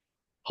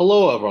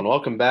Hello, everyone.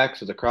 Welcome back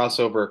to the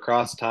Crossover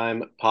Across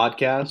Time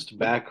podcast.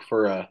 Back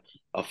for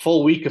a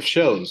full week of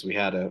shows. We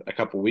had a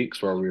couple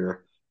weeks where we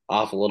were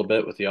off a little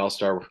bit with the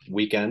All-Star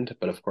weekend,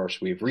 but of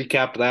course, we've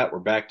recapped that. We're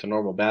back to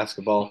normal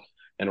basketball,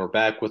 and we're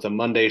back with a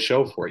Monday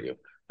show for you.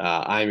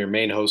 I'm your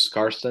main host,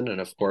 Karston,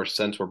 and of course,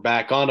 since we're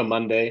back on a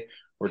Monday,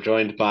 we're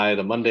joined by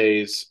the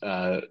Monday's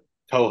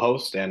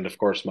co-host and, of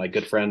course, my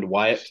good friend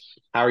Wyatt.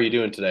 How are you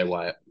doing today,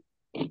 Wyatt?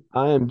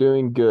 I am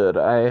doing good.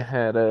 I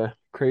had a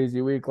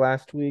crazy week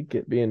last week,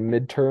 it being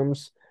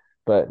midterms,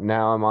 but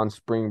now I'm on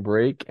spring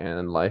break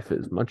and life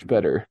is much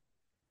better.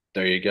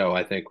 There you go.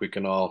 I think we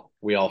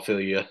all feel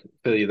you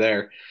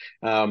there.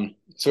 So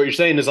what you're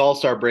saying is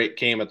All-Star break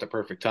came at the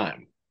perfect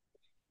time.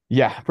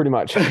 Yeah, pretty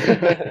much.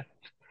 Yeah.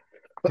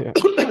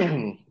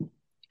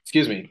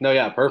 Excuse me. No,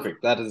 yeah,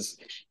 perfect. That is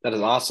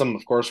awesome.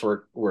 Of course,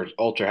 we're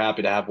ultra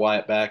happy to have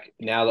Wyatt back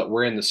now that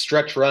we're in the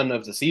stretch run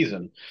of the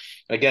season.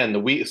 Again, the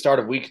week start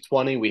of week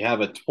 20, we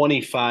have a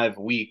 25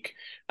 week.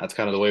 That's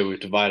kind of the way we've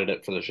divided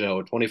it for the show.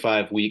 A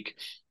 25 week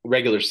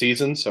regular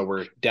season. So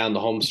we're down the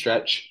home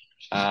stretch,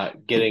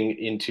 getting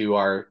into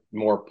our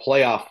more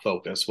playoff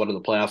focus. What are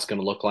the playoffs going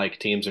to look like?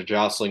 Teams are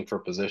jostling for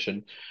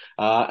position.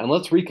 And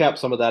let's recap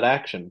some of that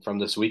action from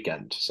this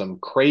weekend. Some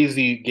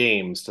crazy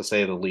games, to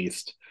say the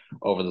least,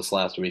 over this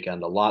last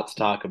weekend. A lot to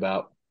talk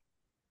about.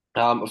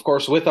 Of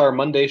course, with our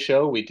Monday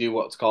show, we do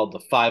what's called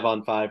the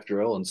 5-on-5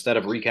 drill instead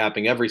of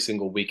recapping every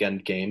single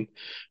weekend game,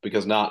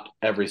 because not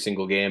every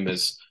single game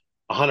is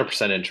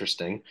 100%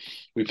 interesting.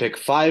 We pick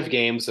five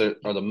games that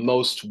are the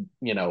most,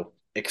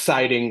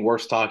 exciting,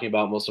 worth talking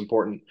about, most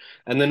important,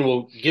 and then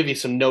we'll give you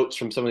some notes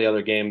from some of the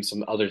other games,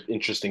 some other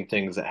interesting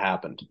things that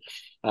happened.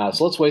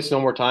 So let's waste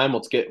no more time.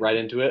 Let's get right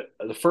into it.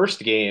 The first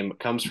game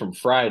comes from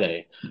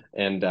Friday,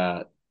 and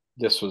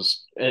this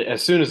was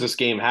as soon as this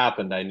game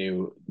happened, I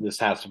knew this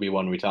has to be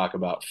one we talk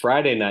about.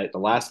 Friday night, the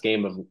last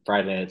game of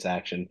Friday night's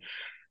action,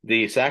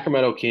 the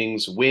Sacramento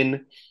Kings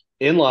win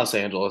in Los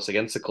Angeles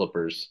against the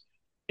Clippers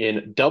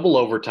in double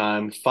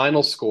overtime,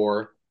 final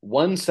score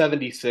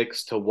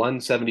 176 to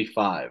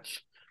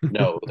 175.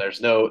 No, there's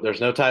no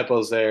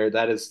typos there.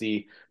 That is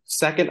the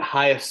second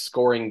highest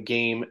scoring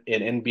game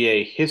in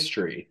NBA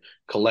history,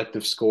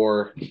 collective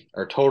score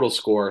or total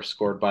score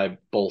scored by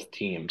both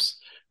teams.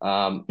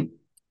 Um,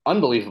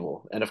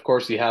 Unbelievable. And of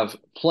course, you have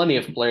plenty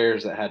of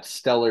players that had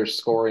stellar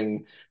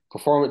scoring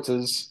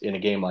performances in a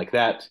game like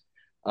that.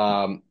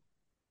 Um,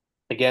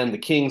 Again, the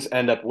Kings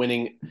end up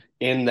winning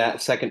in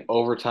that second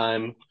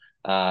overtime,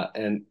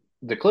 and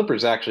the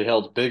Clippers actually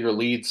held bigger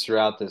leads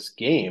throughout this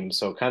game.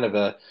 So kind of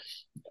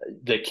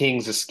the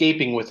Kings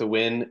escaping with a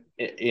win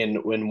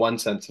in one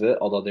sense of it,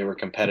 although they were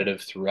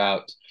competitive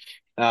throughout.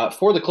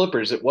 For the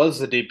Clippers, it was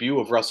the debut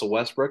of Russell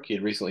Westbrook. He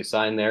had recently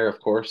signed there, of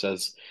course,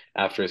 as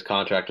after his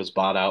contract was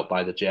bought out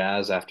by the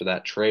Jazz after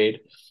that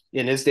trade.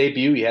 In his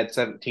debut, he had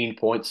 17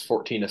 points,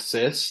 14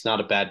 assists. Not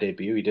a bad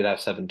debut. He did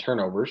have seven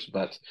turnovers,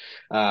 but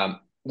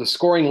the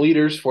scoring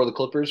leaders for the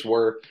Clippers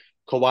were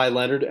Kawhi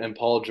Leonard and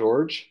Paul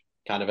George,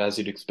 kind of as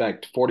you'd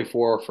expect.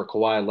 44 for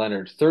Kawhi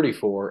Leonard,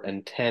 34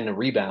 and 10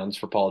 rebounds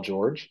for Paul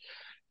George.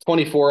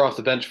 24 off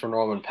the bench for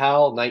Norman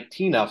Powell,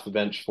 19 off the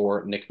bench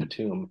for Nick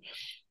Batum.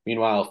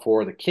 Meanwhile,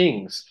 for the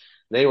Kings,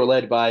 they were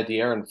led by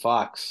De'Aaron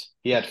Fox.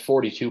 He had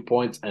 42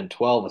 points and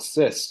 12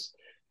 assists,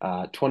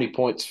 20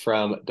 points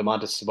from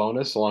Domantas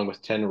Sabonis, along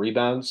with 10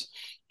 rebounds,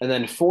 and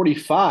then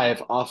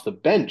 45 off the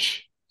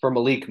bench for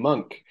Malik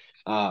Monk.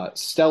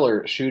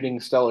 Stellar shooting,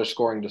 stellar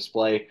scoring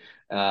display.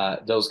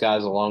 Those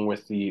guys, along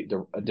with the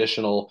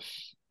additional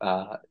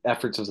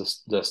efforts of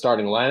the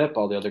starting lineup,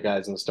 all the other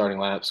guys in the starting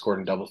lineup scored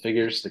in double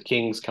figures. The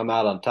Kings come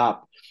out on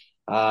top.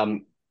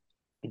 Um,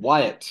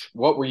 Wyatt,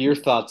 what were your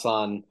thoughts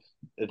on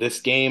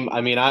this game? I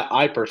mean,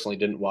 I personally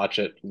didn't watch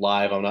it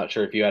live. I'm not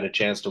sure if you had a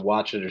chance to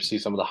watch it or see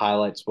some of the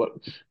highlights.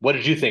 What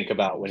did you think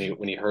about when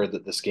you heard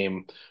that this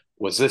game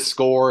was this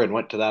score and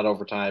went to that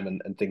overtime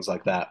and things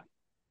like that?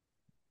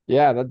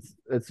 Yeah,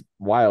 it's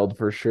wild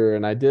for sure.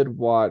 And I did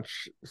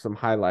watch some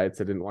highlights.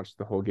 I didn't watch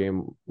the whole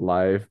game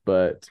live,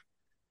 but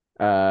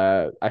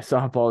I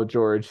saw Paul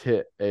George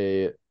hit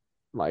a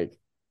like,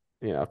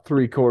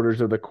 three-quarters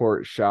of the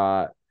court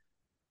shot,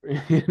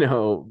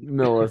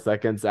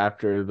 milliseconds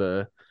after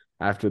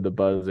the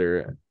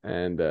buzzer.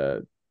 And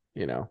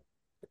you know,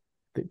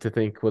 to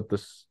think what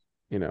this,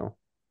 you know,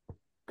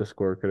 the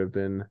score could have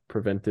been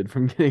prevented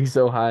from getting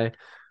so high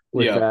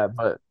with Yeah. that.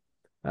 But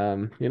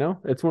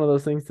it's one of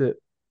those things that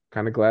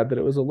kind of glad that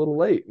it was a little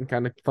late and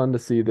kind of fun to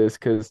see this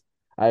because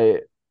I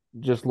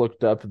just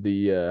looked up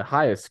the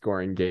highest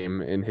scoring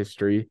game in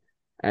history,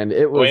 and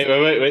it was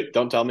Wait.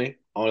 Don't tell me.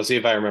 I want to see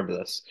if I remember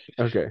this.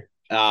 okay.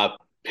 Uh,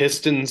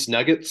 Pistons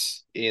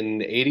Nuggets in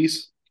the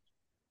 80s.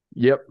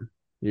 Yep,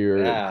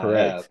 you're Yeah,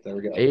 correct. there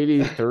we go.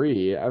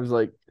 83. I was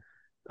like,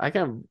 I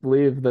can't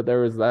believe that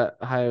there was that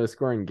high of a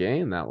scoring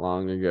game that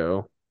long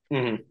ago.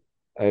 Mhm.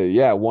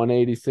 Yeah,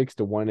 186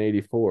 to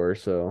 184.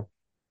 So,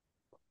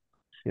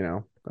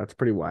 that's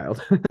pretty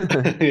wild.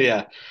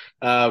 Yeah.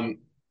 Um,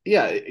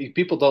 yeah,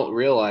 people don't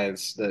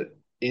realize that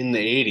in the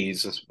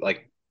 80s,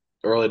 like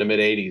early to mid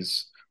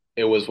 80s,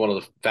 it was one of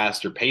the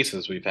faster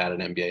paces we've had in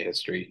NBA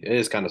history. It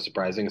is kind of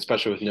surprising,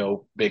 especially with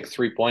no big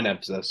 3-point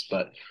emphasis.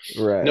 But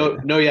Right.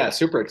 no, yeah,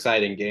 super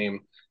exciting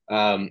game.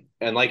 And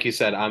like you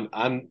said,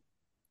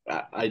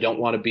 I don't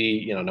want to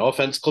be, no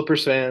offense,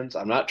 Clippers fans.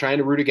 I'm not trying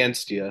to root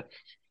against you,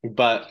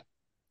 but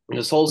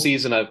this whole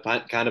season I've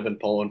kind of been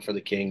pulling for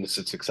the Kings.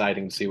 It's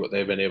exciting to see what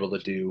they've been able to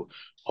do.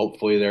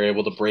 Hopefully, they're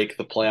able to break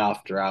the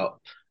playoff drought.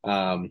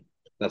 Um,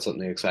 that's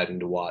something exciting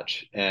to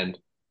watch, and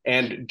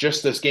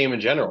just this game in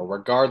general,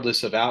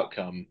 regardless of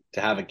outcome,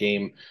 to have a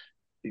game,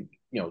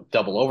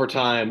 double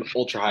overtime,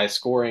 ultra high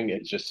scoring,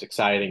 it's just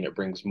exciting. It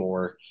brings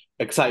more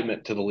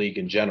excitement to the league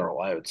in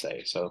general, I would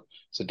say. So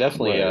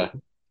Right.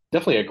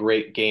 definitely a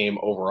great game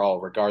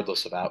overall,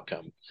 regardless of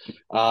outcome.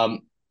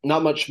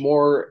 Not much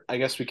more, I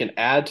guess we can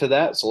add to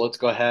that. So let's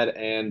go ahead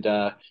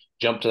and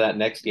jump to that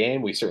next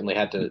game. We certainly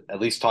had to at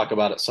least talk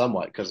about it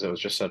somewhat because it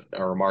was just a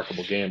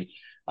remarkable game.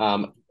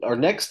 Our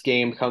next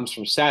game comes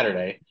from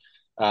Saturday.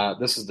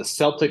 This is the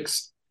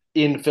Celtics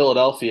in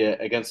Philadelphia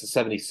against the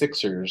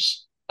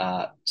 76ers,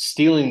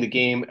 stealing the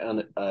game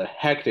in a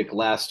hectic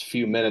last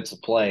few minutes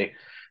of play.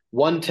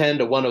 110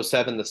 to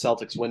 107, the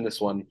Celtics win this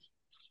one.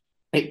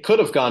 It could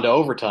have gone to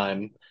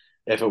overtime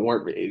if it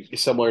weren't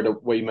similar to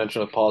what you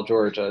mentioned with Paul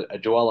George, a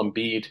Joel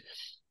Embiid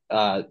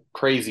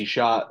crazy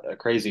shot, a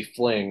crazy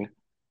fling.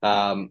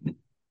 Um,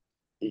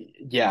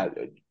 yeah,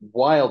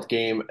 wild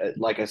game.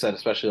 Like I said,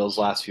 especially those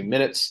last few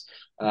minutes.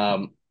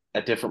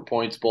 At different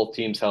points, both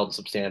teams held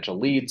substantial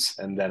leads,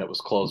 and then it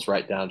was closed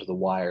right down to the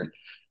wire.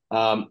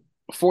 Um,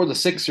 for the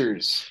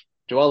Sixers,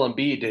 Joel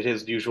Embiid did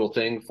his usual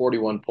thing: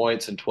 41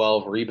 points and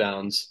 12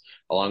 rebounds,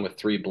 along with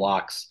 3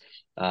 blocks.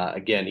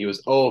 Again, he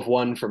was 0 of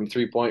 1 from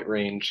 3-point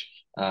range.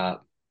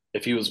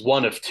 If he was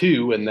 1 of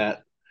 2, and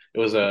that it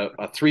was a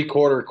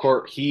 3-quarter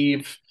court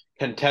heave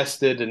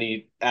contested, and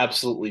he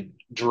absolutely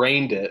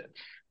drained it.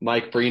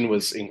 Mike Breen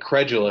was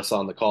incredulous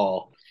on the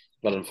call,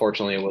 but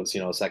unfortunately it was,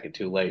 a second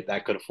too late.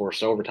 That could have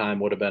forced overtime,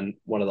 would have been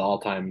one of the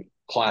all-time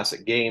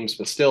classic games,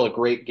 but still a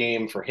great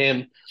game for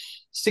him.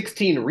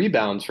 16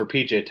 rebounds for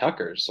PJ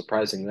Tucker,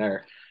 surprising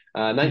there.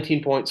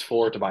 19 points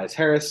for Tobias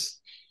Harris,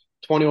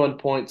 21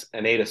 points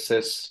and 8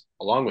 assists,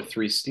 along with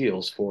 3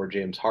 steals for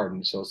James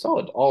Harden. So a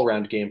solid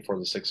all-around game for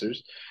the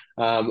Sixers.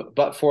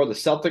 But for the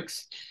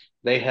Celtics,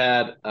 they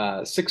had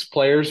 6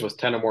 players with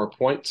 10 or more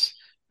points.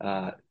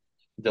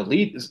 The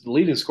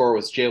leading scorer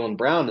was Jaylen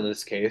Brown in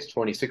this case,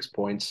 26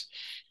 points.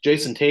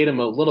 Jason Tatum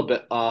a little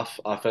bit off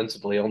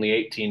offensively, only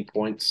 18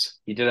 points.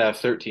 He did have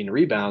 13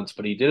 rebounds,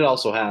 but he did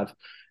also have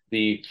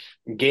the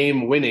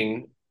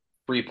game-winning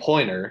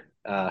three-pointer.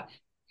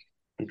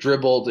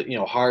 Dribbled,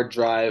 hard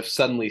drive,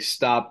 suddenly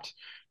stopped,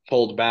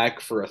 pulled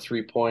back for a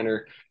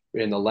three-pointer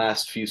in the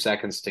last few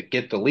seconds to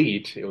get the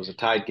lead. It was a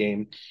tied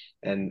game,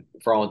 and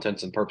for all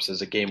intents and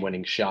purposes, a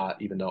game-winning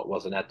shot, even though it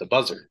wasn't at the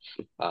buzzer.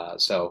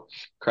 So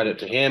credit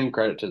to him,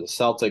 credit to the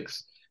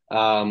Celtics.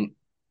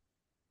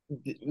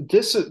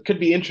 This could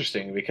be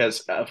interesting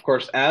because, of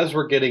course, as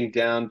we're getting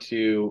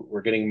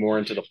more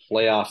into the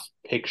playoff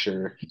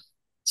picture.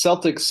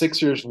 Celtics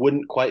Sixers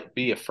wouldn't quite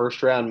be a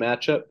first round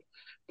matchup,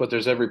 but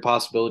there's every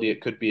possibility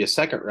it could be a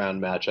second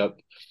round matchup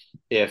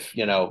if,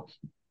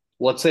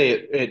 let's say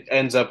it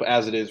ends up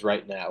as it is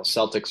right now.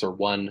 Celtics are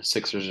 1,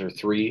 Sixers are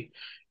 3.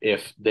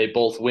 If they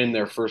both win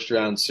their first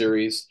round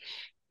series,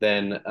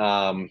 then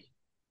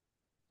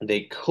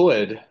they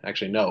could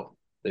actually no,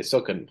 they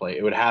still couldn't play.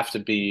 It would have to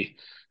be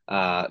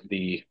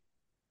the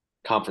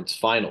conference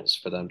finals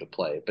for them to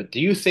play. But do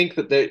you think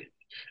that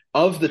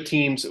of the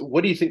teams,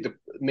 what do you think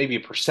maybe a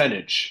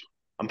percentage?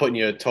 I'm putting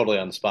you totally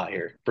on the spot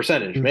here.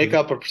 Percentage, make Mm-hmm.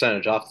 up a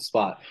percentage off the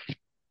spot.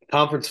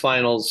 Conference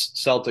finals,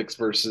 Celtics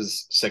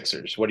versus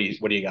Sixers. What do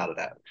you got at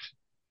that?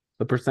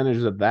 The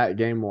percentage that that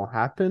game will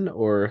happen,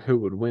 or who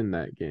would win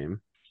that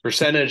game?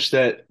 Percentage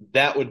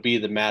that would be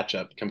the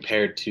matchup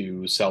compared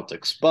to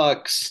Celtics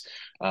Bucks,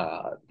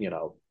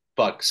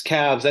 Bucks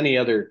Cavs, any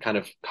other kind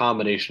of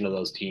combination of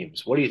those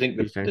teams. What do you think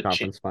Eastern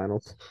Conference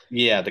Finals.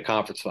 the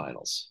conference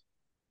finals?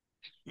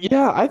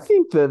 Yeah, I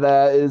think that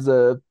that is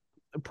a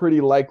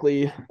pretty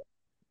likely,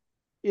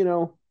 you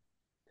know,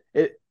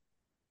 it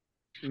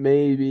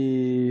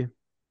maybe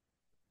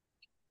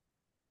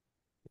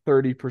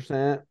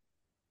 30%.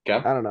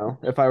 Okay. I don't know.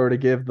 If I were to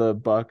give the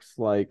Bucks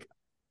like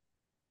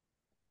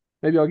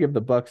maybe I'll give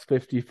the Bucks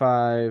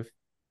 55,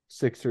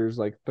 Sixers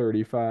like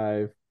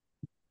 35,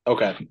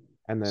 Okay.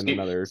 and So, then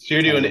another so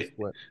you're 10 doing to it.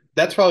 split.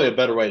 That's probably a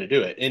better way to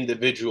do it.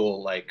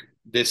 Individual, like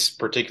this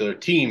particular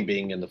team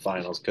being in the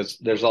finals, because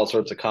there's all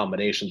sorts of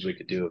combinations we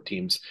could do of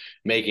teams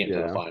making it to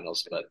the Yeah.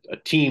 finals. But a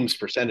team's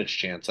percentage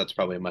chance, that's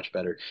probably much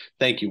better.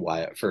 Thank you,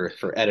 Wyatt, for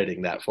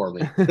editing that for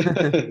me.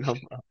 No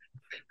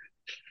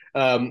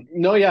problem.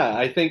 No, yeah,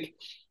 I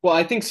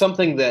think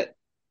something that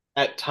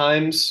at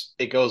times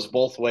it goes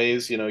both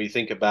ways. You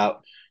think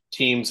about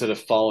teams that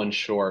have fallen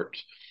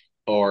short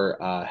or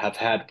have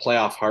had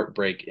playoff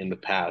heartbreak in the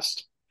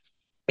past.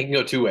 It can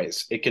go 2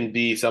 ways. It can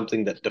be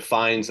something that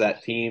defines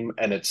that team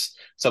and it's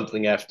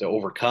something you have to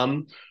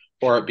overcome,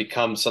 or it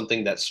becomes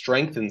something that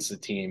strengthens the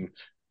team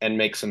and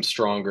makes them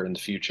stronger in the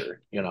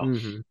future.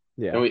 hmm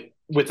Yeah. And we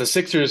with the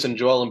Sixers and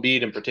Joel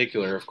Embiid in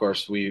particular, of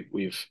course,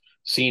 we've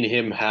seen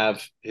him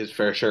have his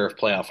fair share of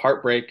playoff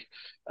heartbreak.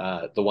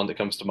 The one that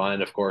comes to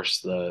mind, of course,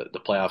 the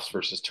playoffs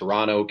versus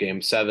Toronto,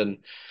 Game 7.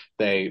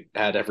 They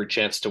had every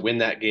chance to win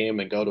that game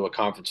and go to a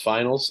conference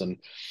finals, and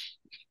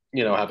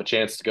have a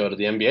chance to go to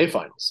the NBA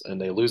finals, and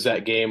they lose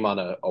that game on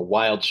a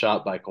wild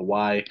shot by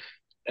Kawhi.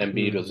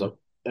 Embiid was Hmm.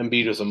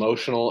 Embiid was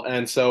emotional,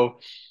 and so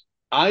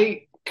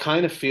I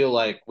kind of feel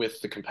like with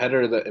the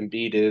competitor that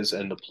Embiid is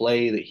and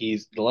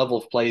the level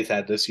of play he's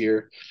had this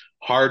year,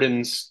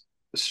 Harden's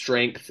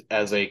strength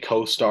as a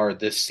co-star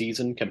this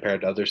season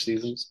compared to other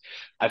seasons,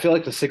 I feel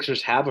like the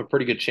Sixers have a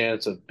pretty good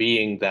chance of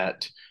being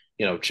that,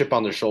 chip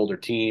on their shoulder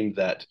team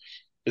that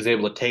is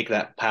able to take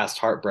that past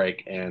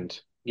heartbreak and,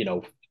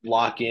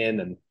 lock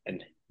in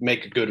and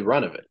make a good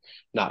run of it.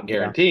 Not Yeah.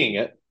 guaranteeing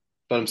it,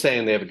 but I'm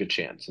saying they have a good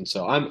chance. And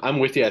so I'm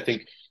with you. I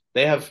think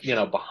they have,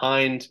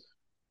 behind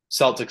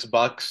Celtics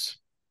Bucks,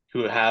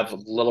 who have a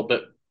little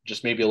bit,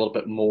 just maybe a little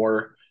bit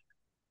more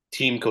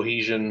team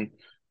cohesion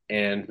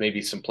and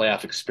maybe some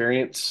playoff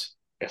experience,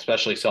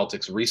 especially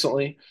Celtics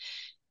recently.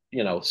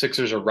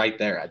 Sixers are right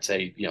there. I'd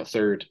say,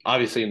 third,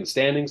 obviously in the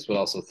standings, but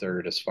also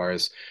third as far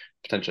as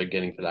potentially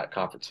getting to that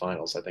conference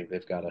finals. I think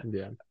they've got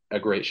Yeah. a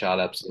great shot,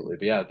 absolutely.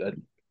 But yeah,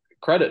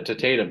 credit to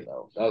Tatum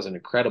though. That was an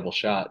incredible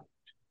shot.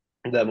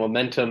 The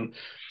momentum,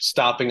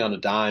 stopping on a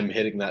dime,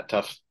 hitting that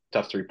tough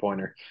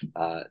 3-pointer,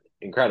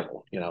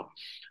 incredible.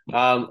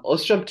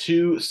 Let's jump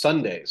to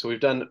Sunday. So we've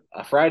done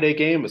a Friday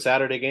game, a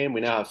Saturday game.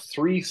 We now have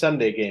 3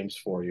 Sunday games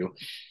for you.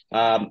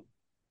 Um,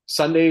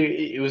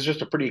 Sunday, it was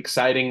just a pretty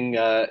exciting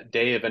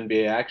day of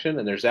NBA action,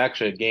 and there's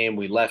actually a game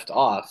we left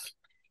off,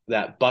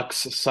 that Bucks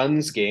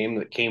Suns game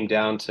that came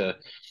down to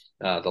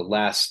the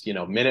last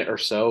minute or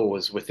so,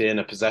 was within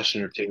a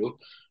possession or two.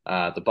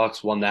 The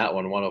Bucks won that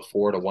one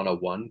 104 to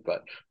 101,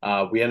 but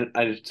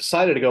I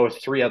decided to go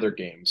with 3 other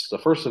games. The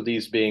first of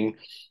these being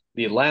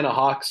the Atlanta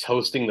Hawks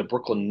hosting the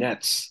Brooklyn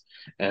Nets,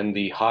 and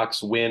the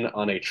Hawks win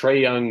on a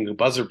Trae Young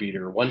buzzer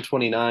beater,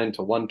 129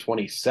 to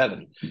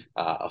 127.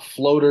 A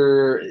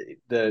floater,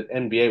 the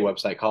NBA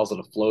website calls it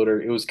a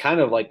floater. It was kind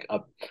of like a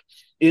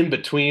in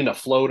between a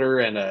floater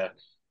and a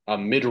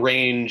mid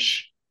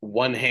range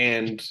one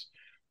hand.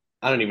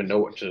 I don't even know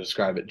what to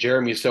describe it.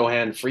 Jeremy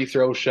Sohan free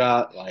throw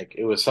shot, like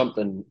it was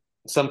something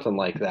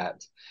like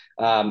that.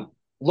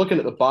 Looking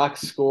at the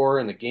box score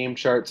and the game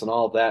charts and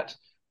all of that,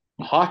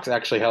 Hawks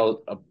actually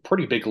held a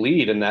pretty big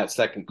lead in that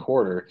second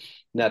quarter.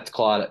 Nets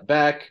clawed it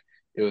back.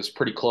 It was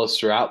pretty close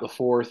throughout the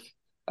fourth.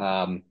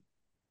 Um,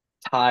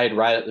 Tied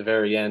right at the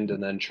very end,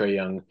 and then Trae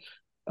Young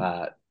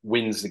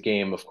wins the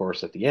game, of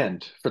course, at the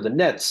end. For the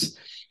Nets,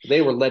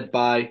 they were led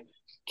by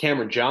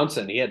Cameron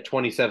Johnson. He had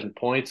 27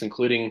 points,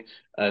 including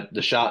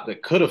the shot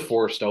that could have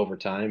forced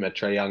overtime had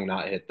Trae Young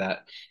not hit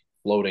that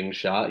floating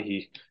shot.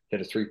 He hit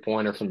a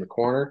 3-pointer from the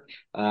corner.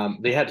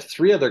 They had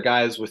 3 other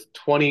guys with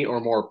 20 or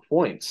more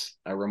points,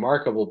 a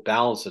remarkable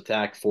balanced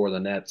attack for the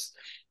Nets.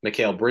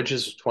 Mikal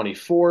Bridges with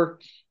 24,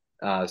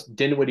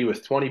 Dinwiddie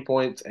with 20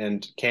 points,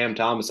 and Cam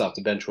Thomas off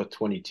the bench with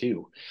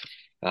 22.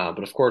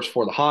 But of course,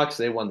 for the Hawks,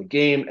 they won the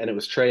game, and it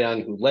was Trae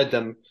Young who led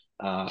them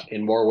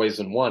in more ways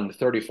than one,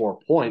 34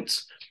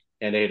 points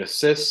and 8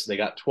 assists. They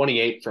got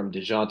 28 from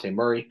DeJounte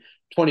Murray,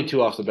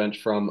 22 off the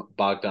bench from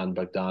Bogdan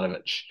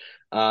Bogdanovic.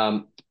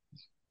 Um,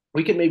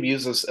 we can maybe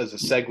use this as a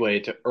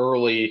segue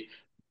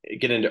to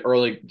get into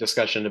early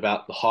discussion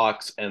about the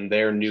Hawks and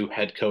their new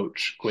head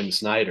coach, Quinn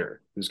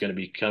Snyder, who's going to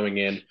be coming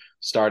in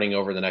starting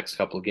over the next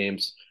couple of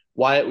games.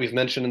 Wyatt, we've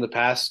mentioned in the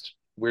past,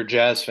 we're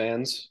Jazz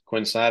fans.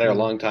 Quinn Snyder, a Hmm.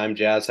 longtime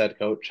Jazz head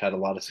coach, had a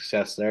lot of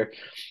success there.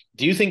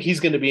 Do you think he's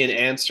going to be an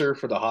answer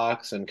for the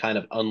Hawks and kind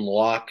of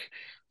unlock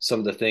some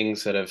of the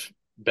things that have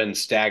been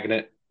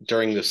stagnant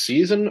during the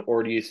season,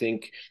 or do you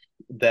think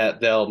that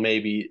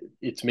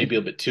it's maybe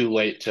a bit too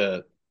late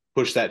to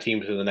push that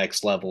team to the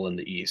next level in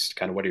the East?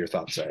 Kind of what are your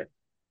thoughts there?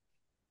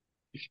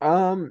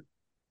 Um,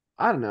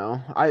 I don't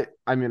know.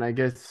 I mean, I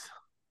guess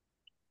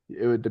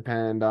it would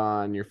depend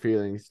on your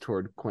feelings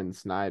toward Quinn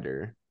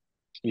Snyder.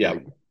 Yeah.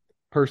 Like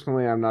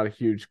personally, I'm not a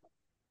huge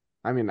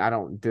I mean, I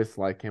don't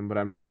dislike him, but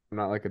I'm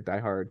not like a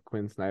diehard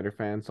Quinn Snyder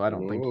fan, so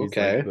Ooh,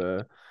 okay.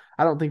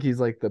 I don't think he's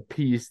like the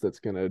piece that's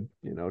gonna,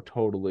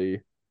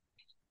 totally,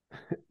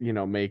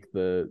 make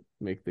the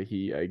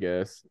Heat, I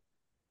guess.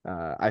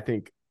 I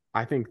think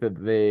that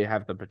they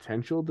have the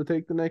potential to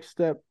take the next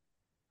step.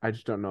 I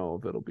just don't know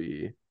if it'll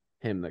be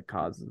him that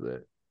causes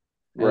it.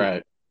 And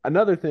Right.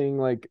 another thing,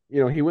 like,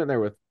 he went there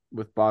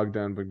with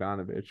Bogdan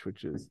Bogdanovic,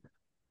 which is,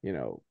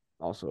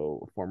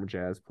 also a former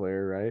Jazz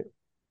player, right?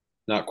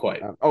 Not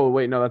quite. Oh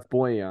wait, no, that's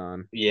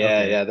Boyan. Yeah,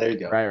 Okay, yeah, there you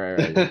go. right.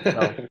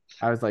 Yeah. So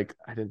I was like,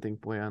 I didn't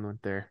think Boyan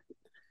went there.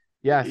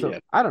 Yeah. So Yeah.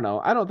 I don't know.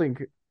 I don't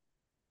think.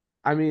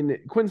 I mean,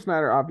 Quinn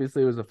Snyder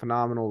obviously was a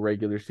phenomenal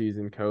regular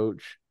season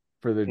coach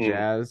for the Mm,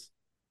 Jazz,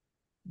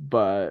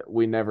 but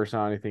we never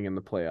saw anything in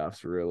the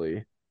playoffs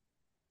really.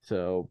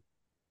 So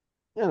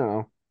you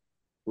know,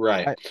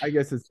 right. I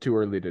guess it's too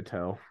early to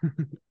tell.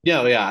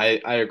 Yeah,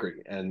 I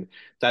agree. And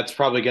that's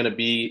probably going to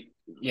be,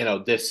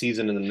 this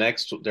season and the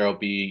next, there'll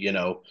be,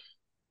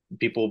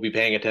 people will be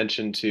paying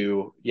attention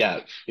to,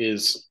 yeah,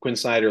 is Quinn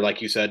Snyder,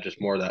 like you said,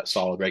 just more of that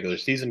solid regular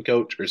season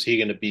coach, or is he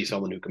going to be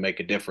someone who can make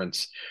a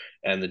difference?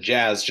 And the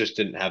Jazz just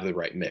didn't have the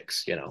right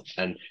mix,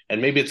 and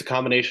maybe it's a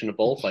combination of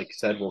both. Like you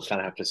said, we'll kind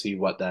of have to see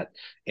what that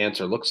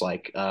answer looks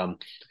like.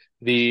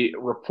 The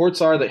reports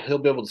are that he'll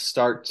be able to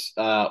start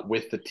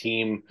with the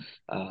team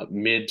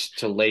mid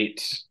to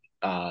late,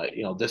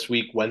 this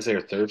week, Wednesday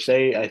or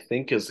Thursday, I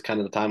think is kind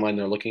of the timeline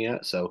they're looking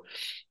at. So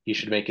he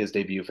should make his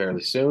debut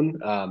fairly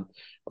soon.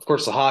 Of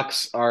course, the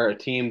Hawks are a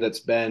team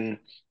that's been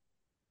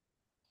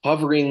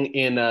hovering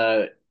in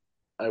a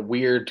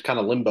weird kind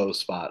of limbo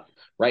spot.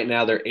 Right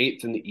now, they're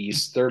eighth in the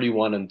East,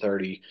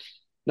 31-30.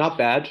 Not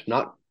bad,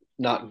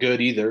 not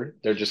good either.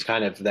 They're just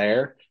kind of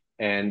there.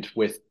 And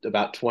with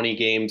about 20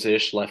 games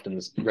ish left in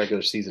this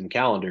regular season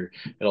calendar,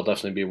 it'll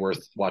definitely be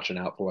worth watching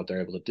out for what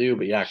they're able to do.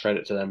 But yeah,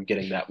 credit to them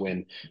getting that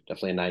win.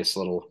 Definitely a nice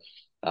little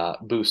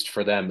boost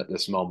for them at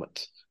this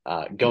moment,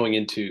 going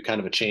into kind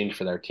of a change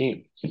for their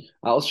team.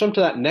 Let's jump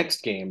to that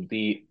next game.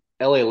 The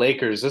LA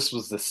Lakers. This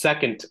was the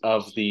second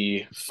of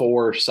the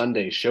four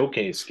Sunday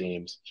showcase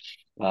games,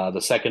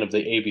 the second of the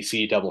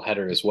ABC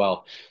doubleheader as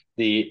well.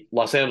 The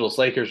Los Angeles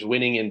Lakers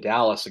winning in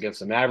Dallas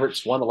against the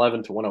Mavericks,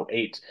 111 to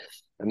 108.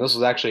 And this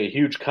was actually a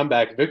huge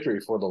comeback victory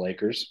for the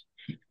Lakers.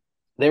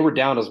 They were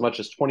down as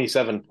much as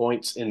 27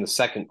 points in the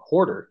second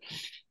quarter,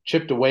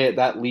 chipped away at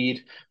that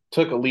lead,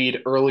 took a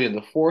lead early in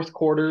the fourth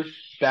quarter,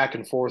 back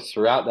and forth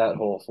throughout that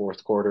whole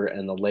fourth quarter,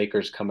 and the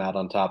Lakers come out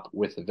on top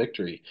with the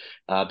victory.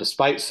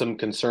 Despite some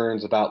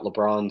concerns about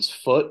LeBron's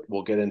foot,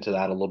 we'll get into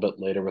that a little bit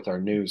later with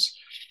our news.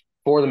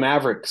 For the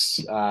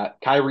Mavericks,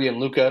 Kyrie and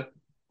Luka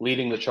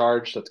leading the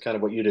charge. That's kind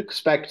of what you'd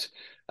expect.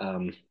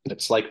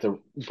 It's like the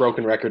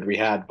broken record we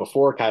had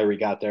before Kyrie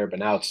got there, but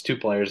now it's two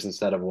players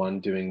instead of one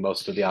doing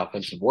most of the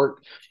offensive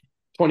work.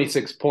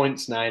 26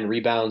 points, 9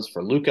 rebounds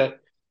for Luka,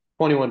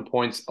 21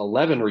 points,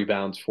 11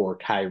 rebounds for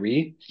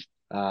Kyrie,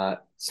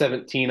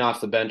 17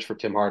 off the bench for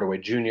Tim Hardaway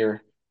Jr.,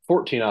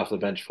 14 off the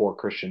bench for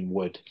Christian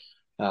Wood.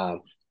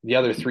 The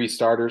other three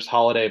starters,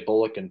 Holiday,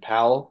 Bullock, and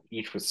Powell,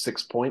 each with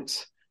 6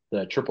 points.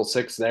 The triple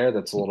six there,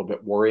 that's a little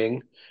bit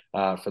worrying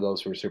for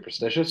those who are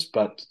superstitious.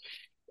 But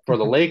for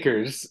the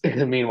Lakers,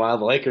 meanwhile,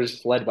 the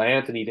Lakers led by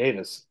Anthony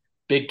Davis.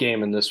 Big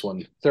game in this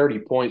one, 30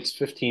 points,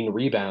 15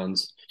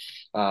 rebounds,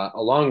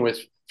 along with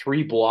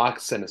 3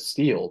 blocks and a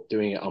steal,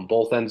 doing it on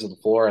both ends of the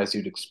floor, as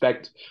you'd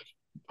expect.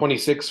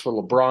 26 for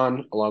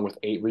LeBron, along with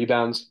 8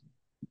 rebounds.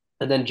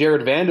 And then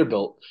Jared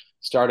Vanderbilt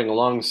starting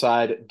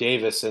alongside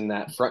Davis in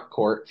that front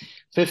court,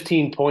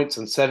 15 points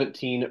and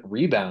 17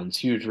 rebounds.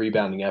 Huge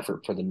rebounding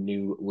effort for the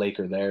new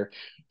Laker there.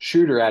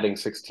 Shooter adding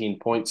 16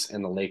 points,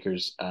 and the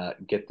Lakers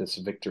get this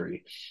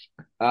victory.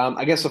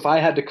 I guess if I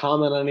had to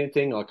comment on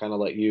anything, I'll kind of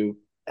let you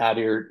add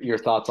your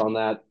thoughts on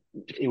that.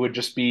 It would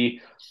just be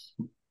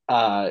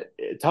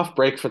tough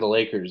break for the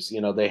Lakers.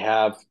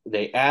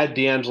 They add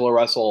D'Angelo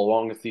Russell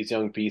along with these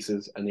young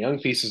pieces, and the young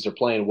pieces are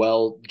playing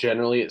well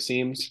generally, it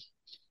seems,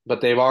 but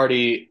they've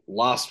already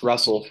lost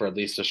Russell for at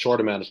least a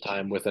short amount of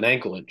time with an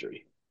ankle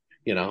injury.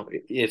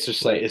 It's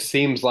just like Right. it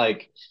seems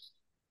like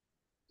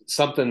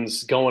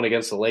something's going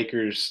against the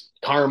Lakers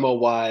karma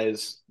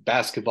wise,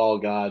 basketball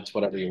gods,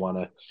 whatever you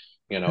want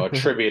to,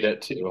 attribute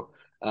it to.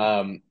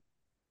 Um,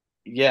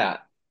 yeah,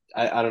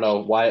 I don't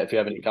know why, if you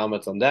have any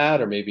comments on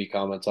that, or maybe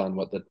comments on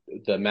what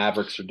the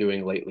Mavericks are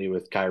doing lately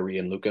with Kyrie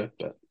and Luka.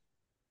 But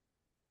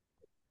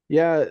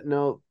Yeah,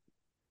 no,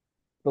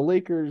 the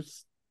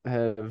Lakers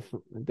have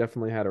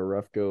definitely had a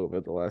rough go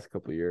over the last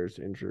couple of years,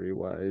 injury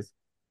wise.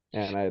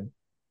 And I'd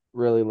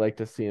really like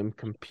to see them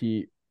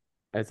compete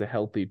as a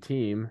healthy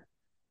team.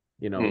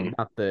 mm,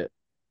 Not that,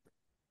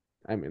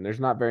 I mean, there's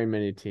not very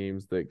many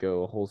teams that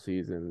go a whole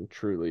season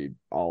truly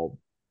all,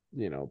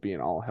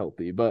 being all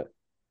healthy, but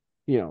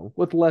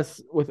with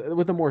less with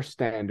a more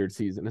standard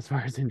season as far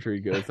as injury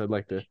goes, I'd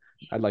like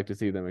to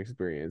see them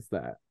experience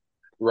that.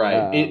 right,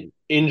 Um,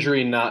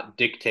 injury not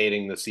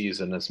dictating the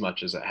season as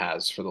much as it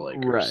has for the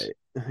Lakers.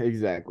 right,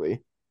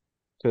 exactly.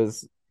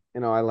 Because I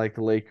like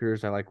the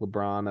Lakers, I like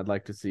LeBron, I'd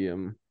like to see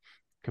him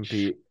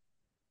compete.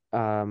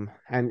 And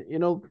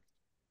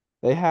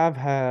they have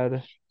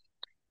had,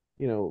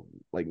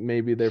 like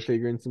maybe they're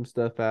figuring some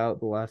stuff out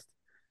the last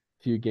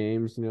few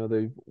games,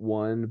 they've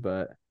won,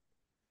 but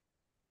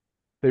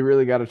they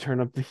really got to turn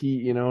up the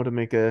heat, to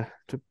make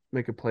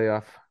a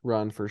playoff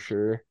run for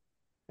sure.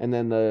 And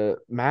then the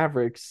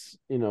Mavericks,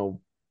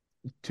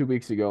 2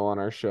 weeks ago on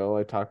our show,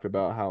 I talked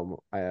about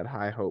how I had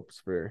high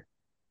hopes for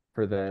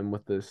them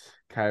with this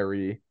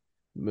Kyrie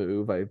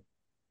move. I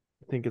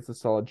think it's a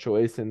solid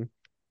choice, and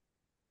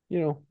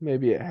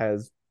maybe it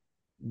has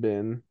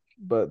been,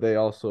 but they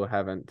also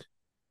haven't.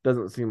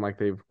 Doesn't seem like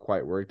they've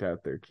quite worked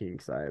out their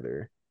kinks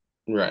either.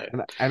 Right.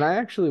 And I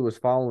actually was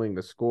following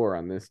the score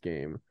on this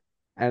game,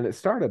 and it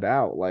started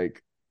out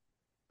like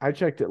I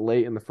checked it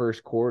late in the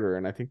first quarter,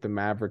 and I think the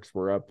Mavericks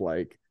were up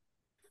like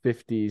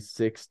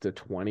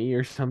 56-20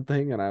 or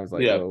something. And I was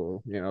like, Yeah.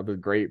 oh, this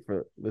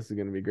is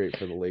going to be great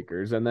for the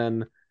Lakers. And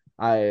then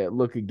I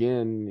look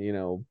again,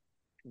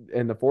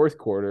 in the fourth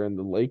quarter, and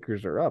the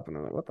Lakers are up, and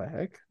I'm like, what the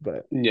heck?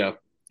 But Yeah.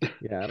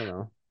 yeah, I don't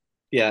know.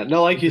 Yeah,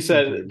 no, like you Interesting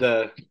said, teams.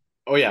 the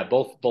oh yeah,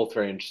 both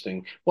very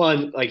interesting. Well,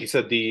 and like you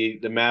said, the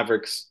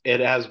Mavericks, it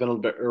has been a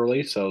little bit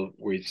early, so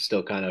we're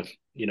still kind of,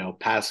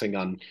 passing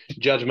on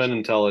judgment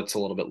until it's a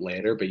little bit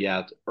later. But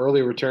yeah,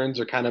 early returns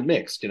are kind of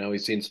mixed. We've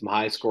seen some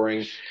high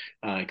scoring,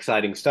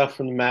 exciting stuff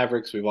from the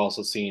Mavericks. We've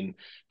also seen,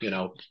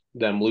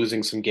 them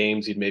losing some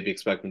games you'd maybe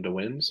expect them to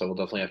win. So we'll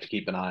definitely have to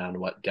keep an eye on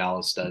what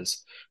Dallas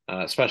does,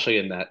 especially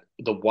in that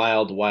the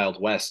wild, wild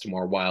West,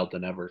 more wild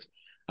than ever.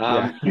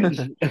 Yeah.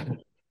 Um,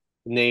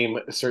 name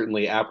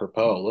certainly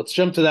apropos. Let's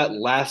jump to that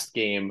last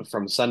game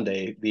from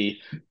Sunday. The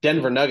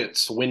Denver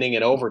Nuggets winning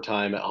in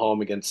overtime at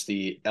home against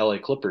the LA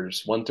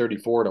Clippers,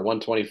 134 to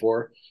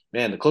 124.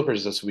 Man, the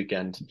Clippers this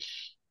weekend.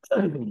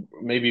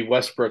 Maybe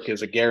Westbrook on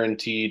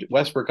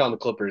the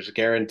Clippers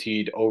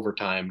guaranteed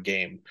overtime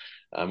game.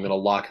 I'm going to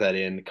lock that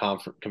in,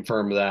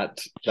 confirm that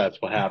that's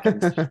what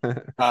happens.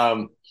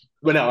 Um,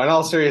 but no, in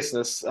all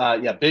seriousness,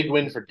 yeah, big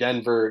win for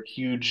Denver.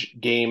 Huge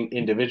game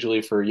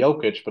individually for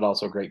Jokic, but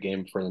also a great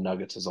game for the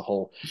Nuggets as a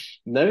whole.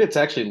 Nuggets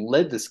actually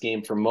led this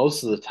game for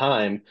most of the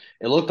time.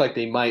 It looked like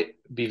they might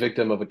be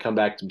victim of a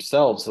comeback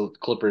themselves. So the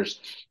Clippers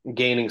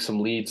gaining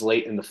some leads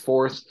late in the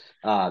fourth.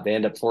 They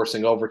end up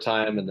forcing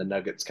overtime, and the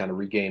Nuggets kind of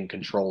regain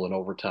control in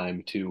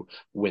overtime to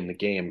win the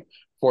game.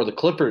 For the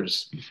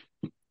Clippers,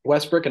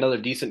 Westbrook, another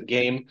decent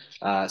game,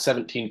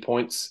 17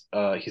 points.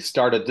 He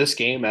started this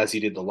game as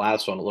he did the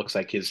last one. It looks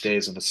like his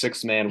days of a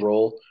six-man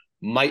role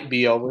might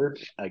be over.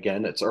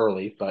 Again, it's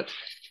early, but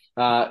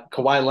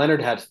Kawhi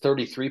Leonard had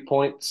 33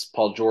 points.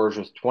 Paul George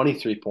with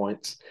 23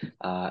 points.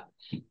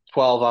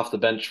 12 off the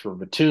bench for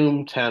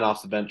Batum, 10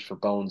 off the bench for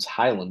Bones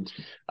Highland.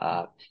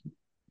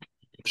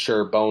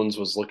 Sure, Bones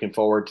was looking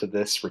forward to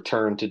this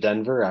return to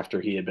Denver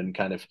after he had been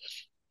kind of,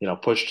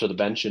 pushed to the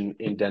bench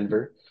in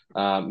Denver.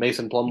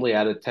 Mason Plumlee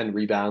added 10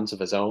 rebounds of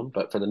his own.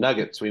 But for the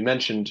Nuggets, we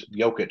mentioned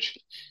Jokic,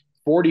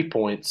 40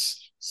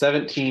 points,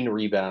 17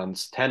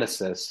 rebounds, 10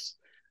 assists.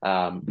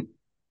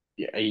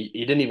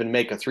 He didn't even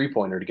make a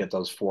three-pointer to get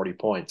those 40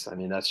 points. I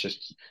mean, that's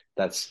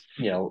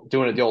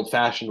doing it the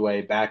old-fashioned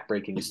way,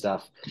 back-breaking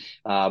stuff.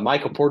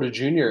 Michael Porter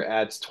Jr.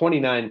 adds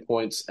 29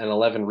 points and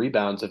 11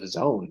 rebounds of his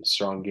own.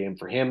 Strong game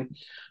for him.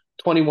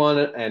 21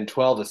 and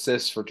 12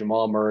 assists for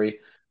Jamal Murray.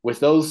 With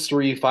those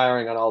three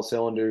firing on all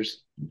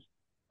cylinders,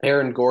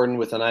 Aaron Gordon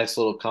with a nice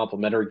little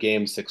complimentary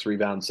game, 6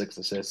 rebounds, 6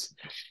 assists.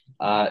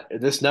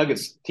 This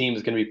Nuggets team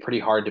is going to be pretty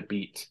hard to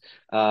beat.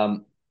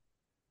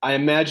 I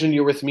imagine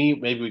you're with me.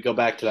 Maybe we go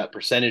back to that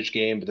percentage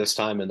game, but this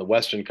time in the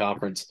Western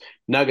Conference,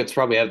 Nuggets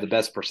probably have the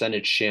best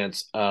percentage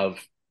chance of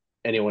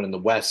anyone in the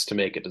West to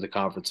make it to the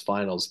conference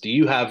finals. Do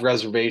you have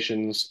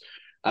reservations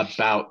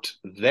about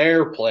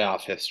their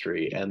playoff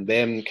history and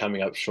them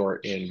coming up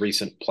short in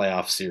recent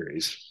playoff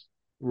series?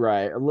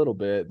 Right, a little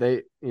bit.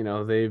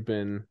 They've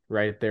been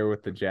right there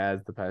with the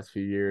Jazz the past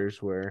few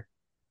years where,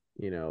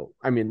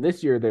 I mean,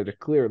 this year they're the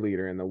clear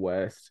leader in the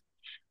West.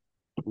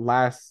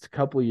 Last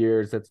couple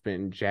years, that's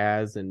been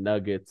Jazz and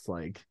Nuggets,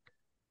 like,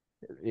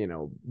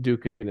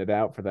 duking it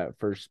out for that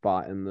first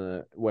spot in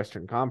the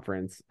Western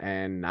Conference,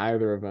 and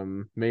neither of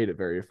them made it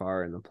very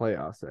far in the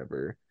playoffs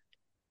ever.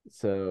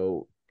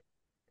 So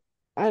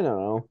I don't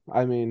know.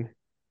 I mean,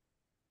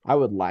 I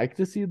would like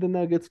to see the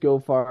Nuggets go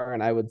far,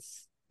 and I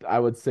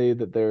would say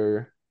that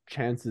their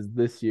chances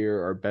this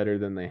year are better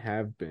than they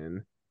have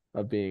been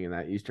of being in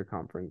that Eastern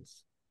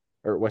Conference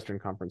or Western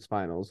Conference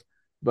Finals.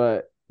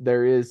 But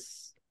there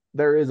is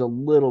a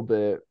little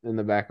bit in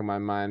the back of my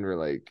mind where,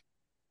 like,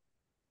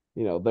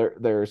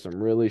 there are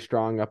some really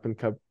strong up and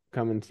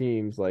coming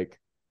teams. Like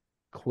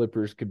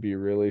Clippers could be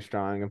really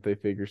strong if they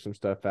figure some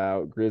stuff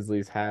out.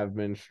 Grizzlies have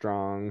been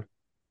strong.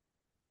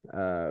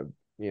 Uh,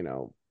 you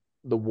know,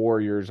 the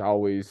Warriors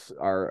always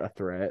are a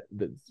threat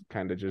that's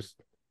kind of just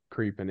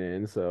creeping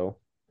in. So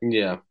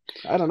Yeah.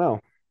 I don't know.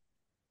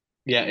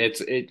 Yeah,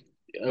 it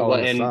Oh, well,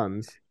 and the and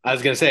Suns, I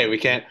was gonna say we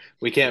can't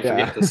yeah.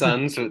 forget the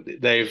Suns.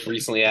 They've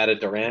recently added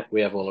Durant.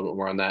 We have a little bit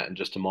more on that in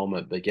just a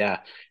moment, but yeah,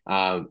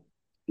 um,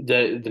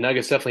 the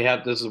Nuggets definitely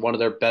have this is one of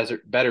their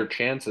better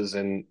chances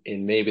in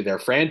maybe their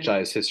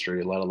franchise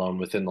history, let alone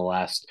within the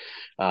last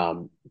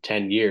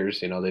 10 years.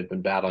 They've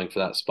been battling for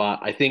that spot.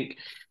 I think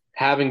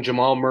having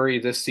Jamal Murray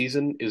this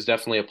season is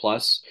definitely a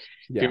plus.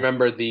 If you Yeah.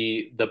 remember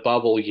the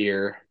bubble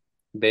year,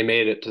 they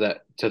made it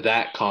to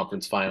that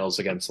conference finals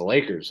against the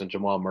Lakers, and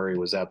Jamal Murray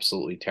was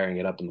absolutely tearing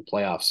it up in the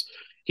playoffs.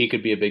 He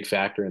could be a big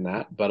factor in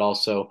that, but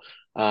also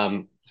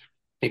um,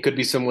 it could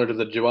be similar to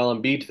the Joel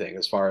Embiid thing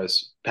as far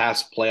as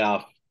past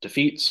playoff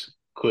defeats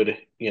could,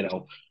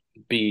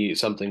 be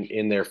something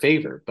in their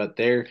favor. But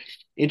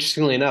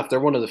interestingly enough, they're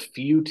one of the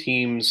few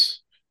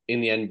teams in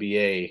the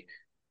NBA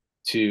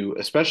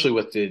especially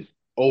with the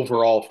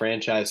overall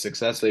franchise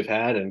success they've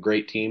had and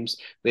great teams,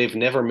 they've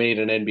never made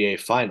an NBA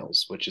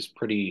Finals, which is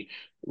pretty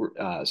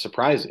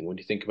surprising when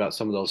you think about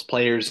some of those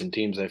players and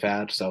teams they've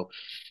had. So,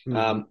 Hmm.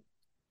 um,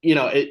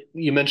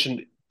 you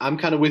mentioned I'm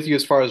kind of with you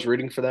as far as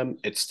rooting for them.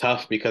 It's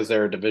tough because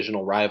they're a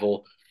divisional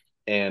rival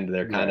and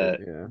Right.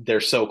 Yeah.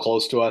 they're so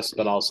close to us,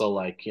 but also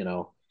like,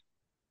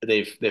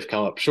 they've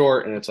come up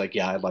short and it's like,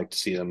 yeah, I'd like to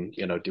see them,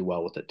 do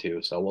well with it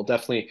too. So we'll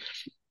definitely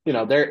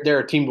they're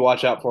a team to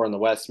watch out for in the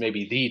West,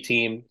 maybe the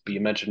team. But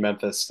you mentioned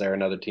Memphis, they're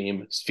another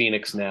team. It's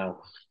Phoenix now,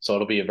 so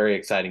it'll be a very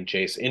exciting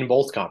chase in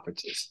both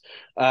conferences.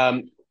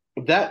 Um,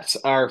 that's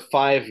our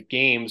 5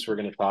 games we're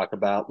going to talk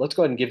about. Let's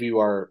go ahead and give you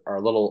our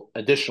little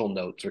additional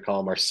notes. We call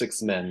them our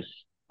 6 men.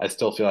 I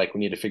still feel like we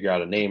need to figure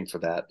out a name for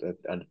that,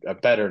 a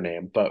better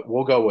name, but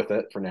we'll go with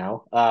it for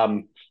now.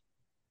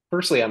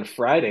 Firstly, on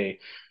Friday,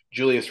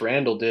 Julius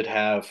Randle did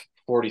have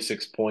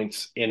 46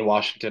 points in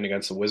Washington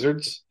against the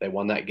Wizards. They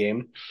won that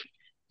game.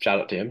 Shout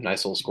out to him.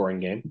 Nice little scoring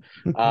game.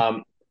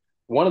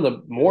 One of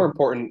the more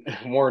important,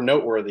 more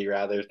noteworthy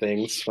rather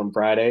things from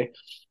Friday,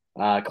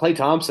 Klay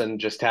Thompson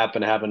just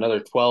happened to have another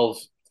 12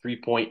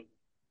 3-point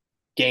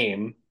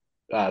game.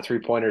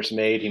 3-pointers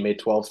made. He made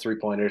 12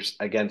 3-pointers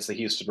against the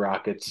Houston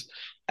Rockets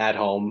at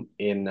home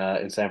in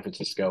San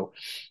Francisco.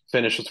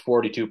 Finished with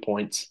 42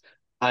 points.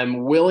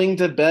 I'm willing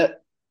to bet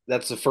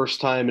that's the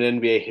first time in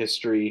NBA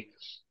history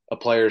a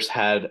player's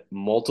had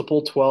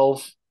multiple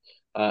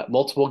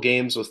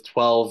games with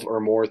 12 or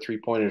more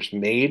 3-pointers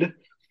made.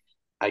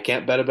 I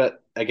can't bet a bet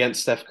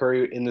against Steph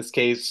Curry in this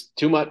case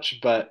too much,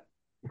 but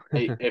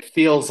it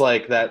feels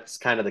like that's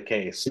kind of the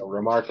case. So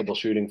remarkable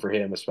shooting for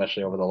him,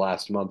 especially over the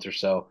last month or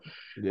so.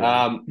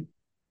 Yeah. Um,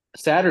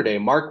 Saturday,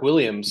 Mark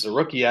Williams, the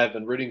rookie I've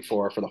been rooting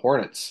for the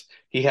Hornets,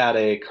 he had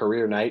a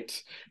career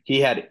night. He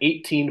had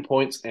 18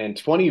 points and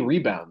 20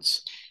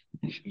 rebounds,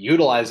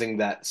 utilizing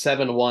that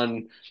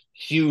 7-1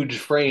 huge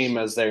frame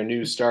as their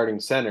new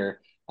starting center.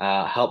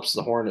 Helps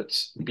the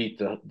Hornets beat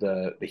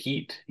the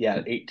Heat.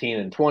 Yeah, 18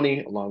 and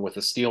 20, along with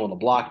a steal and a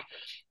block,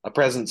 a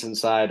presence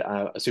inside.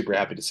 I'm super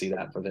happy to see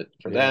that for Yeah.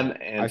 them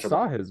I and for the.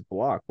 saw his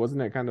block.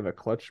 Wasn't it kind of a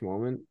clutch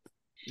moment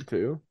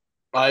too?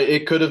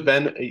 It could have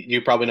been.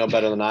 You probably know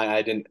better than I.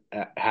 I didn't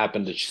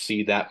happen to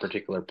see that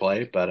particular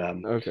play, but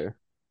Okay.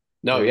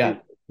 no, Yeah, yeah,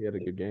 he had a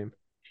good game.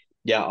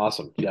 yeah,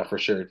 awesome, yeah, for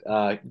sure.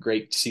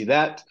 Great to see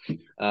that.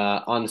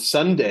 On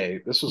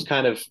Sunday, this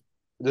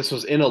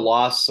was in a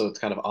loss, so it's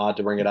kind of odd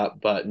to bring it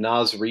up. But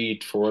Naz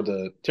Reid for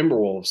the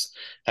Timberwolves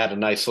had a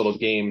nice little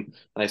game,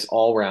 nice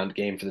all round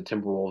game for the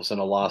Timberwolves in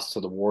a loss to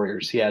the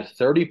Warriors. He had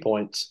 30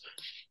 points,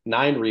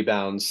 9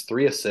 rebounds,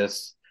 3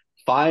 assists,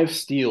 5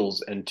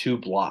 steals, and 2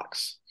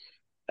 blocks,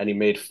 and he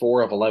made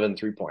 4 of 11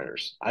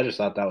 3-pointers. I just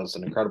thought that was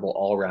an incredible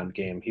all around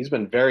game. He's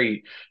been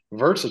very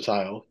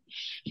versatile,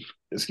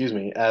 excuse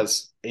me,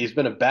 as he's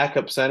been a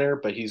backup center,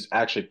 but he's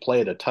actually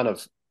played a ton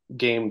of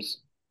games,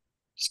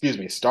 excuse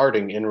me,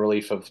 starting in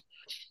relief of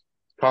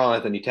Karl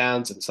Anthony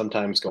Towns and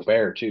sometimes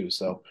Gobert too.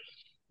 So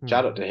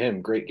shout out Hmm. to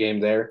him. Great game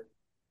there.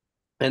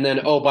 And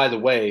then, oh, by the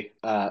way,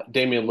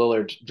 Damian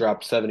Lillard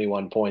dropped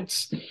 71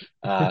 points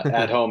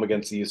at home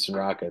against the Houston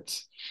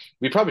Rockets.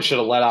 We probably should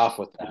have let off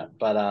with that,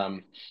 but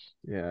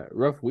Yeah,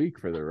 rough week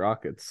for the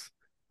Rockets.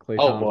 Klay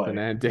oh Thompson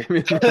boy, and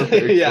Damian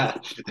Lillard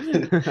just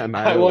yeah.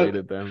 I want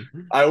annihilated them.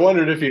 I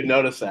wondered if you'd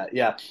notice that.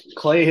 Yeah.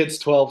 Clay hits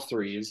 12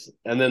 threes,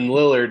 and then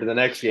Lillard the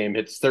next game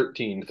hits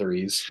 13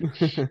 threes.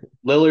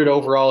 Lillard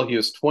overall, he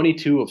was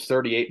 22 of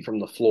 38 from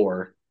the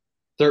floor,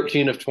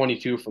 13 of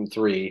 22 from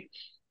three,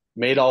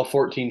 made all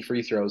 14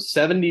 free throws,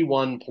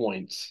 71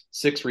 points,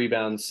 6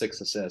 rebounds,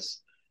 6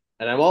 assists.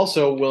 And I'm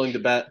also willing to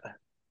bet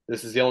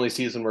this is the only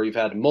season where you've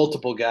had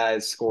multiple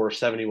guys score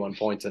 71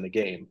 points in a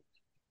game.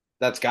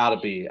 That's got to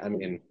be, I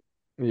mean,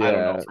 I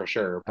don't know Yeah, for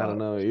sure, I don't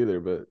but know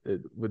either, but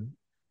it would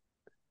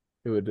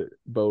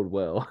bode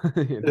well,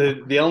 you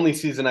know. the only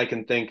season I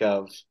can think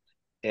of,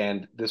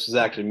 and this was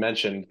actually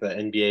mentioned, the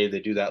NBA, they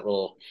do that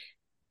little,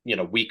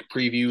 week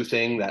preview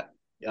thing that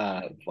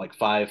like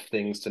 5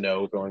 things to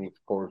know going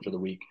forward for the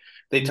week.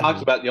 They talked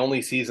Hmm. about the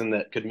only season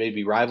that could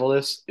maybe rival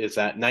this is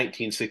that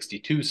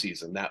 1962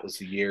 season. That was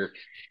the year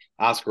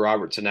Oscar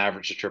Robertson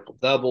averaged a triple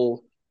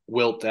double.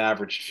 Wilt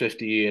averaged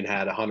 50 and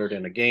had 100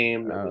 in a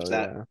game. It was Oh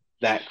yeah.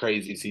 that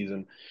crazy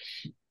season.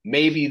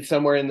 Maybe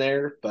somewhere in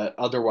there, but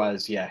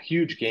otherwise, yeah,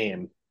 huge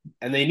game.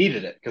 And they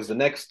needed it because the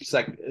next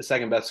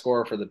second best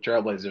scorer for the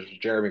Trailblazers was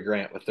Jeremy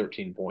Grant with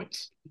 13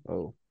 points.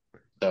 Oh,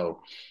 So,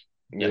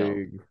 you know,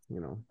 big,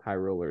 high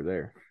roller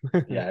there.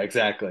 yeah,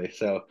 exactly.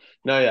 So,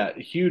 no, yeah,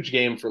 huge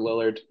game for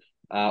Lillard.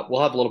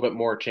 We'll have a little bit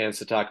more chance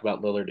to talk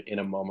about Lillard in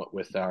a moment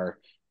with our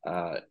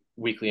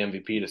weekly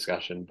MVP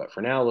discussion. But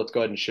for now, let's go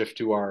ahead and shift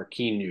to our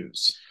key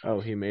news. Oh,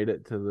 he made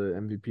it to the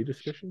MVP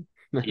discussion?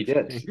 He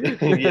That's did.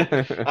 kidding.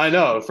 Yeah, I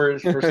know.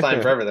 First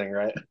time for everything,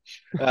 right?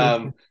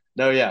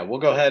 No, yeah, we'll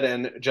go ahead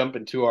and jump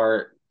into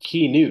our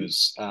key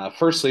news.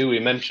 Firstly, we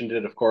mentioned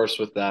it, of course,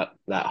 with that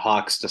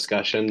Hawks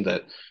discussion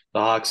that the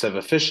Hawks have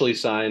officially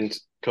signed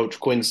Coach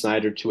Quinn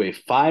Snyder to a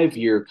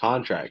 5-year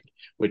contract,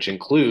 which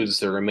includes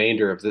the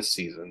remainder of this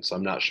season. So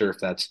I'm not sure if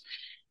that's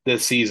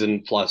this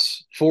season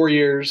plus 4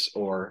 years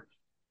or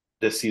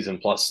this season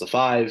plus the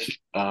 5.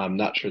 I'm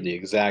not sure the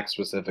exact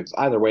specifics.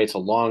 Either way, it's a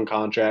long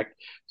contract,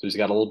 so he's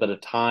got a little bit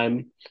of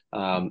time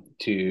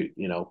to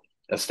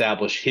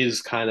establish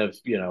his kind of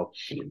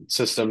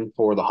system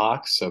for the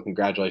Hawks. So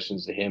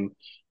congratulations to him.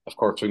 Of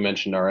course, we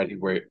mentioned already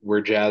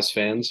we're Jazz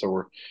fans, so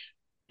we're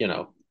you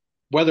know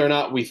whether or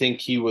not we think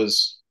he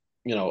was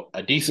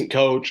a decent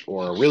coach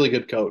or a really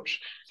good coach.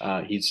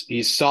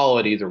 He's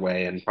solid either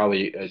way, and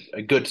probably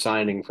a good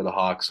signing for the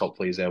Hawks.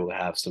 Hopefully, he's able to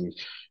have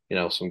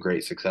some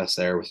great success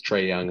there with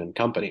Trae Young and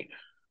company.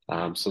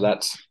 So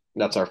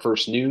that's our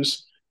first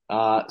news.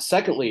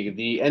 Secondly,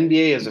 the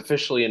NBA has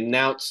officially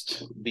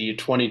announced the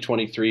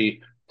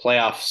 2023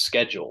 playoff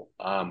schedule.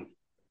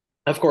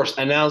 Of course,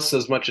 announced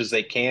as much as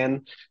they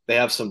can. They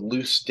have some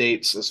loose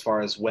dates as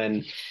far as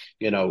when,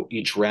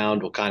 each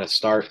round will kind of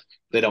start.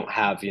 They don't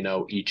have,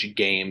 each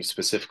game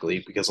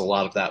specifically because a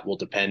lot of that will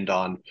depend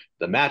on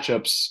the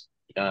matchups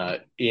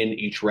in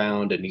each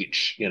round and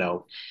each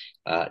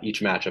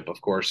matchup,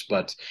 of course.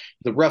 But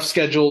the rough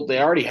schedule, they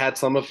already had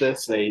some of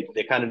this. They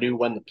kind of knew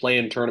when the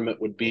play-in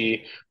tournament would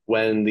be,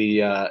 when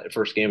the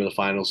first game of the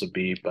finals would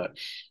be. But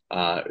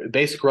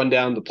basic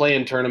rundown: the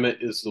play-in tournament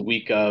is the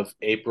week of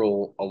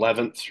April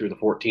 11th through the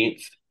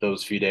 14th.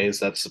 Those few days,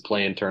 that's the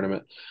play-in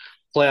tournament.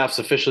 Playoffs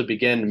officially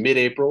begin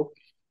mid-April.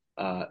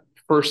 Uh,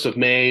 1st of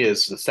May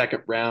is the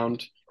second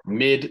round.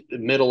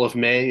 Middle of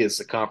May is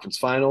the conference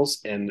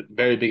finals, and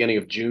very beginning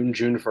of June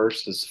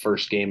 1st, is the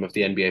first game of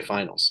the NBA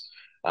finals.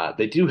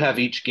 They do have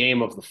each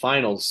game of the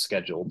finals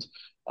scheduled.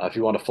 If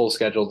you want a full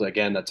schedule,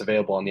 again, that's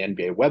available on the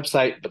NBA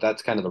website, but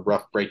that's kind of the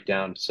rough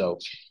breakdown. So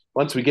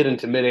once we get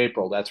into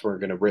mid-April, that's where we're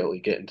going to really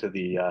get to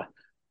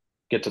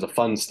the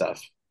fun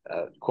stuff.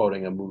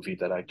 Quoting a movie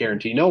that I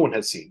guarantee no one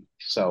has seen.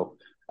 So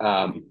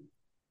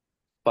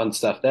fun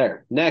stuff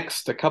there.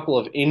 Next, a couple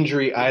of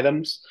injury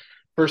items.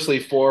 Firstly,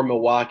 for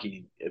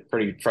Milwaukee,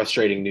 pretty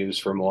frustrating news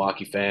for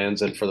Milwaukee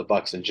fans and for the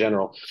Bucks in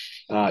general.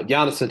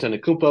 Giannis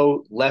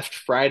Antetokounmpo left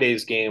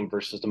Friday's game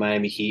versus the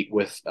Miami Heat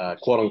with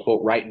 "quote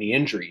unquote" right knee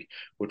injury,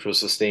 which was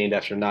sustained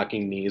after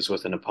knocking knees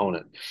with an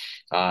opponent.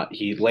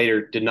 He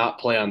later did not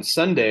play on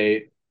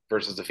Sunday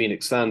versus the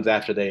Phoenix Suns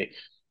after they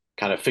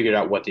kind of figured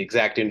out what the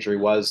exact injury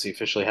was. He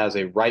officially has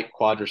a right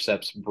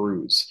quadriceps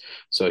bruise,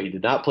 so he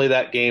did not play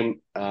that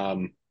game.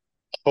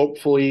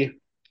 Hopefully,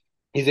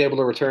 he's able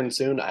to return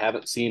soon. I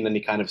haven't seen any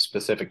kind of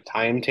specific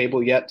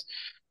timetable yet.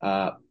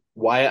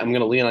 Wyatt, I'm going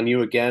to lean on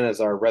you again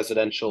as our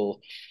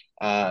residential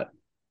uh,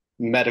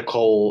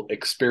 medical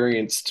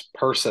experienced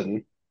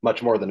person,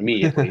 much more than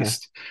me at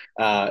least.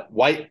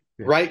 White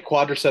Yeah. right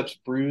quadriceps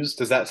bruise.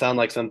 Does that sound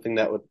like something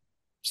that would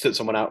sit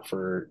someone out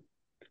for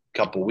a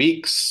couple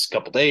weeks,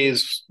 couple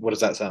days? What does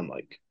that sound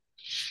like?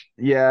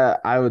 Yeah,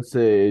 I would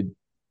say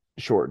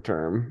short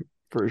term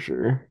for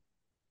sure.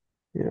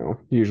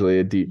 Usually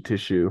a deep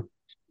tissue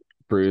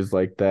bruise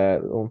like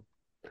that. We'll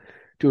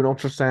do an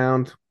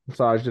ultrasound,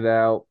 massage it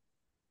out.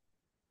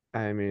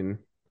 I mean,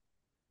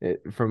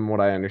 from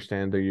what I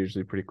understand, they're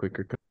usually pretty quick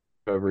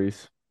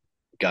recoveries.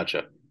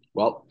 Gotcha.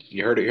 Well,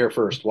 you heard it here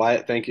first.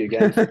 Wyatt, thank you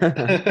again.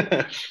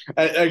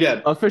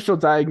 Again, Official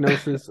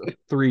diagnosis,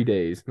 3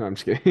 days. No, I'm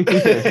just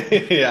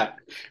kidding. yeah,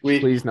 we,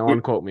 Please, no we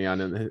one quote me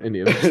on any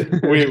of this.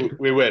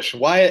 we wish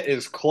Wyatt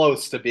is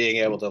close to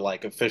being able to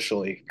like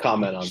officially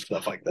comment on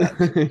stuff like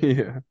that.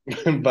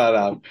 Yeah.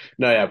 But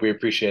no, yeah, we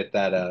appreciate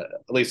that. At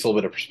least a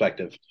little bit of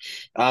perspective.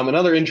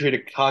 Another injury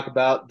to talk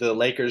about: the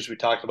Lakers. We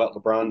talked about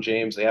LeBron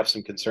James. They have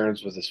some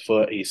concerns with his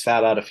foot. He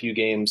sat out a few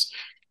games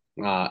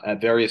at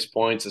various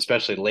points,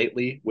 especially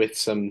lately, with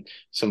some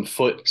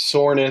foot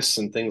soreness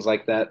and things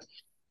like that.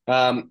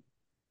 Um,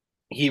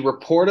 he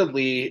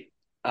reportedly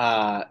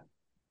uh,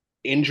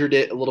 injured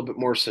it a little bit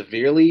more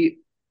severely,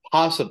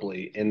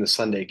 possibly in the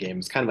Sunday game.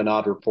 It's kind of an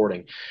odd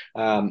reporting.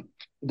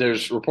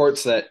 There's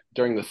reports that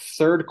during the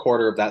third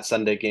quarter of that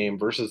Sunday game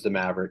versus the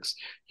Mavericks,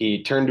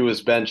 he turned to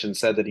his bench and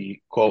said that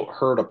he, quote,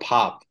 heard a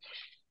pop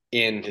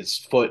in his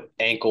foot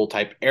ankle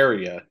type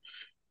area.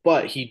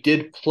 But he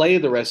did play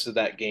the rest of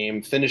that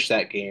game, finished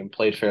that game,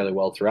 played fairly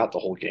well throughout the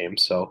whole game.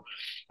 So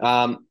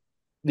um,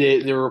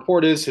 the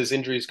report is his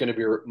injury is going to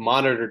be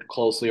monitored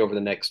closely over the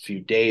next few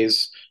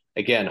days.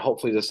 Again,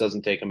 hopefully this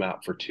doesn't take him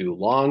out for too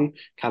long.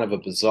 Kind of a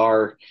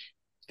bizarre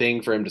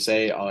thing for him to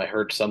say. Oh, I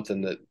heard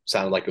something that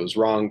sounded like it was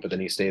wrong, but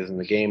then he stays in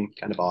the game.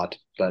 Kind of odd.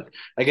 But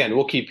again,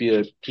 we'll keep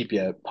you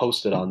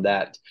posted on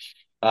that.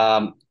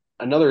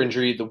 Another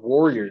injury: the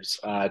Warriors.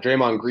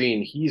 Draymond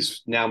Green.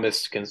 He's now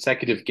missed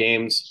consecutive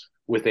games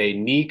with a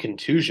knee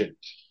contusion.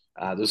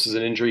 This is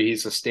an injury he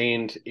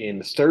sustained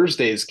in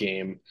Thursday's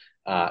game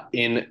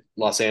in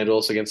Los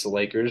Angeles against the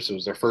Lakers. It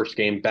was their first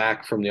game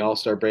back from the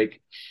All-Star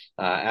break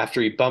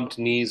after he bumped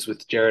knees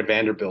with Jared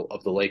Vanderbilt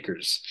of the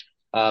Lakers.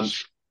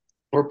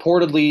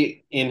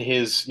 Reportedly, in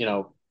his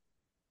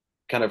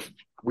kind of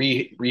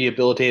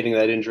rehabilitating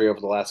that injury over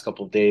the last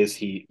couple of days,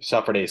 he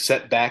suffered a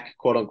setback,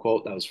 quote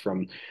unquote. That was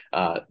from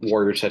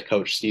Warriors head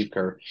coach Steve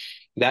Kerr.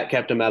 That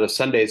kept him out of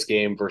Sunday's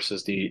game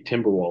versus the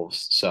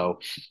Timberwolves. So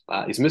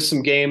he's missed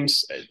some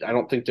games. I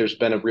don't think there's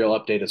been a real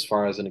update as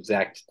far as an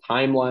exact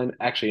timeline.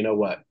 Actually, you know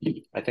what?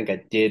 I think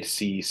I did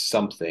see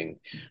something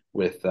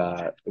with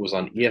it was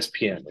on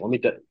ESPN. Let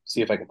me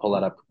see if I can pull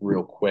that up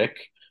real quick.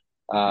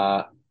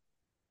 Uh,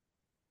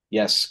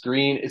 yes,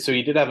 Green. So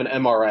he did have an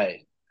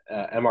MRI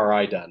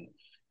done.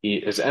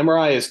 His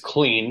MRI is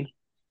clean,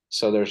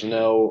 so there's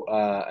no.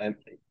 And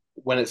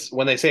when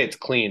they say it's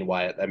clean,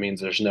 Wyatt, that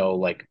means there's no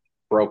like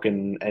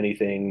broken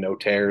anything, no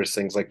tears,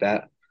 things like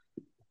that.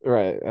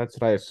 Right. That's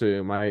what I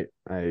assume. I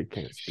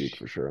can't speak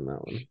for sure on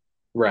that one.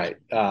 Right.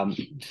 To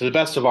the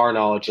best of our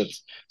knowledge,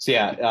 that's so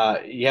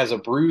yeah. He has a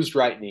bruised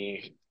right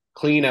knee,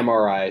 clean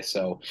MRI,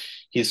 so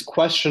he's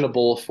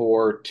questionable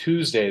for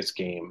Tuesday's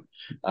game,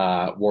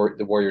 the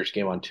Warriors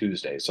game on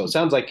Tuesday. So it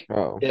sounds like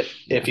Oh, if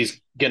yeah.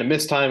 he's gonna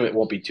miss time, it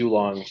won't be too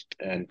long,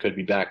 and could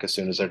be back as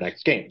soon as their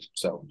next game.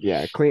 So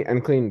Yeah,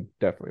 clean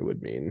definitely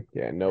would mean,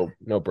 yeah, no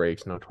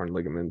breaks, no torn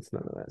ligaments,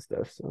 none of that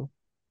stuff. So,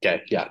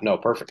 okay, yeah, no,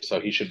 perfect. So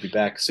he should be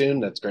back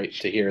soon. That's great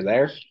to hear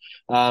there.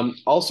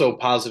 Also,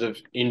 positive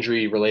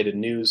injury related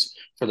news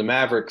for the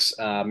Mavericks.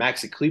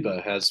 Maxi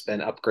Kleba has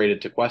been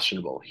upgraded to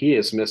questionable. He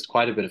has missed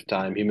quite a bit of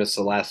time. He missed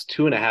the last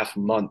 2.5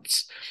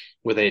 months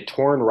with a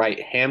torn right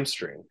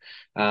hamstring.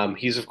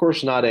 He's, of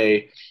course, not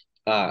a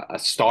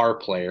star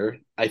player.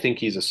 I think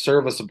he's a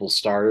serviceable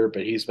starter,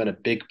 but he's been a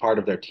big part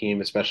of their team,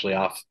 especially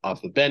off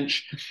the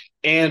bench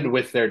and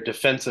with their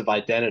defensive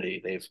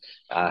identity. They've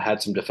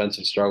had some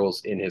defensive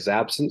struggles in his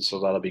absence, so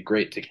that'll be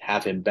great to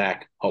have him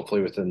back,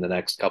 hopefully within the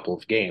next couple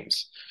of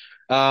games.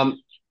 Um,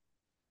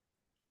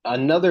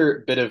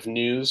 Another bit of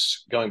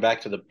news going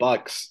back to the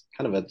Bucks,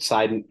 kind of a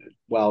side,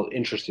 well,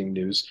 interesting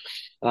news.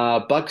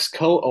 Bucks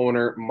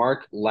co-owner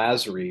Mark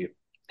Lazary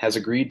has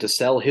agreed to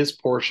sell his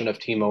portion of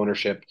team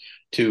ownership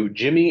to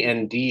Jimmy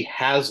and Dee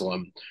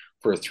Haslam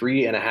for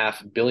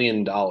 $3.5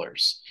 billion.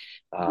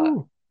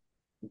 ooh,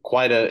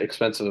 Quite an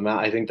expensive amount.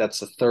 I think that's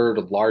the third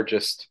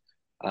largest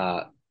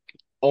uh,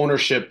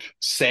 ownership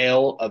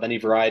sale of any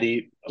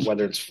variety,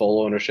 whether it's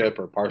full ownership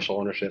or partial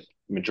ownership,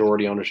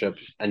 majority ownership,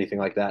 anything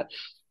like that.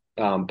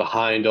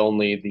 Behind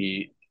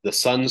only the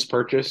Suns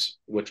purchase,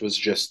 which was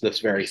just this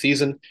very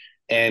season,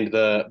 and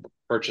the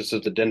purchase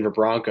of the Denver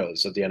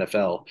Broncos of the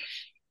NFL,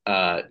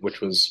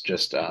 which was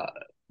just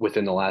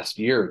within the last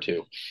year or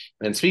two.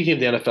 And speaking of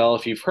the NFL,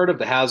 if you've heard of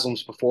the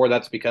Haslams before,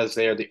 that's because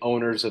they are the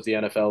owners of the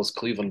NFL's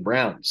Cleveland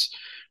Browns.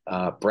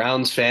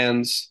 Browns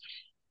fans,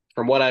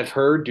 from what I've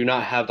heard, do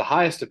not have the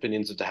highest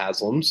opinions of the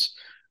Haslams.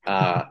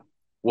 Uh,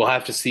 we'll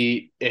have to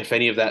see if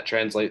any of that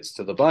translates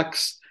to the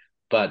Bucks,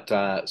 but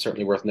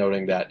certainly worth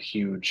noting that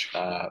huge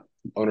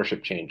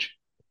ownership change.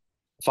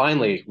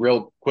 Finally,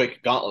 real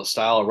quick gauntlet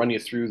style, I'll run you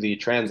through the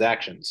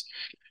transactions.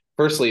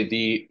 Firstly,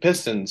 the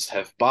Pistons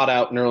have bought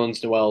out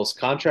Nerlens Noel's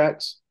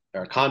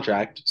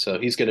contract, so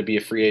he's going to be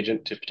a free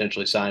agent to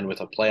potentially sign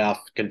with a playoff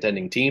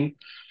contending team.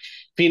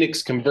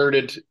 Phoenix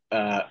converted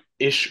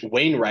Ish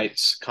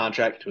Wainwright's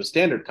contract to a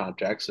standard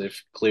contract, so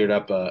they've cleared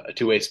up a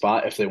two-way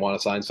spot if they want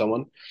to sign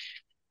someone.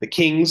 The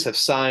Kings have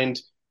signed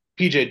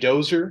PJ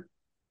Dozier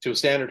to a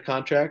standard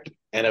contract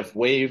and have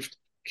waived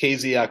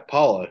KZ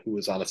Akpala, who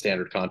was on a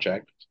standard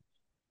contract.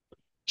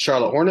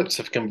 Charlotte Hornets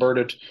have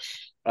converted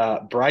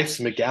Bryce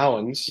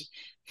McGowan's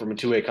from a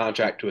two-way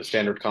contract to a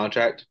standard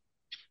contract.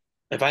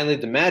 And finally,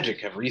 the Magic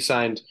have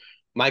re-signed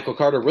Michael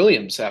Carter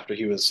Williams after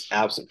he was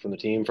absent from the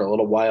team for a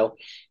little while.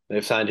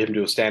 They've signed him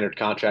to a standard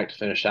contract to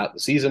finish out the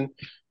season.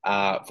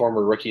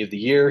 Former Rookie of the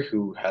Year,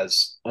 who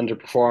has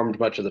underperformed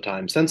much of the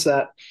time since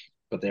that,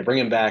 but they bring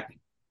him back.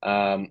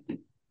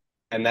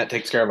 And that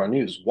takes care of our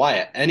news.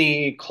 Wyatt,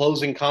 any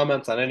closing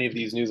comments on any of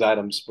these news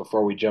items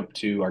before we jump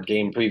to our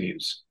game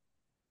previews?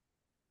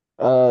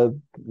 uh,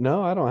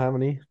 no, I don't have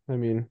any. I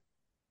mean,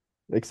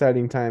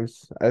 exciting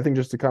times. I think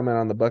just to comment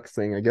on the Bucks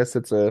thing, I guess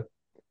it's a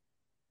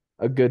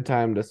good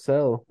time to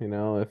sell,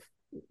 if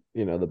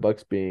the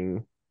Bucks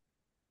being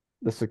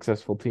the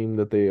successful team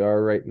that they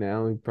are right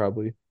now, he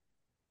probably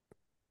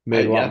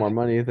made a lot Yeah, more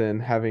money than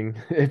having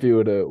if he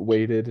would have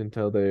waited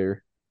until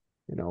they're,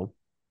 you know,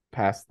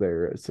 past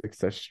their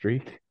success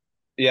streak.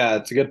 yeah,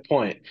 it's a good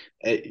point.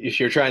 If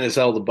you're trying to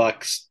sell the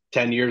Bucks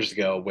 10 years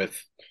ago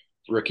with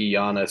rookie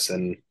Giannis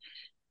and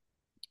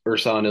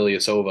Ursan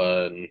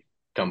Ilyasova and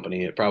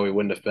company, it probably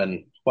wouldn't have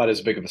been quite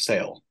as big of a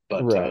sale.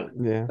 But Right.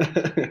 Yeah.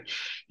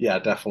 yeah,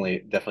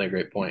 definitely a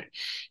great point.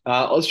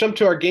 Let's jump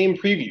to our game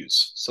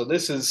previews. So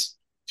this is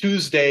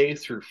Tuesday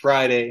through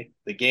Friday,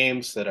 the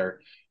games that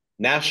are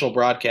national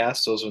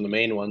broadcasts. Those are the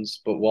main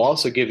ones, but we'll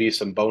also give you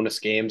some bonus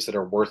games that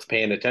are worth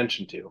paying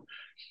attention to.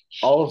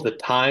 All of the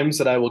times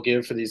that I will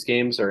give for these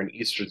games are in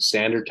Eastern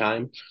Standard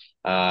Time.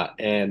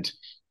 And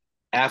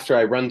after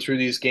I run through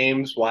these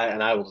games, Wyatt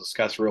and I will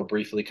discuss real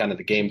briefly kind of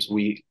the games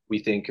we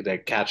think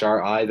that catch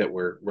our eye that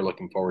we're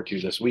looking forward to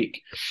this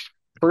week.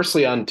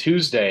 Firstly, on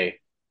Tuesday,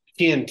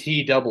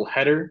 TNT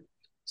doubleheader,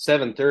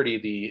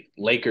 7:30. The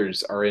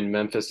Lakers are in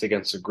Memphis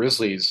against the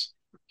Grizzlies.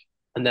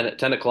 And then at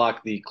 10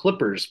 o'clock, the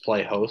Clippers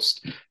play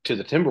host to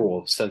the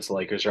Timberwolves. Since the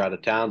Lakers are out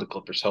of town, the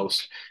Clippers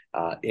host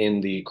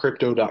in the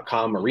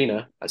Crypto.com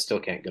arena. I still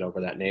can't get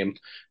over that name.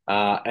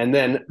 And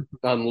then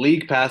on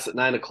League Pass at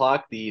 9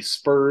 o'clock, the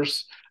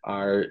Spurs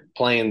are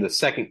playing the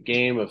second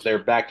game of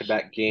their back to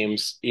back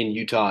games in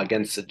Utah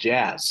against the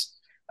Jazz.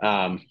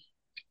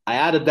 I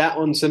added that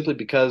one simply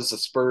because the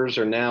Spurs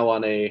are now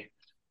on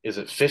is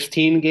it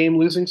 15 game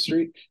losing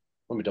streak?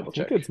 Let me I double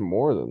think check. it's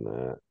more than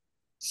that.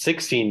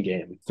 16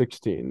 game.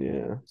 16,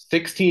 yeah.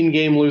 16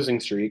 game losing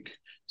streak.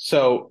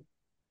 So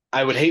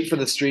I would hate for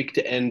the streak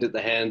to end at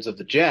the hands of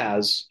the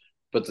Jazz,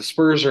 but the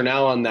Spurs are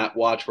now on that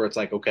watch where it's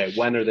like, okay,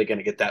 when are they going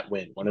to get that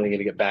win? When are they going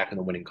to get back in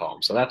the winning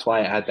column? So that's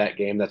why I had that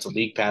game. That's a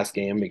league pass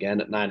game again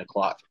at 9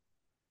 o'clock.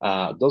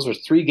 Those were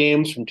three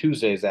games from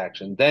Tuesday's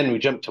action. Then we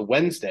jumped to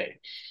Wednesday,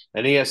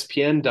 an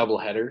ESPN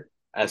doubleheader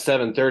at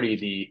 7:30.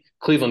 The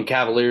Cleveland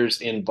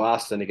Cavaliers in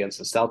Boston against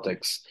the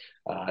Celtics.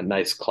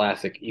 Nice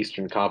classic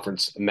Eastern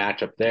Conference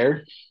matchup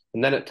there.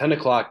 And then at 10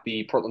 o'clock,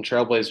 the Portland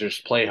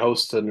Trailblazers play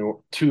host to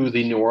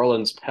the New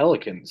Orleans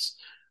Pelicans.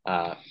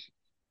 Uh,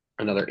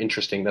 Another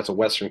interesting, that's a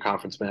Western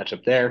Conference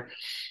matchup there.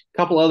 A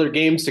couple other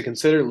games to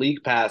consider.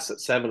 League Pass at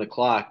 7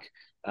 o'clock.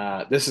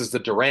 This is the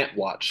Durant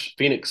watch.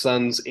 Phoenix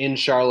Suns in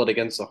Charlotte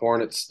against the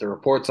Hornets. The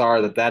reports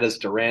are that that is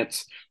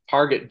Durant's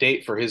target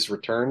date for his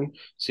return.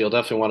 So you'll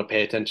definitely want to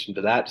pay attention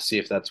to that to see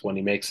if that's when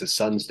he makes his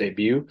Suns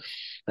debut.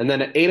 And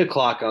then at 8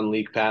 o'clock on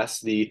League Pass,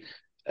 the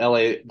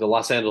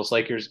Los Angeles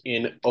Lakers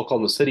in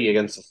Oklahoma City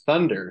against the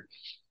Thunder.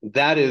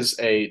 That is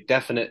a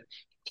definite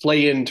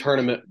play-in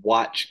tournament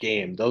watch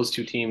game. Those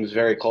two teams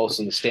very close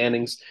in the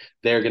standings.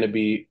 They're going to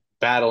be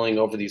battling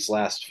over these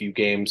last few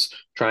games,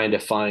 trying to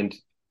find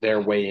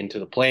their way into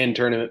the play-in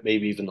tournament,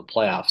 maybe even the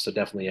playoffs. So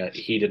definitely a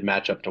heated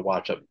matchup to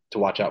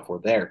watch out for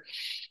there.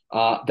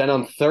 Then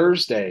on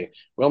Thursday,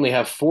 we only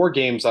have 4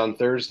 games on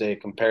Thursday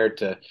compared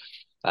to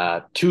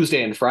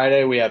Tuesday and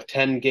Friday. We have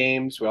 10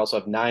 games. We also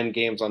have 9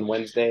 games on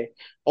Wednesday.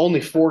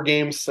 Only 4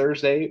 games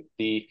Thursday.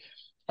 The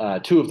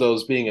two of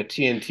those being a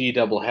TNT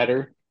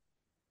doubleheader.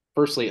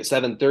 Firstly, at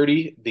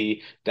 7:30,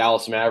 the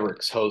Dallas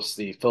Mavericks host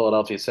the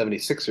Philadelphia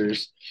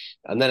 76ers.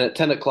 And then at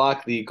 10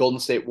 o'clock, the Golden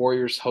State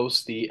Warriors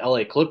host the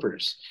LA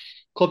Clippers.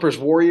 Clippers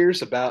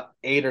Warriors, about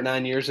 8 or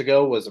 9 years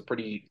ago, was a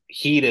pretty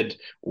heated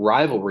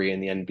rivalry in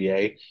the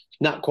NBA.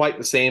 Not quite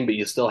the same, but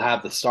you still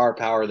have the star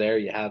power there.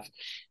 You have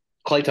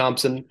Klay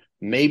Thompson,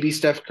 maybe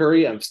Steph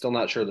Curry. I'm still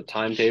not sure the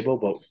timetable,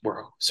 but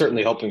we're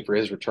certainly hoping for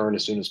his return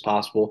as soon as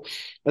possible.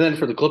 And then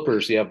for the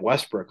Clippers, you have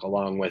Westbrook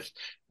along with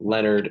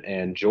Leonard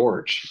and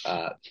George.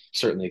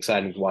 Certainly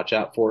exciting to watch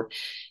out for.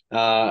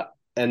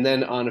 And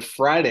then on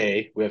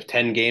Friday, we have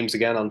 10 games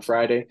again on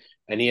Friday,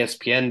 an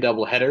ESPN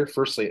doubleheader.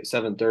 Firstly at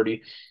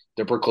 7:30,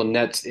 the Brooklyn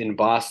Nets in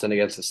Boston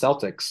against the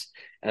Celtics.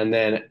 And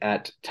then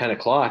at 10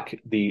 o'clock,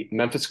 the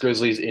Memphis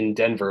Grizzlies in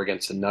Denver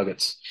against the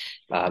Nuggets.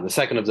 The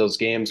second of those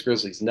games,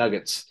 Grizzlies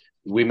Nuggets.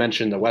 We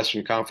mentioned the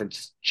Western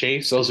Conference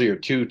chase. Those are your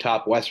two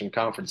top Western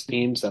Conference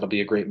teams. That'll be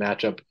a great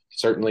matchup,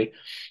 certainly.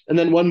 And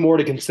then one more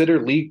to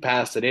consider, League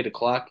Pass at 8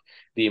 o'clock.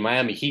 The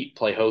Miami Heat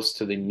play host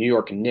to the New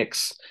York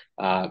Knicks.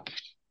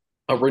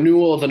 A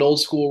renewal of an old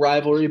school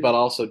rivalry, but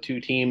also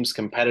two teams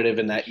competitive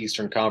in that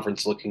Eastern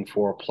Conference looking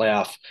for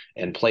playoff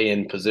and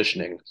play-in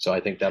positioning. So I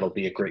think that'll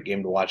be a great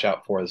game to watch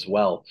out for as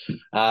well.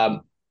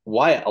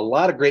 Wyatt, a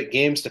lot of great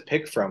games to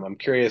pick from. I'm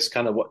curious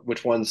kind of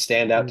which ones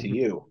stand out to Mhm.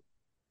 you.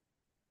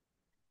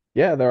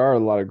 Yeah, there are a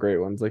lot of great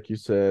ones, like you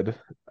said.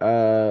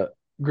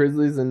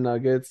 Grizzlies and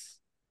Nuggets,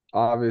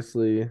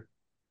 obviously,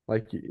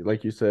 like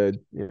you said,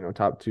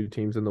 top two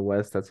teams in the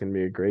West. That's gonna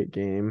be a great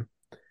game.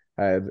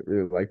 I'd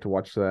really like to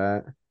watch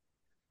that.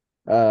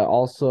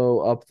 Also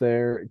up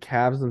there,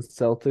 Cavs and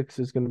Celtics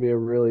is going to be a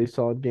really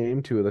solid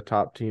game. Two of the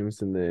top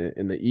teams in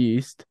the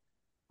East.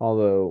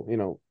 Although,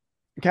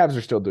 Cavs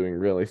are still doing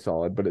really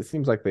solid, but it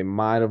seems like they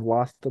might have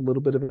lost a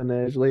little bit of an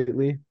edge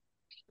lately.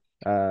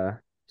 Uh,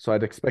 so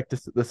I'd expect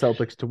the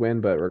Celtics to win,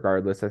 but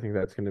regardless, I think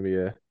that's going to be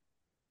a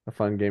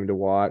fun game to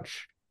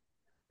watch.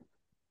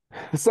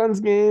 The Suns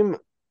game,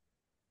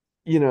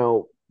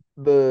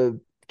 the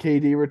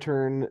KD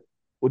return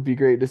would be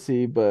great to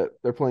see, but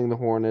they're playing the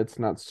Hornets,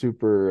 not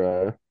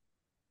super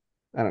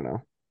I don't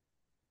know.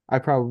 I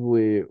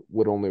probably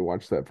would only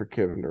watch that for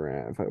Kevin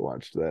Durant if I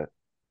watched that.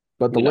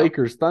 But the You know,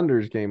 Lakers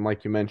Thunders game,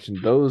 like you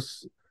mentioned,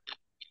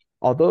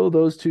 although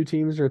those two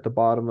teams are at the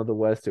bottom of the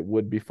West, it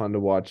would be fun to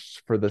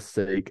watch for the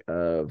sake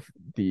of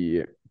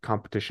the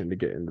competition to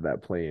get into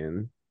that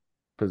play-in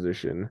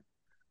position.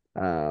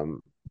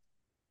 Um,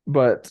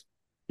 but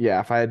yeah,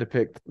 if I had to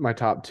pick my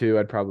top two,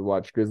 I'd probably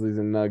watch Grizzlies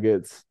and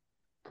Nuggets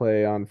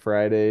play on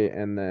Friday,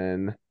 and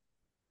then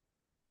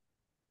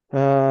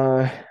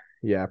uh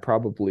yeah,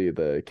 probably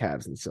the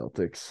Cavs and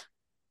Celtics.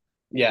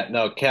 yeah,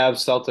 no, Cavs,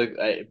 Celtic,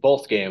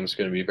 both games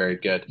going to be very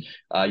good.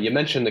 You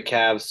mentioned the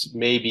Cavs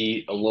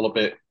maybe a little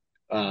bit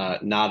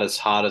not as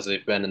hot as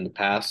they've been in the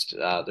past.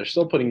 They're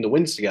still putting the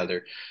wins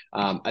together.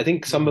 I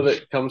think some of Mhm.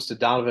 it comes to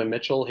Donovan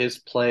Mitchell. His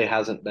play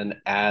hasn't been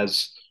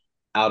as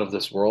out of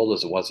this world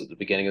as it was at the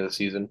beginning of the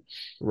season.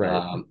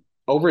 Right.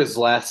 Over his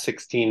last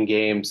 16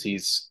 games,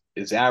 his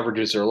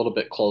averages are a little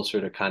bit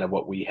closer to kind of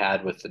what we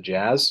had with the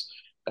Jazz,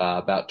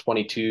 about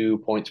 22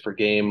 points per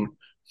game,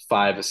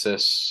 5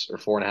 assists or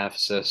 4.5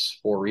 assists,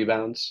 4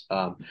 rebounds.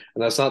 And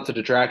that's not to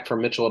detract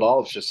from Mitchell at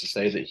all. It's just to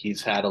say that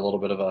he's had a little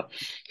bit of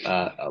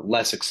a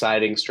less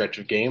exciting stretch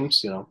of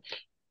games.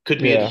 Could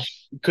be Yeah,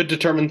 could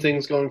determine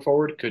things going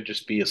forward. Could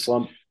just be a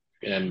slump,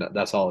 and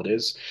that's all it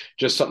is.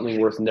 Just something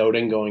worth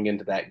noting going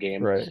into that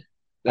game. right.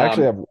 I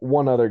actually Um, have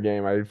one other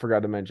game I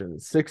forgot to mention.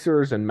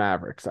 Sixers and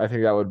Mavericks. I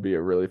think that would be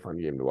a really fun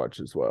game to watch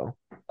as well.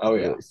 oh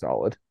yeah, Really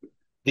solid.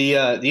 the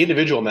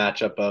individual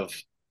matchup of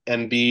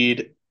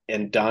Embiid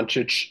and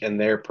Doncic and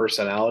their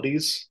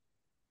personalities,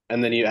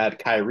 and then you add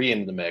Kyrie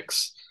into the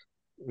mix,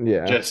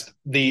 Yeah. just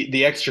the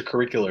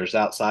extracurriculars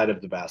outside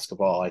of the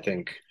basketball, I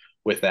think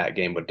with that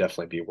game would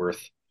definitely be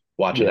worth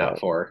watching Yeah. out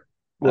for.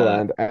 Well,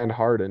 Uh, and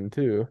Harden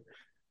too.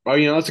 oh,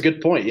 that's a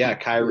good point. Yeah,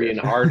 Kyrie Yeah. and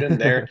Harden,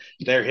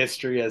 their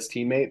history as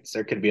teammates,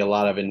 there could be a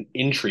lot of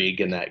intrigue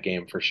in that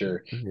game for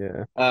sure.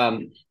 Yeah.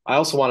 I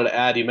also wanted to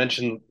add, you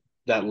mentioned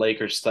that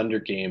Lakers Thunder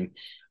game.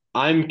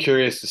 I'm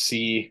curious to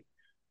see.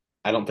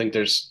 I don't think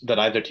there's that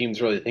either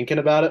team's really thinking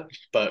about it,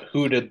 but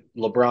who did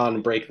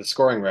LeBron break the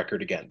scoring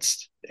record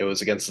against? It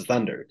was against the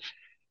Thunder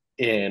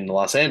in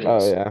Los Oh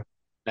Angeles. yeah.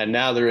 And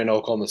now they're in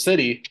Oklahoma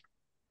City.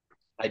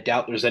 I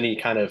doubt there's any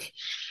kind of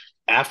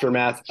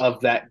aftermath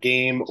of that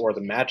game or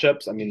the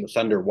matchups. I mean, the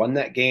Thunder won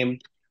that game.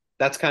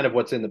 That's kind of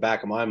what's in the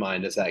back of my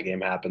mind as that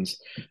game happens.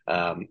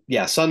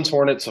 Yeah, Suns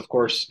Hornets. Of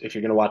course, if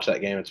you're going to watch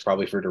that game, it's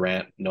probably for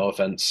Durant. No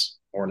offense,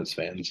 Hornets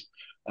fans.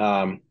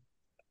 Um,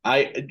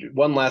 I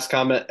one last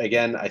comment.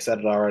 Again, I said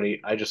it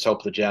already. I just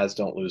hope the Jazz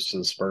don't lose to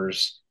the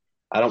Spurs.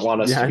 I don't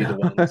want us Yeah, to I be the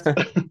ones.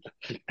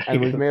 know.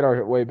 And we've made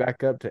our way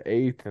back up to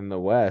eighth in the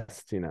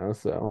West,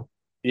 so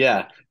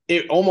Yeah,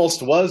 it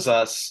almost was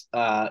us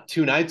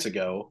 2 nights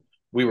ago.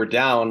 We were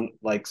down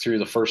like through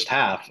the first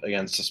half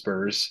against the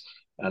Spurs,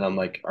 and I'm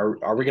like,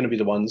 are we going to be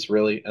the ones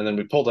really? And then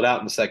we pulled it out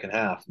in the second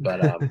half.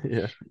 But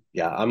yeah.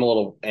 yeah, I'm a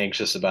little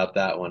anxious about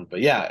that one.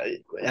 But yeah,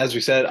 as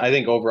we said, I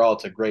think overall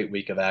it's a great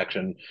week of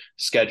action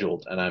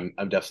scheduled, and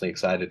I'm definitely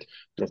excited,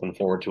 looking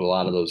forward to a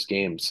lot of those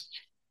games.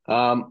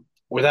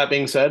 With that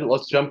being said,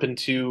 let's jump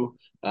into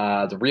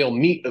the real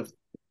meat of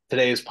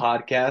today's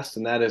podcast,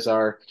 and that is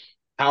our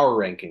power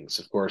rankings.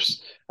 Of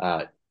course,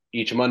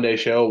 each Monday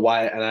show,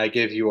 Wyatt and I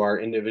give you our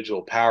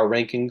individual power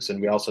rankings,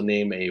 and we also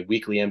name a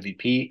weekly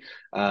MVP.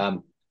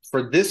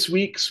 For this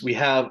week's, we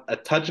have a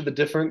touch of a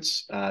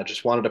difference.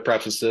 Just wanted to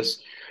preface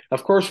this.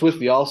 Of course, with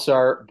the All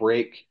Star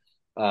break,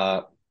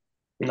 uh,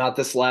 not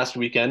this last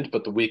weekend,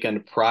 but the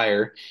weekend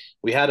prior,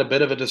 we had a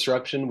bit of a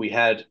disruption. We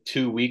had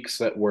 2 weeks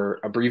that were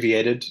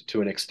abbreviated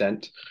to an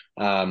extent.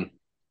 Um,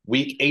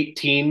 week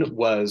 18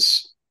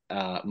 was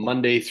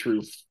Monday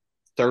through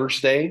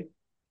Thursday,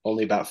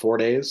 only about 4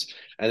 days.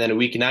 And then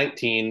week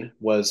 19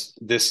 was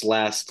this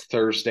last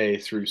Thursday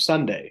through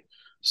Sunday.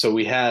 So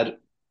we had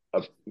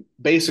a,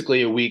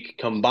 basically a week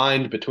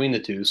combined between the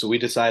two. So we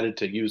decided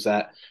to use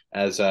that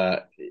as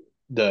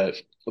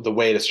the the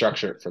way to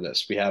structure it for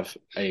this. We have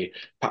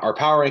our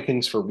power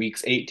rankings for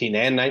weeks 18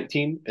 and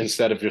 19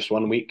 instead of just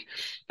 1 week.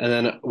 And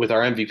then with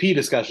our MVP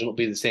discussion, it'll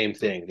be the same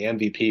thing. The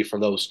MVP for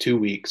those 2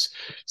 weeks,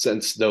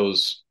 since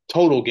those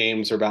total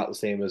games are about the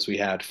same as we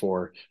had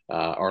for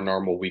our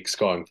normal weeks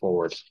going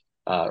forward,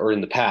 or in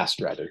the past,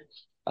 rather.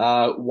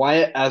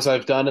 Wyatt, as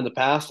I've done in the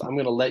past, I'm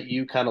going to let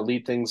you kind of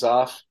lead things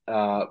off,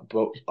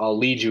 but I'll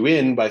lead you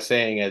in by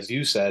saying, as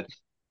you said,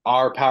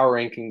 our power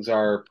rankings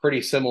are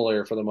pretty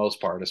similar for the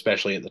most part,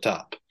 especially at the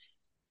top.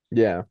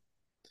 Yeah.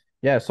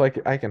 Yeah, so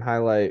I can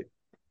highlight,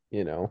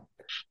 you know,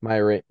 my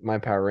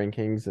power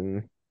rankings,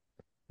 and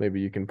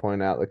maybe you can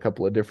point out a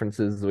couple of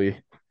differences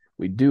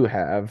we do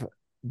have, Hmm.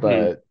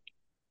 but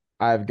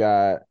I've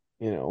got,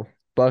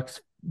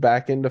 Bucks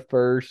back into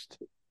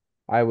first.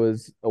 I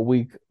was a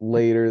week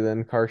later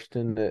than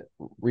Karston at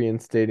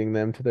reinstating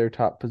them to their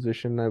top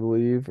position, I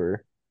believe,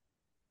 or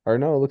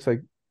no, it looks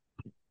like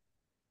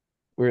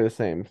we're the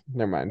same.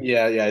 Never mind.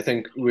 Yeah, yeah, I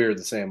think we're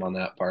the same on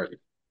that part.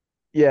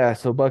 Yeah,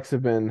 so Bucks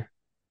have been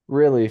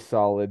really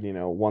solid,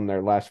 won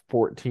their last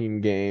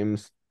 14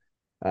 games,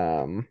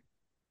 um,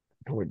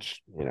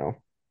 which,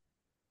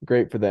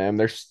 great for them.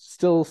 They're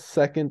still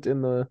second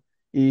in the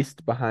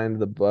East behind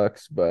the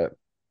Bucks,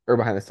 or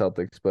behind the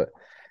Celtics, but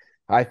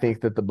I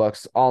think that the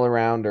Bucks all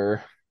around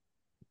are,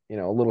 a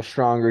little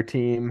stronger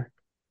team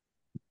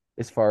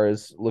as far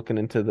as looking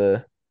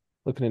into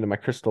my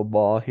crystal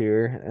ball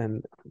here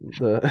and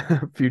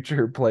the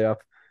future playoff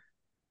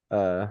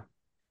uh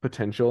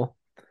potential.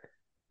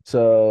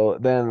 So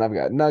then I've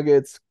got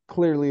Nuggets,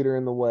 clear leader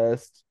in the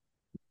West,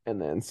 and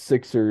then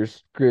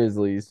Sixers,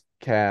 Grizzlies,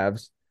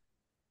 Cavs.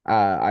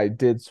 I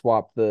did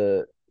swap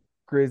the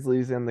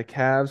Grizzlies and the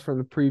Cavs from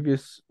the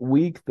previous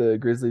week. The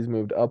Grizzlies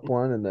moved up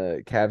one and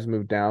the Cavs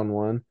moved down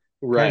one.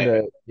 Kind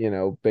Right.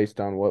 of,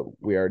 based on what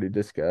we already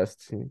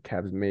discussed.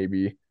 Cavs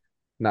maybe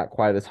not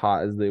quite as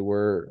hot as they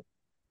were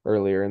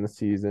earlier in the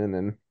season,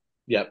 and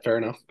Yeah, fair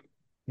enough.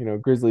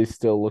 Grizzlies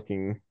still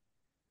looking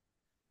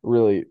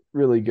really,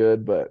 really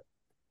good, but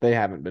they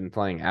haven't been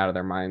playing out of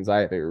their minds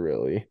either,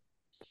 really.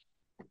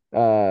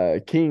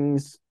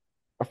 Kings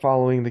are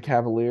following the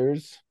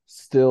Cavaliers,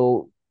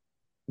 still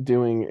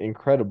doing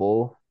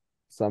incredible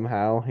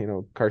somehow.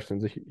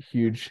 Carson's a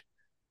huge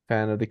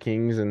fan of the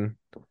Kings, and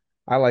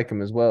I like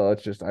them as well.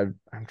 It's just I'm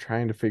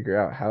trying to figure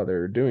out how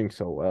they're doing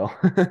so well.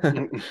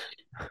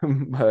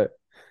 But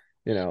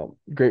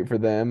great for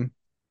them.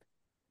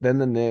 Then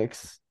the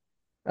Knicks,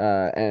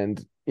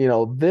 and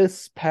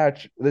this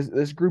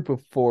group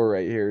of four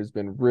right here has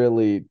been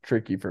really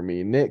tricky for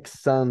me. Knicks,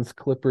 Suns,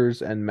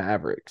 Clippers, and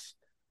Mavericks.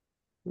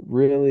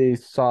 Really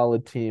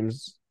solid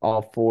teams,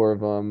 all four of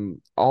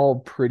them, all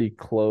pretty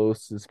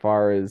close as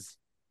far as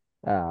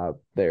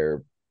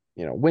their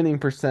winning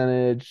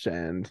percentage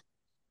and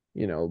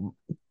you know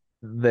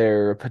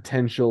their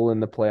potential in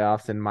the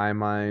playoffs in my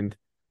mind.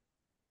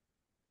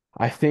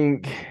 I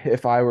think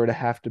if I were to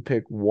have to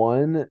pick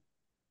one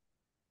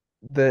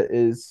that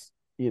is,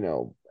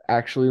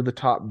 actually the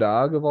top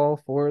dog of all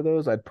four of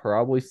those, I'd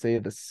probably say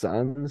the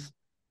Suns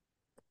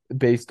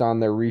based on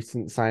their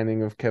recent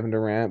signing of Kevin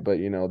Durant, but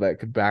that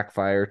could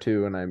backfire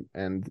too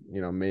and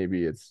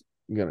maybe it's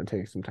going to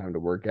take some time to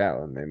work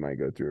out and they might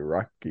go through a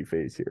rocky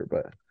phase here,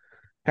 but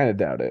kind of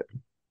doubt it.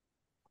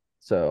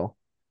 So,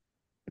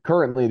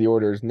 currently the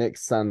order is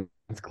Knicks, Suns,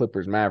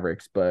 Clippers,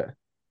 Mavericks, but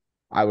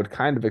I would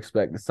kind of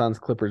expect the Suns,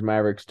 Clippers,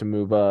 Mavericks to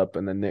move up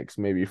and the Knicks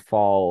maybe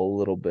fall a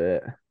little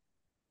bit,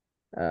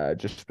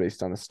 just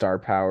based on the star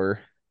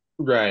power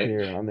Right.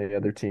 here on the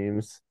other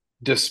teams.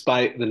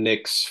 Despite the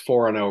Knicks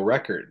 4-0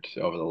 record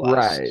over the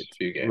Right, last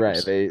few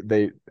right.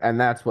 games. And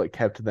that's what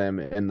kept them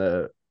in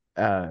the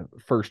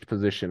first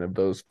position of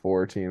those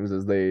four teams,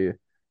 is they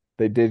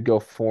did go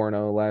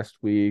 4-0 last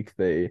week.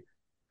 They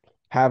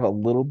have a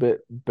little bit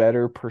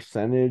better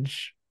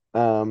percentage,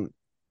 um,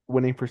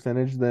 winning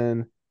percentage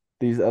than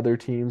these other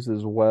teams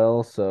as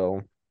well.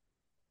 So,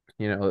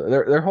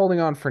 they're holding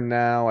on for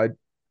now.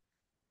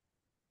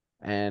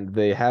 And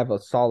they have a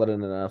solid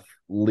enough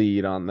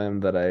lead on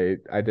them that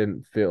I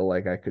didn't feel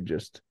like I could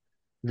just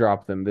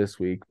drop them this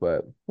week,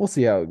 but we'll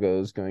see how it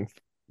goes going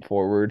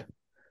forward.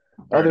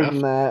 Fair Other enough.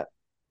 than that,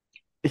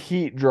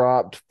 Heat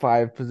dropped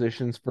 5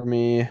 positions for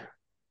me.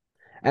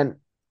 And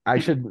I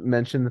should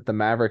mention that the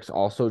Mavericks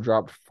also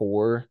dropped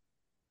 4,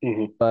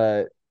 Hmm.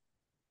 but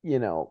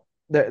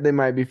they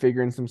might be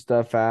figuring some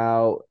stuff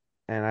out.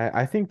 And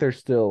I think they're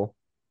still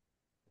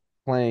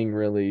playing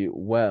really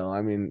well.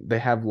 I mean, they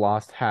have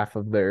lost half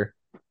of their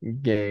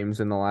games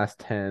in the last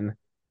 10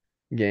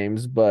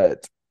 games,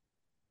 but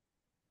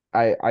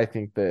I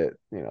think that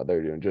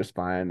they're doing just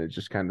fine. It's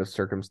just kind of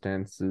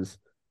circumstances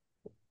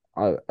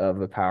of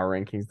the power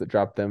rankings that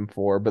dropped them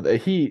 4. But the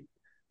Heat,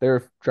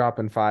 their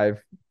dropping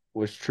 5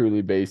 was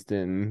truly based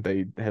in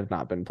they have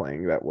not been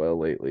playing that well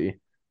lately.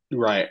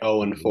 Right.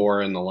 0 and Um,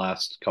 4 in the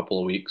last couple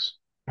of weeks.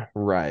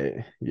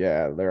 right.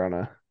 Yeah, they're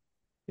on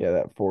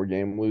that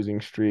 4-game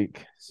losing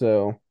streak.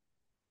 So,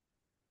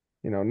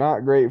 not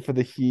great for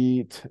the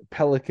Heat.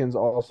 Pelicans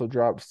also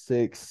dropped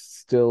 6,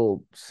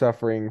 still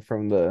suffering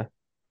from the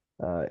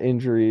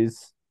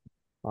injuries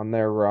on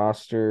their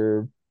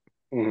roster.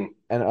 Hmm.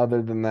 And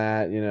other than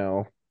that,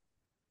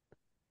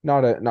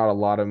 not a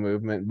lot of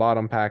movement.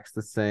 Bottom pack's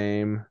the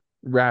same.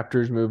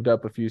 Raptors moved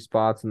up a few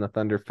spots and the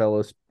Thunder fell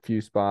a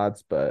few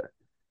spots, but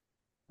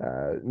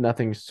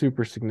nothing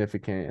super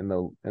significant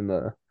in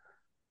the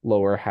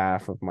lower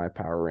half of my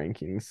power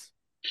rankings.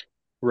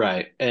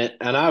 Right. And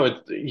I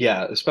would,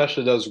 yeah,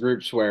 especially those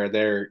groups where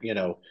they're,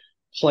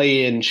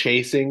 play in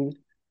chasing,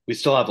 we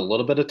still have a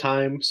little bit of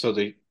time. So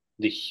the,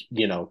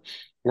 you know,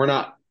 we're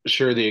not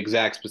sure the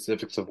exact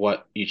specifics of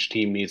what each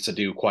team needs to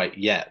do quite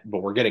yet,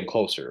 but we're getting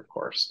closer, of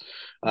course.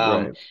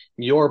 Right.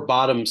 Your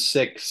bottom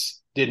six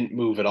didn't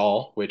move at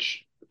all,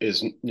 which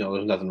is,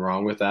 there's nothing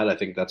wrong with that. I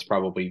think that's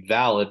probably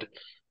valid.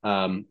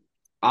 Um,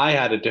 I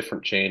had a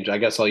different change. I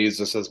guess I'll use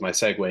this as my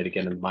segue to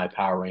get into my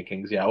power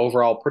rankings. Yeah,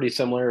 overall pretty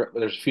similar.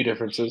 There's a few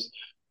differences.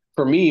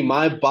 For me,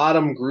 my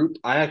bottom group,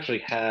 I actually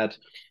had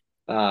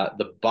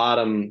the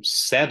bottom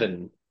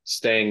seven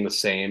staying the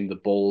same. The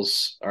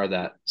Bulls are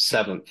that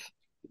seventh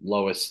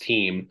lowest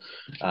team.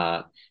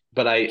 Uh,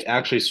 but I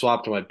actually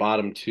swapped my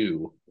bottom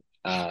two.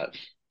 Uh,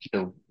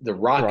 the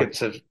Rock. Rockets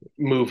have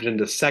moved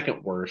into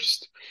second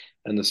worst,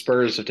 and the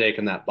Spurs have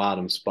taken that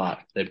bottom spot.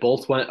 They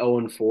both went 0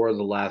 and 4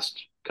 the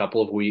last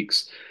couple of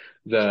weeks.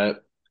 The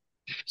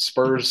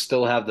Spurs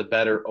still have the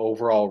better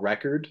overall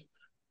record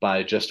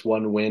by just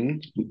one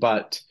win,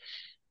 but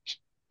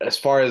as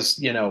far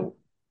as,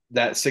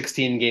 that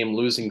 16 game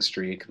losing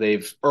streak,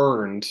 they've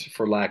earned,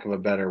 for lack of a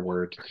better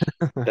word,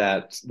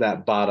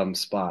 that bottom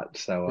spot.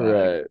 So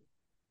Right.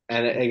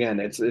 and again,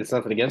 it's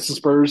nothing against the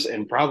Spurs,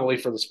 and probably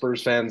for the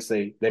Spurs fans,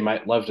 they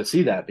might love to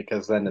see that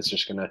because then it's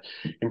just going to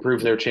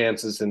improve their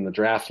chances in the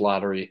draft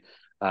lottery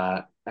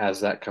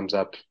as that comes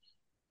up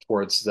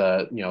towards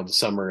the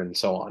summer and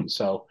so on.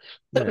 So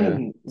Yeah.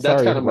 that's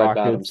Sorry, kind of my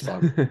bottom Rockets.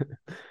 spot.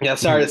 Yeah,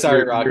 sorry,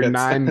 Your Rockets.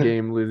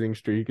 9-game losing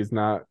streak is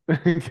not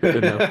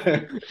good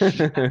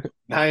enough.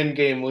 9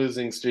 game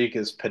losing streak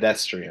is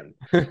pedestrian.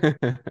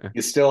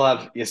 You still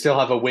have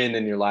a win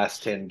in your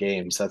last 10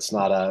 games. That's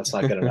not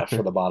good enough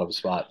for the bottom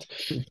spot.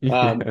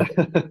 Yeah.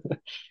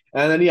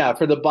 And then yeah,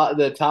 for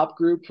the top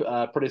group,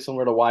 pretty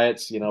similar to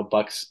Wyatt's.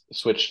 Bucks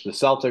switched to the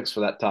Celtics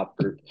for that top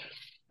group,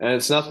 and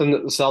it's nothing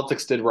that the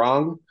Celtics did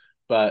wrong,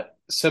 but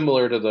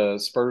similar to the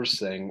Spurs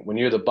thing, when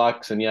you're the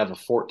Bucks and you have a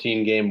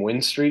 14 game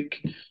win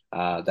streak,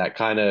 that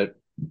kind of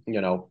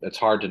it's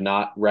hard to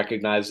not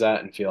recognize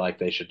that and feel like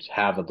they should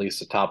have at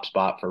least a top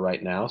spot for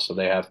right now. So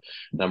they have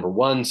number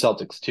one,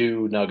 Celtics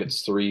two,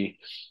 Nuggets three.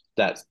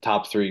 That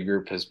top three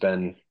group has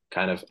been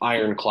kind of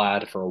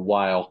ironclad for a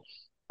while.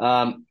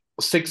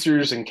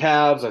 Sixers and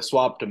Cavs, I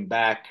swapped them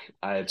back.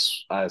 I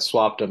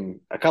swapped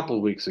them a couple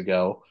of weeks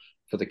ago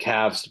for the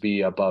Cavs to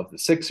be above the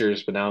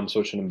Sixers, but now I'm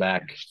switching them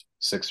back.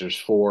 Sixers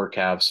 4,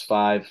 Cavs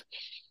 5.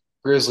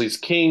 Grizzlies,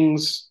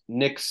 Kings,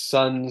 Knicks,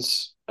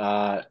 Suns.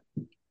 Then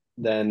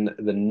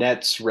the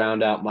Nets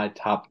round out my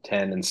top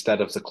 10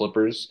 instead of the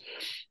Clippers.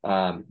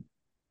 Um,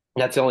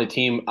 that's the only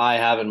team I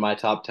have in my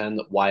top 10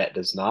 that Wyatt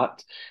does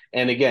not.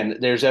 And again,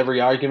 there's every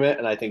argument,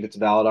 and I think it's a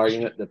valid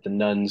argument that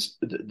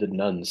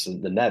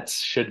the Nets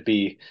should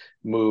be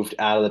moved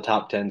out of the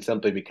top 10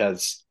 simply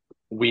because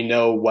we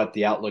know what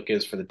the outlook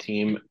is for the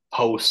team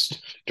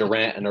post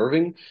Durant and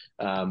Irving.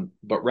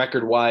 But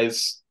record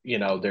wise,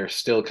 they're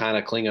still kind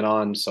of clinging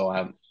on. So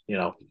I'm,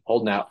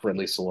 holding out for at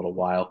least a little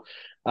while.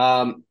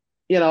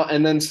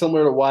 And then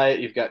similar to Wyatt,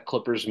 you've got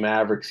Clippers,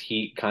 Mavericks,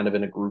 Heat kind of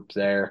in a group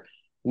there.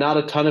 Not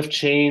a ton of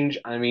change.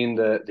 I mean,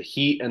 the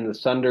Heat and the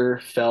Thunder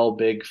fell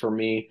big for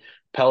me.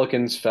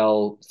 Pelicans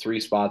fell 3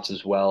 spots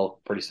as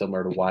well, pretty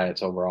similar to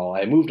Wyatt's overall.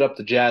 I moved up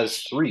the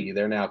Jazz 3.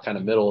 They're now kind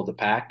of middle of the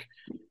pack.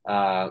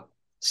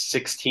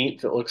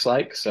 16th, it looks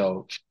like.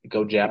 So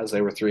go Jazz.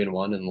 They were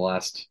 3-1 in the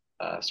last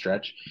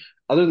stretch.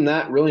 Other than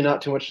that, really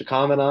not too much to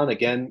comment on.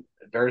 Again,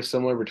 very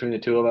similar between the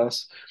two of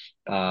us.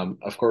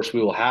 Of course,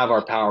 we will have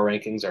our power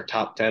rankings, our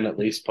top 10 at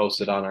least,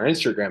 posted on our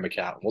Instagram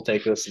account. We'll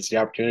take this as the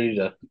opportunity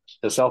to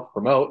self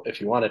promote.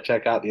 If you want to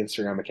check out the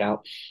Instagram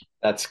account,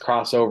 that's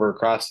crossover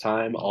across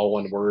time, all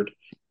one word.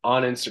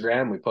 On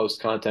Instagram, we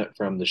post content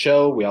from the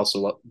show. We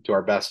also do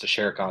our best to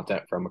share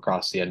content from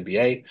across the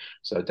NBA.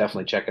 So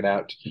definitely check it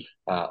out,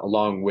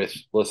 along with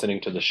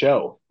listening to the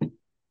show.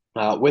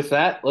 With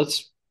that,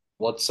 let's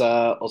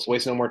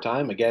waste no more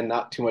time. Again,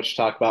 not too much to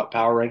talk about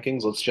power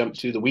rankings. Let's jump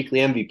to the weekly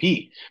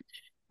MVP.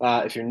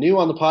 If you're new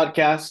on the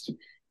podcast,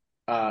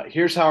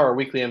 here's how our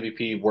weekly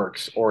MVP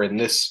works, or in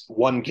this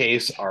one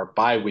case, our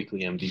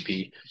bi-weekly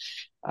MVP.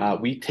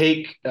 We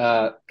take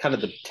kind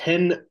of the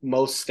 10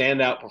 most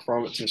standout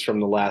performances from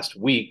the last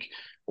week,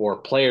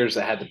 or players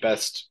that had the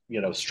best,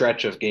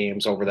 stretch of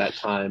games over that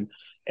time,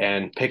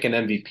 and pick an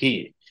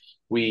MVP.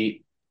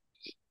 We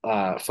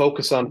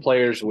focus on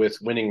players with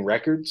winning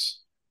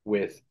records,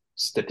 with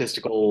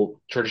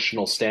statistical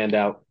traditional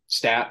standout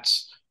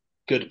stats,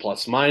 good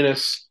plus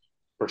minus,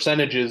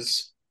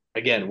 percentages.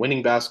 Again,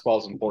 winning basketball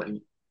is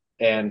important.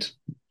 And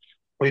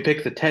we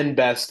pick the 10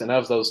 best, and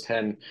of those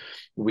 10,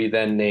 we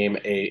then name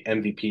a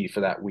MVP for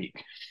that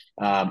week.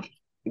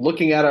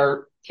 Looking at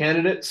our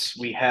candidates,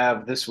 we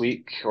have this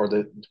week,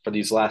 for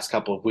these last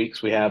couple of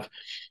weeks, we have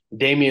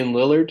Damian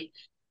Lillard,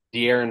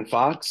 De'Aaron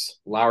Fox,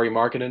 Lauri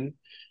Markkanen,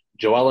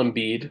 Joel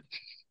Embiid,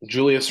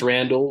 Julius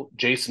Randle,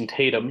 Jason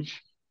Tatum,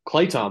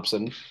 Klay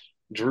Thompson,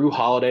 Drew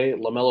Holiday,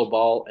 LaMelo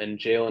Ball, and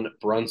Jalen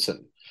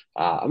Brunson.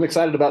 I'm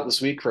excited about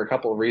this week for a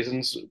couple of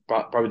reasons.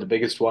 Probably the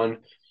biggest one,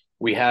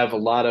 we have a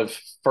lot of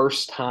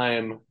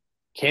first-time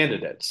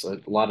candidates, a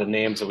lot of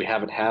names that we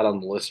haven't had on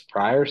the list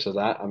prior, so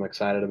that I'm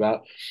excited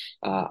about.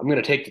 I'm going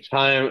to take the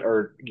time,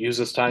 or use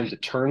this time, to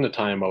turn the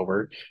time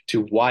over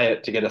to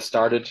Wyatt to get us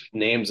started,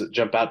 names that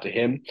jump out to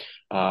him,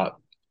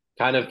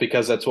 kind of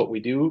because that's what we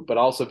do, but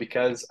also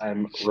because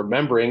I'm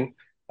remembering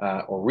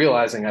or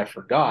realizing I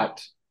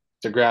forgot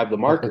to grab the Got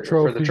the marker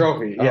for the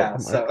trophy. trophy. Oh, Yeah.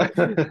 So,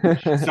 so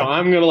marker.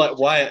 I'm going to let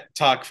Wyatt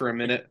talk for a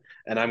minute,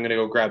 and I'm going to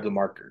go grab the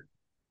marker.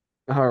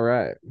 All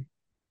right.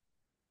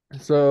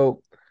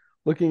 So,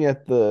 looking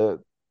at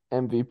the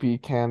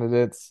MVP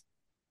candidates,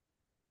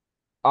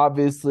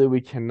 obviously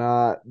we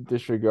cannot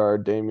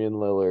disregard Damian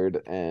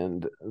Lillard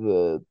and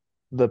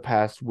the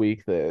past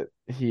week that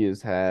he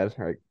has had,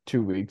 like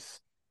 2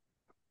 weeks.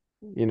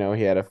 He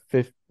had a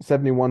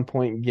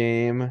 71-point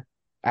game,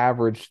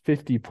 averaged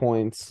 50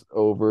 points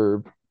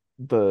over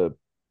the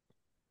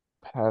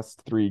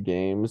past 3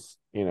 games.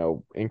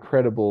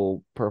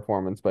 Incredible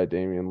performance by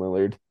Damian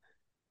Lillard.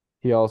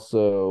 He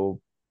also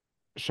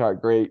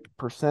shot great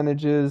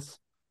percentages,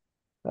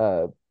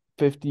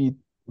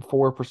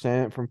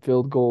 54% from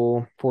field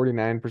goal,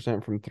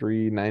 49% from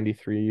three,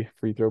 93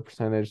 free throw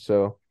percentage.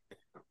 So,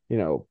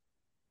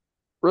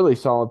 really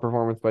solid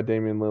performance by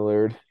Damian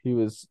Lillard. He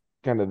was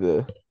kind of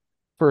the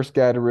first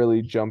guy to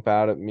really jump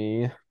out at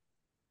me.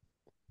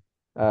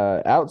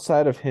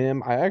 Outside of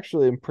him, I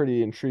actually am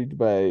pretty intrigued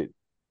by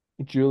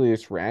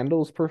Julius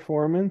Randle's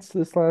performance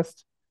this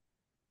last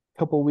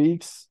couple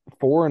weeks.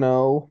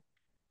 4-0.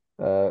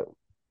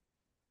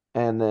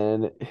 And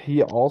then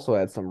he also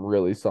had some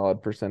really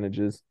solid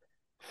percentages.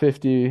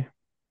 50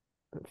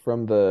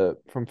 from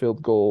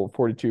field goal,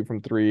 42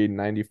 from three,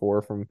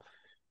 94 from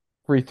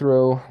free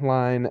throw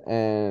line,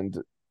 and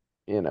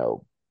you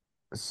know,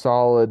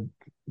 solid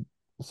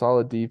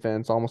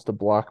defense, almost a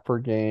block per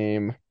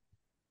game.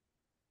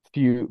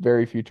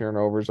 Very few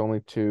turnovers, only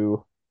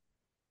two.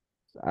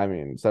 I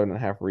mean,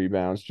 7.5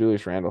 rebounds.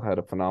 Julius Randle had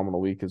a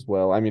phenomenal week as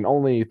well. I mean,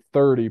 only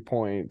 30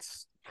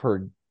 points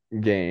per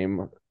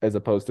game as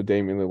opposed to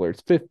Damian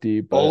Lillard's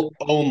 50, but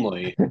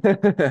Only.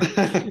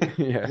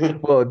 yeah.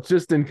 Well,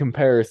 just in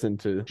comparison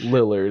to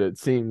Lillard, it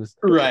seems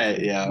Right,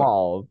 yeah.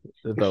 small,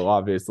 though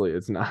obviously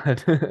it's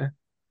not.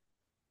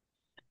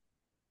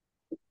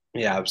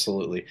 Yeah,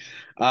 absolutely.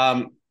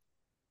 I'm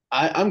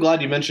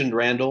glad you mentioned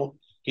Randall.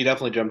 he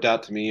definitely jumped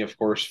out to me. Of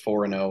course,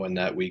 4-0 in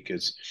that week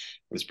is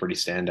was pretty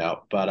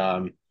standout.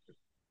 But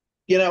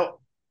you know,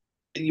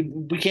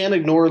 we can't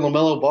ignore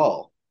LaMelo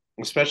Ball,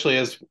 especially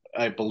as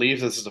I believe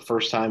this is the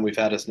first time we've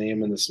had his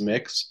name in this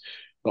mix.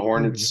 The Mhm.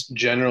 Hornets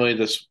generally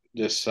this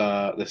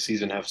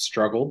season have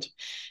struggled.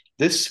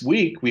 This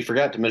week we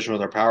forgot to mention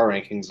with our power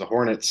rankings, the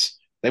Hornets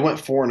they went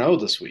 4-0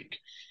 this week.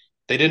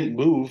 They didn't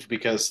move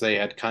because they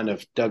had kind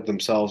of dug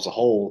themselves a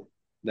hole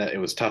that it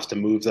was tough to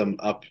move them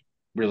up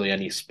really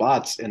any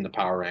spots in the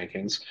power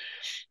rankings.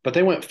 But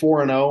they went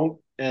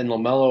 4-0, and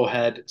LaMelo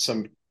had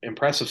some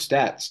impressive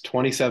stats: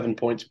 27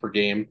 points per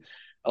game,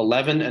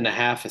 11 and a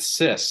half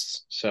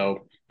assists.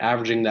 So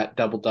averaging that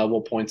double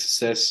double points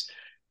assists,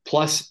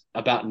 plus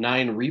about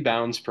 9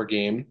 rebounds per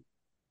game.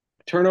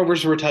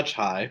 Turnovers were a touch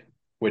high,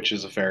 which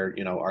is a fair,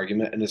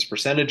 argument. And his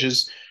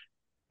percentages,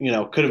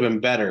 could have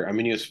been better. I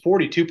mean, he was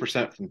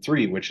 42% from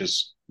three, which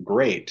is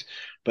great,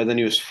 but then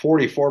he was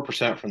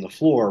 44% from the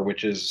floor,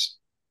 which is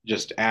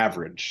just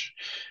average.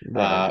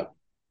 Right. Uh,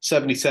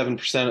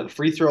 77% at the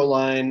free throw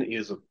line. He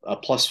was a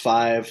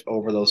 +5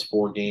 over those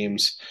 4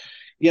 games.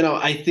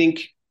 I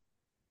think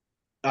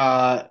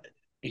uh,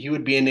 he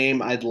would be a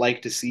name I'd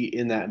like to see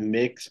in that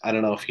mix. I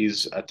don't know if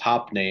he's a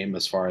top name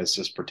as far as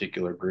this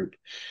particular group.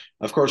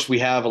 Of course, we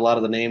have a lot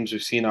of the names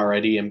we've seen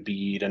already: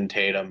 Embiid and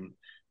Tatum,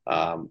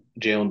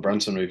 Jalen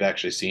Brunson. We've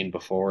actually seen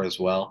before as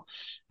well.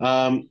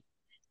 Um,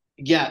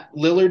 yeah,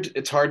 Lillard.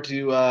 It's hard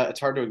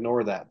to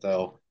ignore that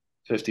though.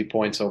 50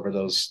 points over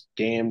those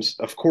games,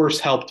 of course,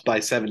 helped by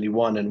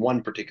 71 in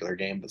one particular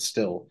game, but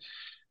still.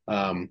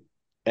 Um,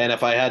 and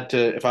if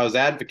I was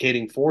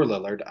advocating for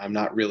Lillard, I'm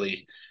not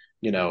really,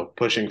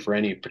 pushing for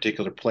any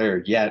particular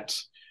player yet.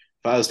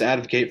 If I was to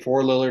advocate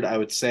for Lillard, I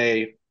would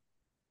say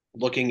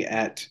looking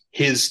at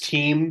his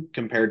team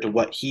compared to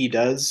what he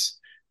does,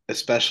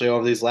 especially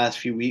over these last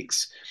few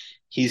weeks,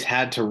 he's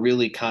had to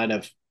really kind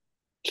of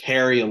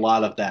carry a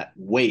lot of that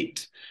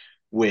weight,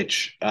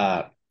 which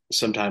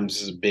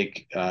sometimes is a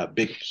big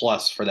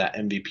plus for that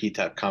MVP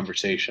type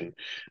conversation.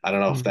 I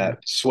don't know if Mhm. that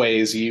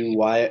sways you,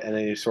 Wyatt, in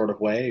any sort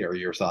of way, or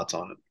your thoughts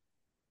on it.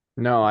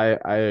 No,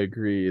 I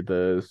agree.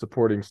 The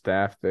supporting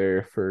staff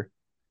there for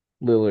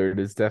Lillard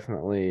is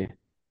definitely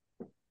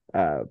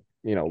uh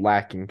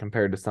lacking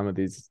compared to some of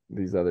these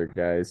other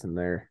guys and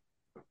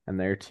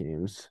their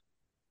teams.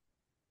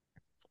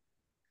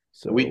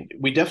 We So,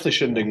 we definitely you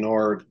shouldn't know,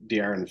 ignore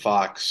De'Aaron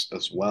Fox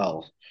as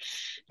well.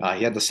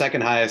 He had the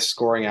second highest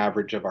scoring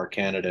average of our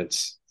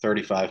candidates,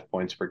 35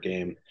 points per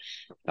game,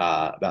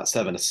 about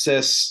 7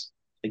 assists.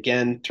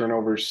 Again,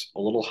 turnovers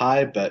a little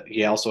high, but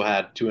he also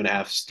had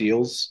 2.5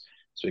 steals.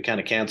 So he kind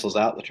of cancels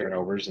out the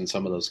turnovers in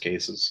some of those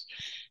cases.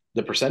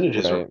 The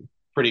percentages are right.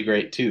 pretty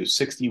great too: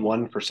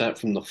 61%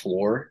 from the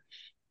floor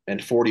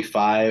and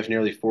 45,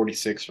 nearly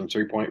 46 from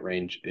 3 point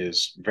range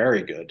is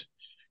very good.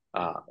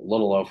 A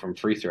little low from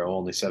free throw,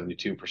 only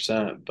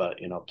 72%, but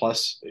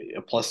plus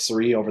a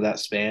 +3 over that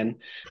span.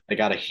 They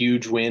got a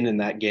huge win in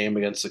that game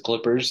against the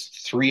Clippers,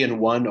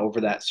 3-1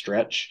 over that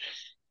stretch.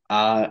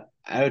 I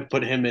would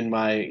put him in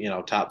my,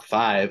 top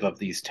five of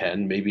these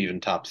 10, maybe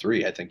even top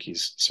three. I think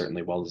he's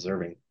certainly well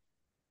deserving.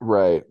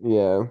 Right.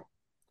 Yeah.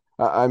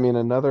 I mean,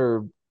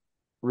 another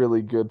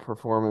really good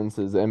performance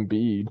is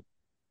Embiid.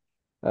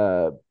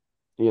 Uh,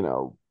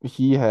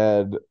 he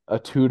had a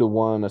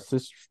 2-to-1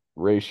 assist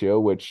ratio,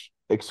 which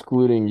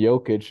excluding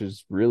Jokic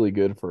is really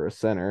good for a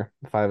center.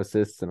 5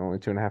 assists and only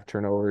 2.5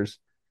 turnovers.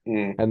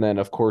 Mm. And then,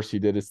 of course, he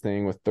did his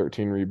thing with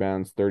 13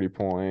 rebounds, 30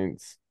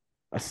 points,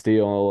 a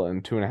steal,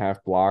 and 2.5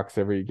 blocks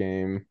every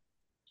game.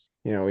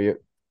 He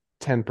hit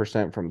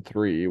 10% from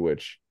three,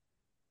 which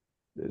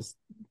is,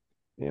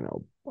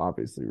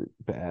 obviously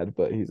bad,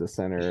 but he's a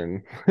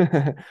center.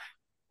 And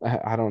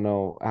I don't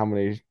know how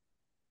many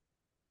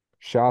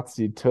shots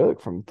he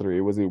took from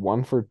three. Was he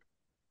 1 for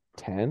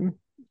 10?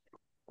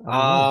 I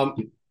don't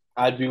know. Um,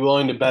 I'd be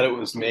willing to bet it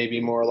was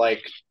maybe more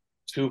like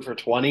 2 for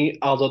 20,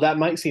 although that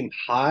might seem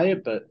high,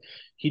 but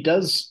he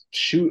does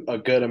shoot a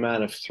good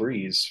amount of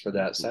threes for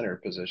that center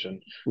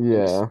position.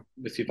 Yeah. Let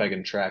me see if I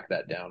can track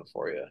that down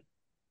for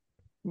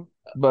you.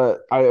 But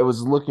I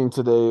was looking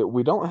today,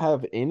 we don't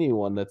have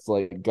anyone that's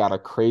like got a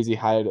crazy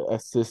high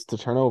assist to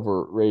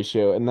turnover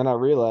ratio. And then I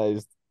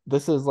realized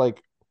this is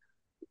like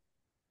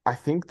I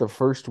think the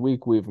first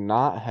week we've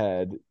not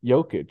had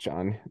Jokic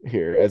on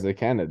here as a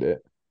candidate.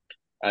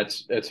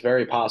 It's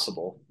very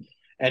possible,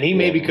 and he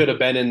maybe Yeah. could have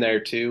been in there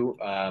too.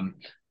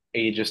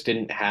 He just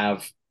didn't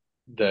have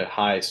the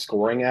high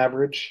scoring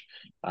average.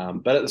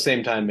 But at the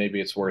same time, maybe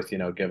it's worth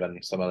giving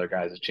some other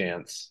guys a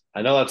chance.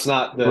 I know that's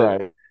not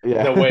Right.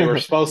 the way we're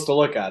Yeah. supposed to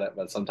look at it,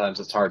 but sometimes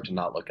it's hard to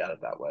not look at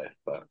it that way.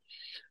 But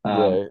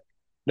um, Right.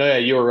 no, yeah,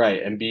 you were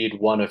right. Embiid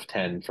 1 of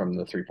 10 from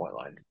the 3 point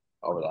line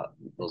over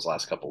those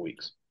last couple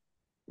weeks.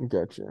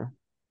 Gotcha.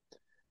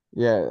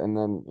 Yeah, and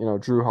then,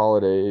 Drew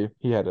Holiday,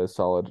 he had a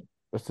solid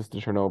assist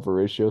to turnover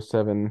ratio,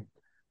 7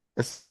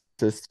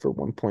 assists for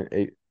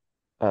 1.8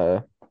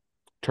 uh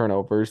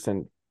turnovers,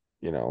 and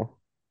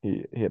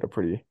he had a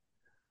pretty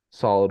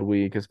solid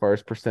week as far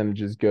as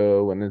percentages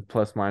go, and his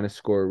plus minus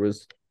score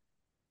was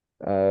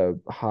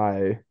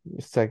high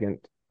second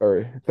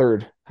or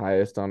third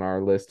highest on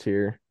our list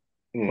here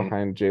Mm,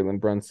 behind Jalen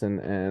Brunson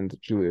and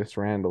Julius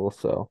Randle.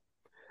 So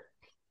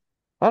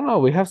I don't know.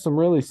 We have some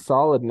really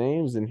solid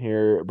names in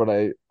here, but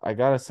I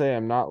gotta say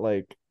I'm not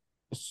like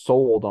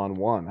sold on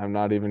one. I'm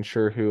not even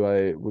sure who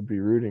I would be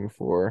rooting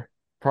for.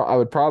 I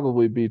would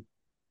probably be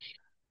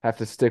have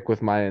to stick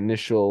with my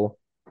initial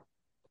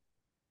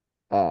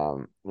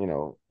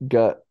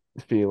gut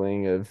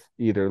feeling of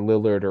either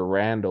Lillard or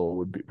Randall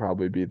would be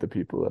probably be the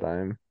people that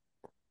I'm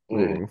mm.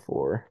 rooting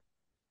for.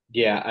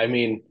 Yeah, I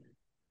mean,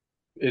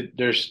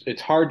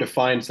 it's hard to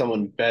find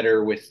someone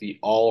better with the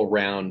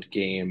all-round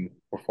game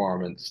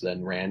performance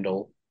than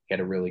Randall. He had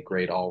a really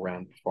great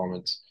all-round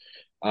performance.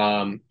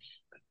 Um,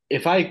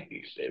 if I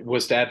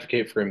was to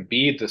advocate for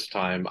Embiid this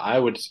time, I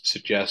would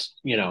suggest,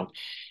 you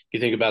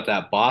think about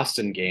that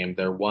Boston game,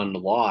 their one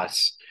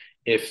loss.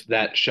 If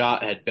that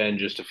shot had been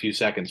just a few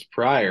seconds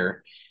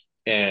prior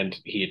and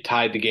he had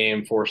tied the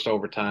game, forced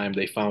overtime,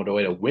 they found a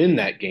way to win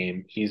that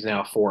game. He's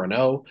now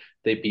 4-0.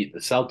 They beat the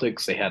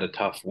Celtics. They had a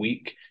tough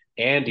week,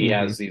 and he Hmm.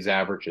 has these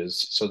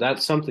averages. So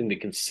that's something to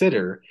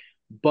consider.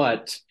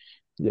 But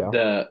Yeah.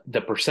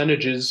 the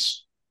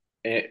percentages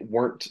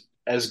weren't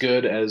as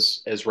good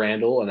as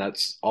Randall, and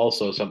that's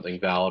also something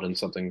valid and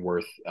something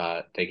worth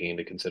taking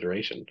into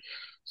consideration.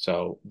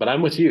 So, but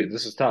I'm with you.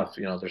 This is tough.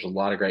 There's a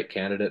lot of great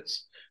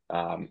candidates.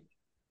 Um,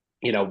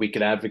 we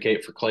could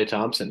advocate for Clay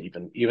Thompson.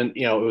 Even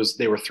it was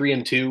they were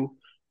 3-2.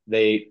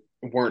 They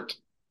weren't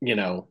you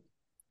know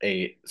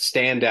a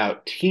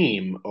standout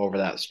team over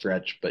that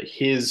stretch, but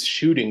his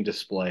shooting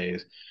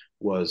displays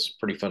was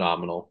pretty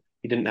phenomenal.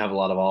 He didn't have a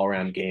lot of all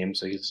around games,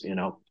 so he's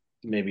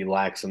maybe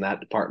lacks in that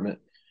department.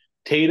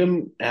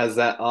 Tatum has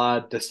that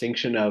odd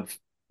distinction of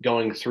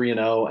going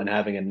 3-0 and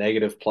having a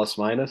negative plus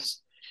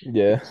minus.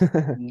 Yeah.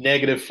 It's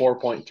negative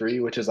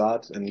 4.3, which is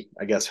odd and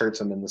I guess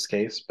hurts him in this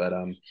case. But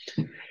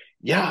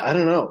yeah, I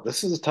don't know.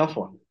 This is a tough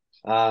one.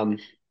 Um,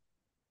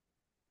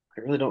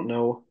 I really don't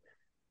know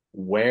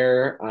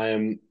where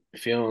I'm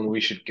feeling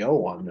we should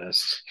go on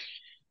this.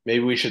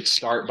 Maybe we should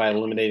start by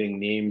eliminating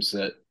names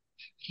that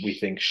we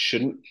think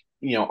shouldn't,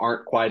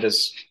 aren't quite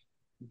as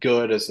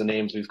good as the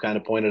names we've kind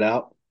of pointed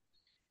out.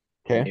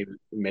 Okay.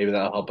 Maybe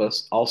that'll help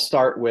us. I'll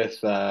start with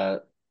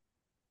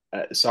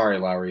sorry,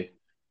 Lowry.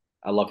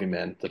 I love you,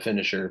 man, the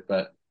finisher.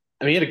 But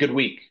I mean, he had a good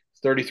week.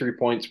 33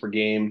 points per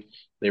game.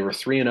 They were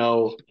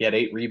 3-0. He had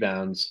 8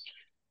 rebounds.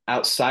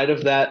 Outside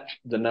of that,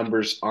 the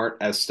numbers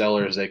aren't as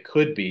stellar as they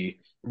could be.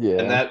 And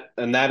Yeah.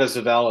 that is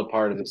a valid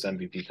part of this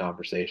MVP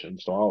conversation.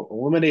 So I'll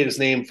eliminate his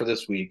name for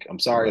this week. I'm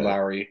sorry, Right.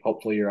 Lowry.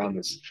 Hopefully you're on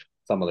this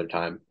some other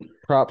time.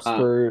 Props Uh,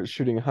 for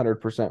shooting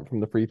 100% from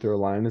the free throw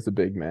line as a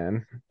big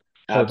man.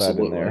 Throw that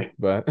in there,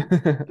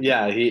 Absolutely. but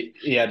Yeah, he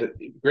had a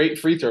great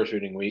free throw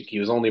shooting week. He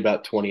was only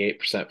about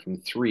 28% from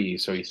three,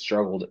 so he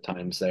struggled at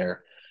times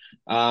there.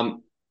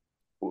 Um,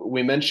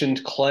 we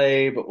mentioned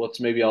Clay, but let's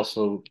maybe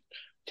also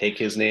take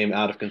his name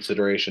out of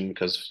consideration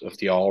because of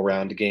the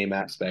all-around game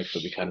aspect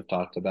that we kind of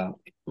talked about.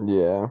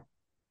 yeah.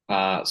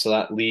 So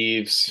that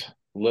leaves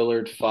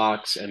Lillard,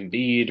 Fox,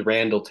 Embiid,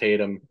 Randall,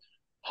 Tatum,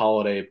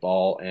 Holiday,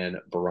 Ball, and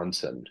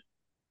Brunson.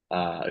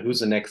 Who's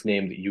the next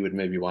name that you would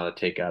maybe want to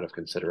take out of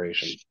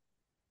consideration?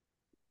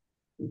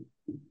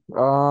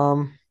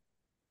 Um,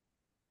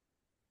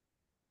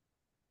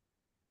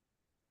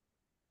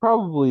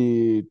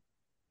 Probably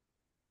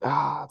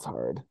it's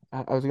hard.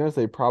 I was gonna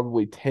say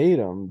probably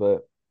Tatum,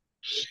 but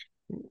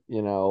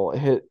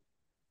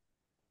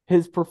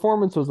his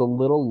performance was a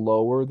little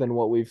lower than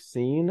what we've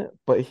seen,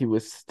 but he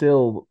was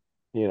still,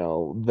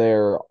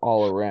 there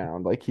all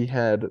around. Like he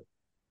had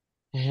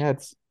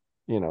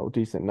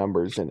decent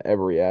numbers in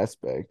every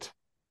aspect.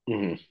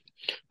 Mhm.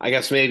 I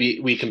guess maybe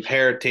we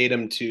compare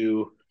Tatum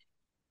to,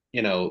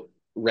 you know,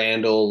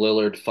 Randall,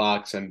 Lillard,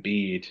 Fox, and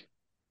Embiid.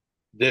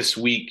 This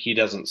week, he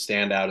doesn't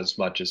stand out as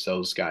much as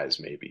those guys,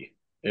 maybe,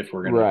 if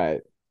we're gonna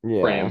Right.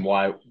 Yeah. frame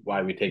why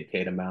we take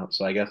Tatum out.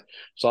 So I guess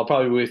I'll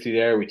probably be with you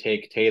there. We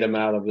take Tatum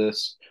out of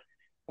this.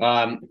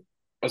 Um,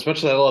 as much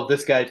as I love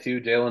this guy too,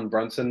 Jalen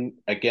Brunson.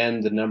 Again,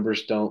 the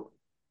numbers don't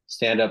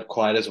stand up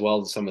quite as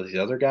well as some of these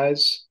other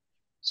guys.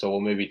 So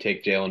we'll maybe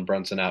take Jalen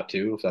Brunson out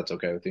too, if that's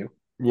okay with you.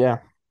 Yeah.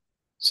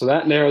 So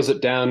that narrows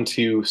it down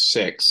to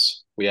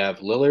six. We have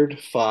Lillard,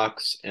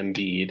 Fox,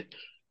 Embiid,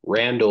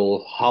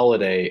 Randall,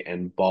 Holiday,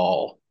 and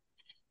Ball.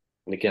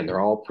 And again, they're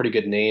all pretty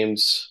good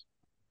names.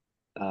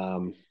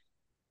 Um,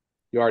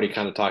 you already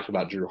kind of talked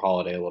about Drew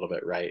Holiday a little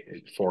bit, right?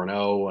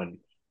 4-0 and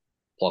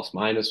plus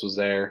minus was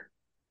there.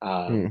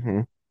 Um, Hmm.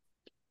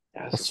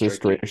 yeah, this is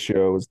Assist tricky.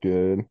 ratio was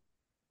good.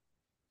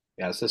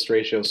 Yeah, assist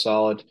ratio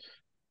solid.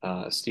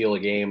 Steal a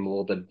game, a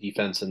little bit of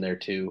defense in there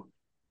too.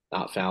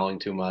 Not fouling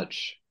too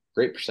much.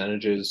 Great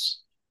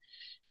percentages.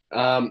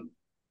 Um,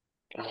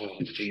 oh,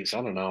 geez,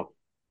 I don't know.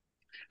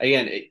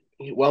 Again,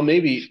 well,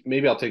 maybe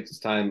I'll take this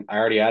time. I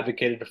already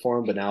advocated for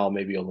him, but now I'll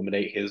maybe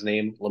eliminate his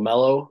name.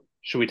 Lamelo.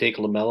 Should we take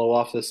Lamelo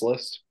off this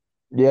list?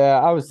 Yeah,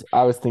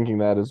 I was thinking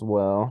that as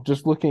well.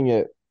 Just looking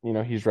at,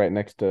 he's right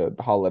next to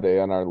Holiday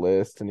on our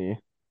list, and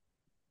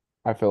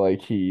I feel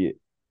like he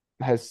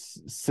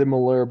has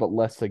similar but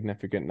less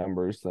significant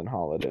numbers than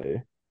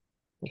Holiday,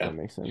 if that Okay.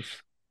 makes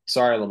sense.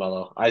 Sorry,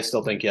 LaMelo. I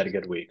still think he had a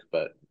good week,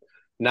 but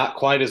not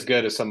quite as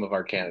good as some of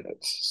our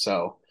candidates.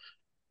 So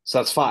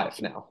that's five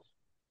now.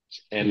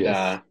 And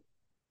Yes.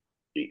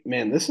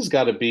 man, this has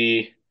got to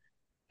be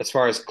as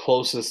far as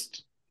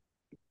closest,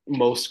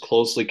 most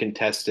closely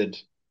contested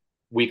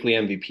weekly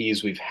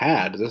MVPs we've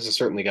had. This has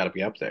certainly got to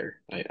be up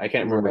there. I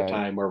can't remember a Right.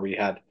 time where we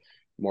had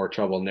more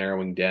trouble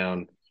narrowing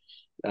down.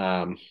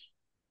 Um,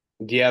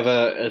 do you have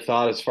a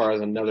thought as far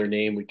as another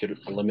name we could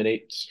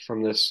eliminate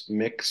from this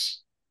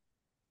mix?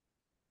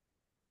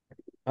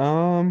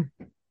 Um,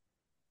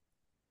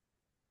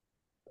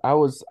 I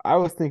was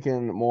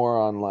thinking more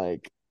on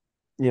like,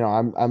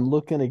 I'm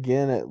looking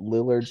again at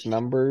Lillard's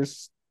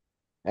numbers,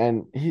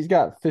 and he's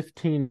got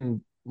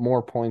 15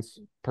 more points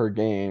per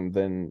game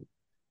than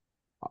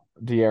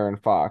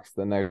De'Aaron Fox,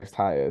 the next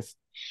highest,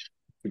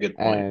 A good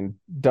point. and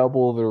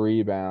double the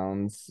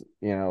rebounds.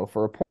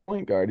 For a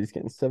point guard, he's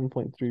got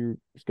 7.3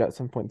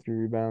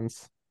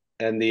 rebounds.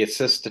 And the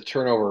assist to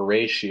turnover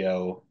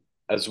ratio,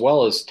 as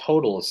well as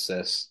total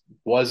assists,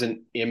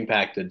 wasn't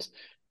impacted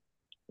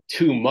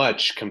too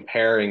much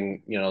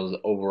comparing, the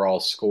overall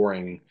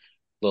scoring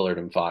Lillard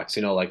and Fox.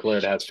 Like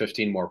Lillard has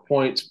 15 more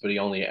points, but he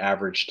only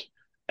averaged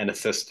an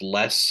assist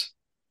less,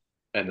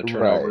 and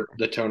Right,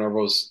 the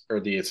turnovers or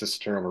the assist to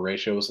turnover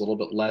ratio was a little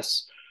bit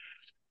less.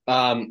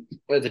 But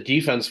the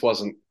defense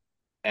wasn't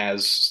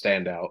as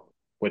standout,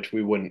 which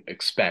we wouldn't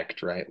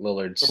expect, right?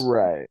 Lillard's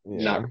right,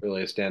 yeah. not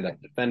really a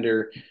standout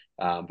defender,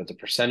 but the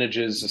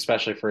percentages,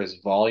 especially for his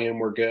volume,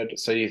 were good.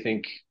 So you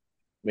think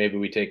maybe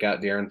we take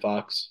out De'Aaron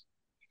Fox?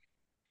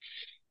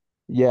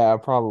 Yeah,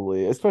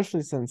 probably.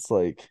 Especially since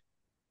like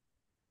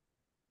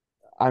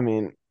I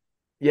mean,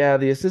 yeah,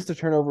 the assist to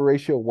turnover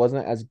ratio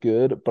wasn't as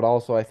good, but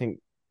also I think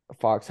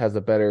Fox has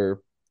a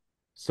better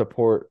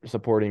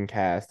supporting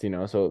cast,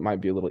 so it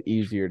might be a little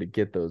easier to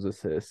get those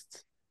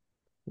assists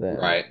than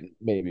Right,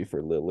 maybe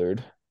for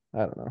Lillard. I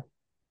don't know.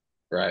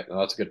 right. Oh,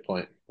 that's a good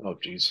point. Oh,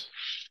 geez.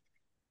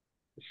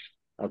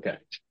 Okay.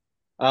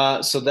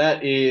 So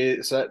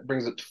that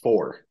brings it to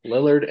four: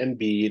 Lillard and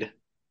Bede,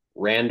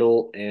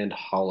 Randall and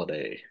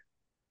Holiday,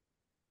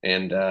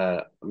 and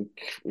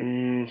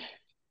mm,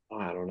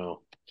 I don't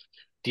know.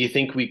 Do you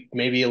think we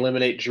maybe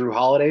eliminate Drew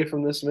Holiday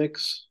from this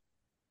mix,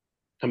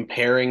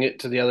 comparing it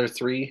to the other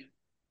three,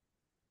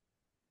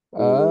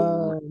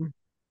 or Um,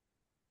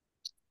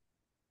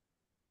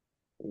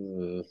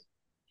 uh,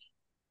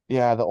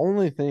 yeah, the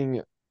only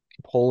thing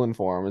pulling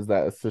for him is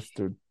that assist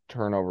to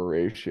turnover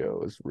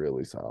ratio is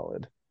really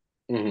solid.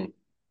 mhm.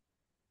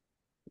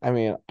 I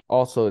mean,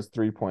 also his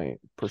 3-point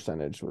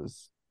percentage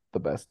was the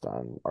best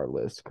on our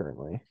list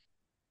currently.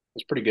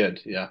 It's pretty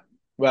good, yeah.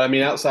 But I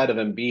mean, outside of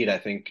Embiid, I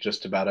think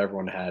just about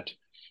everyone had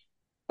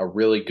a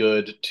really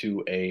good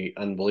to a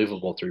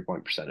unbelievable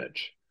 3-point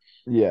percentage.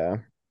 Yeah.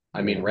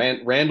 I mean, Yeah.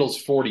 Randall's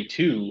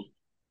 42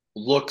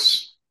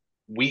 looks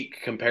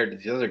weak compared to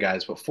the other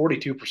guys, but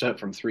 42%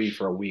 from three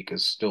for a week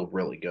is still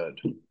really good.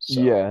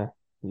 So, Yeah.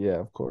 Yeah,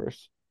 of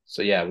course.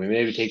 so yeah, we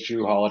maybe take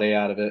Drew Holiday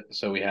out of it.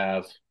 So we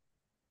have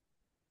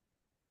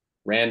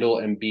Randall,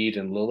 Embiid,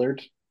 and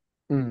Lillard.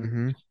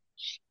 Hmm.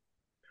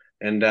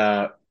 And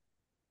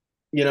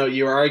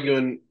you're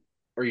arguing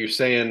or you're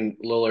saying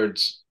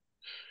Lillard's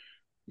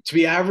to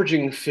be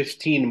averaging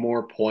 15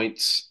 more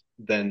points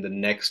than the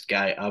next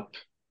guy up.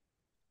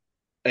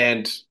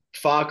 And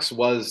Fox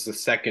was the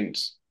second,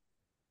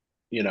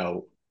 you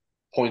know,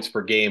 points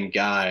per game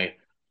guy,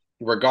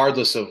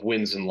 regardless of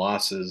wins and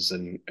losses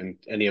and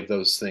any of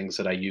those things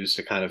that I use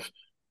to kind of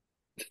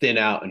thin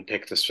out and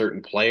pick the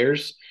certain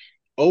players.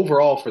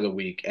 Overall for the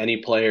week, any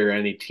player,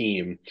 any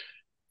team,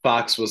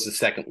 Fox was the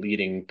second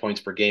leading points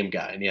per game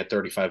guy, and he had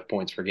 35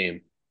 points per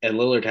game. And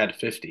Lillard had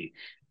 50.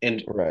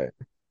 And Right.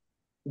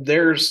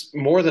 there's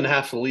more than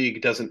half the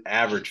league doesn't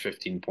average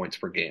 15 points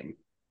per game.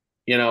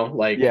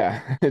 Like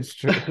Yeah, it's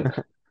true.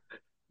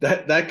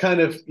 that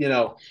kind of,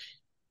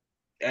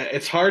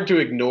 it's hard to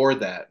ignore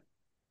that.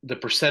 The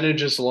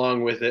percentages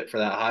along with it for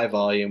that high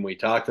volume. We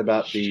talked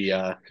about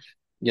the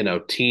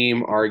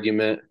team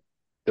argument,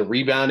 the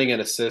rebounding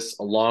and assists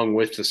along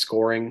with the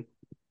scoring.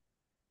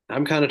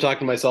 I'm kind of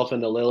talking myself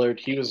into Lillard.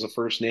 He was the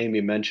first name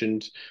you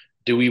mentioned.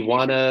 Do we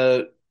want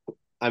to?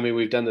 I mean,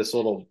 we've done this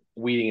little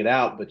weeding it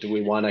out, but do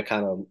we want to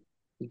kind of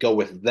go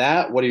with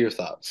that? What are your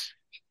thoughts?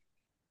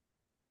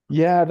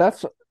 Yeah,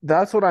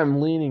 that's what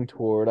I'm leaning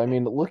toward. I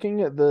mean,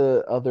 looking at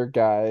the other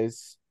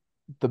guys,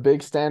 the big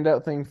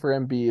standout thing for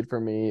Embiid for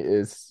me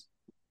is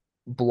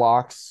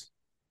blocks,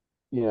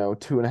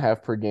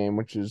 2.5 per game,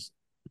 which is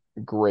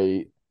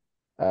great.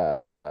 Uh,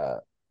 uh,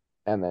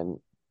 and then,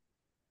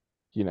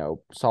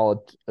 solid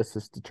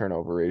assist to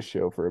turnover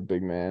ratio for a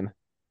big man.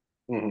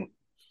 Mm-hmm.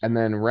 And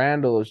then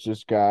Randall has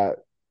just got,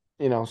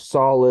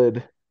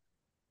 solid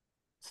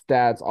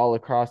stats all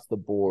across the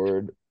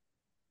board,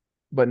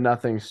 but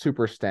nothing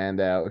super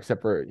standout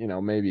except for,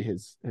 maybe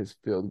his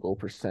field goal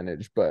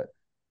percentage. But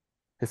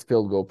his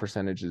field goal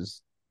percentage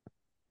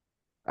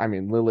I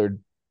mean, Lillard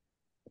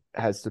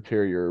has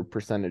superior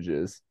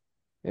percentages.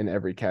 in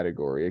every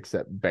category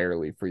except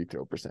barely free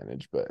throw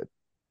percentage. But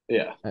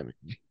Yeah. I mean,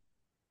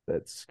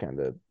 that's kind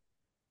of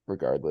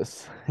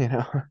regardless, you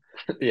know.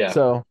 Yeah.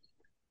 So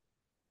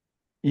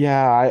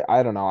yeah,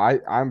 I don't know.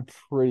 I'm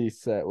pretty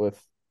set with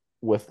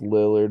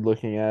Lillard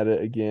looking at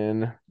it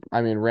again.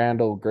 I mean,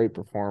 Randall, great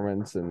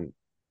performance and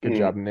good Mm,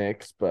 job,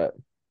 Knicks, but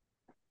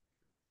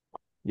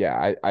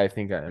yeah, I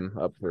think I'm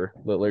up for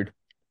Lillard.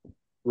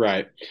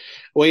 right.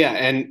 Well, yeah,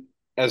 and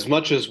as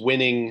much as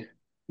winning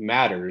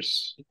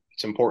matters,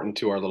 it's important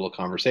to our little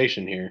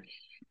conversation here.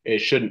 It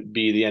shouldn't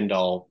be the end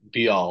all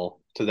be all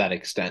to that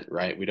extent,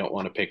 right? We don't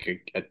want to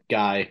pick a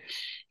guy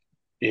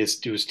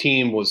whose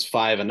team was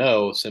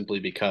 5-0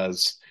 simply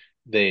because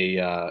they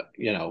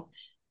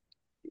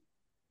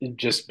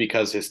just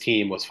because his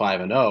team was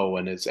 5-0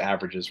 and his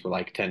averages were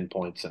like 10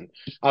 points. And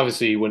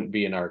obviously he wouldn't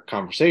be in our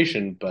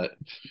conversation, but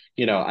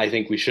I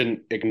think we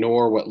shouldn't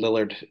ignore what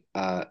Lillard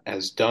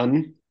has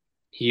done.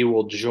 He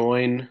will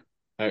join.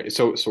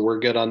 So we're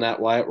good on that,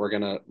 Wyatt. We're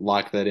gonna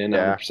lock that in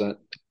Yeah. 100%.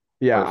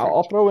 Yeah, I'll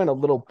Perfect. throw in a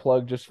little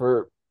plug just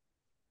for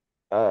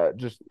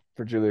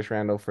Julius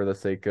Randle for the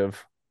sake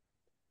of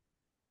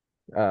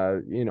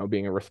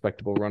being a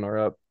respectable runner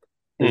up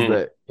is Mm,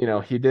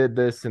 that, he did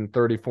this in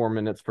 34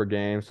 minutes per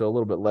game, so a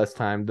little bit less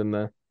time than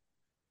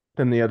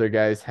the other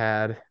guys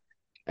had.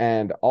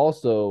 And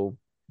also,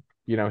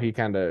 he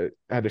kind of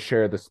had to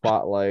share the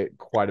spotlight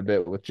quite a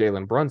bit with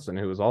Jalen Brunson,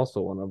 who was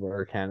also one of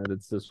our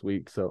candidates this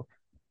week. So,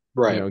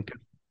 right.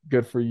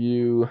 good for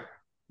you,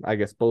 I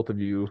guess both of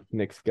you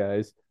Knicks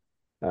guys,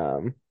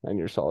 and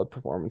your solid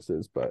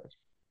performances. But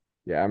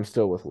yeah, I'm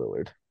still with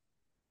Lillard.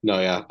 No,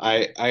 yeah,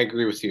 I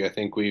agree with you. I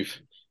think we've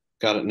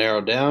got it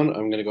narrowed down.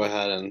 I'm gonna go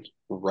ahead and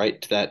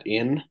write that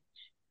in.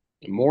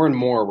 More and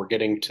more, we're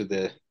getting to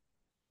the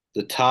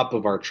top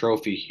of our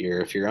trophy here.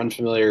 If you're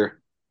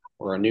unfamiliar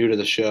or are new to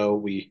the show,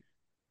 we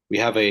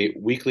have a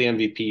weekly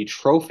MVP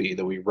trophy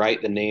that we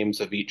write the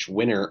names of each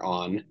winner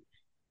on,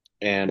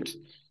 and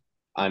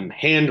I'm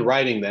hand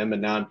writing them,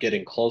 and now I'm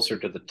getting closer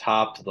to the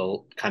top, to the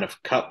kind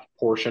of cup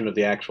portion of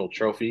the actual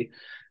trophy,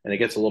 and it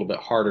gets a little bit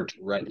harder to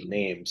write the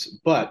names,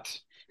 but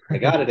I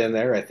got it in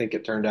there. I think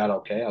it turned out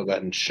okay. I'll go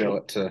ahead and show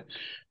it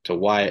to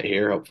Wyatt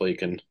here. Hopefully, you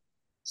can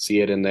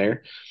see it in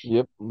there.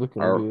 Yep,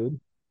 looking Our good.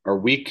 our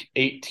week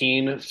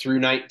 18 through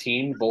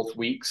 19, both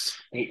weeks,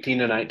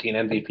 18 and 19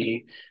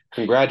 MVP.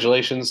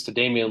 Congratulations to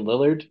Damian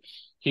Lillard.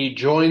 He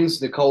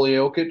joins Nikola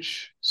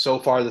Jokic so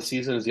far this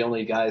season as the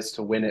only guys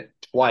to win it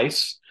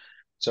twice.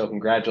 So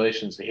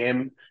congratulations to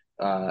him.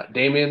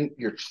 Damian,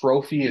 your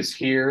trophy is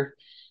here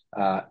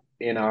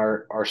in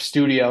our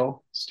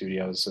studio.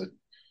 Studio is a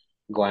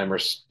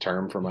glamorous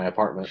term for my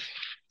apartment.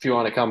 If you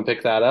want to come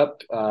pick that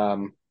up,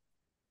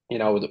 we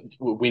know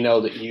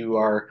that you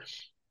are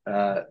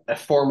a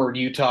former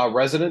Utah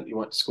resident. You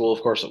went to school,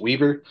 of course, at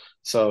Weber.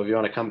 So if you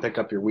want to come pick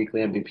up your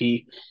weekly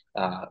MVP,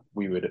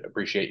 we would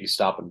appreciate you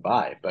stopping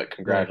by. But Yeah, come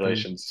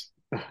congratulations.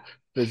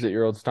 visit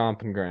your old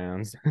stomping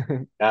grounds.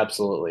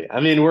 Absolutely. I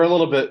mean, we're a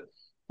little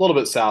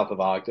bit south of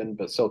Ogden,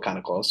 but still kind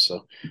of close.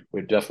 So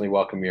we'd definitely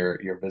welcome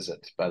your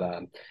visit.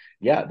 But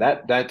yeah,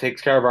 that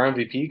takes care of our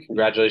MVP.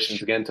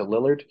 Congratulations again to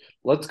Lillard.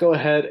 Let's go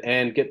ahead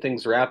and get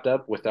things wrapped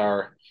up with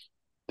our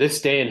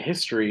this day in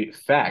history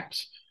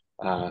fact.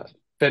 Uh,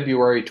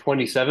 February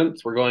 27th,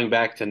 we're going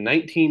back to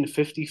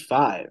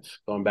 1955,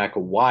 going back a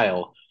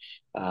while.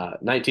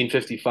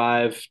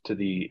 1955 to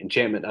the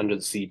Enchantment Under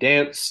the Sea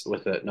dance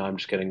with it. No, I'm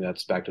just kidding.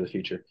 That's Back to the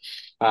Future.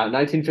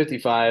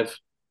 1955,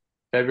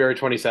 February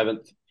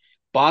 27th,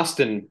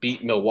 Boston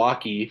beat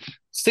Milwaukee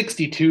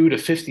 62 to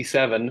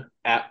 57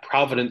 at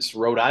Providence,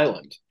 Rhode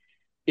Island,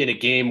 in a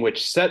game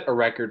which set a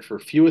record for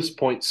fewest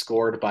points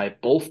scored by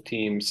both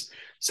teams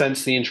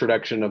since the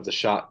introduction of the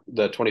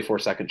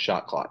 24-second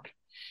shot clock.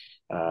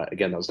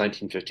 Again, that was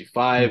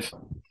 1955.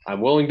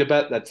 I'm willing to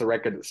bet that's a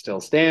record that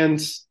still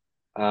stands.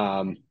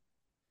 Um,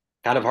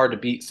 Kind of hard to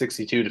beat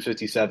 62 to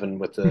 57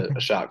 with a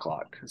shot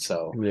clock.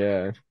 So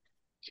Yeah.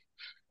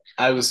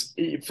 I was,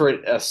 for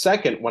a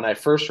second, when I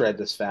first read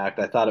this fact,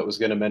 I thought it was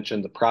going to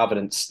mention the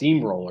Providence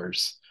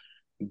Steamrollers,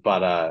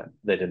 but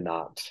they did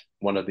not.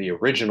 One of the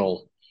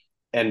original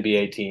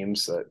NBA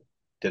teams that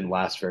didn't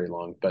last very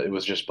long, but it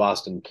was just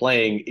Boston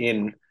playing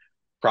in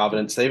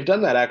Providence. They've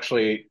done that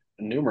actually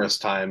numerous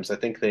times. I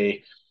think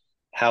they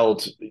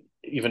held,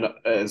 even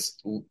as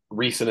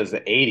recent as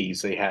the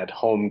 80s, they had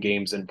home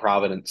games in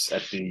Providence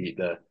at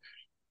or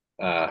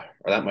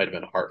that might have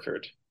been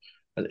Hartford.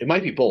 It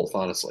might be both,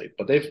 honestly,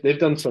 but they've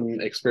done some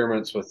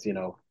experiments with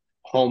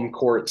home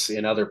courts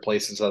in other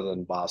places other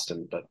than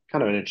Boston. But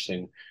kind of an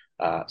interesting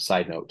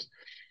side note.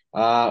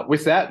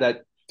 With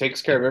that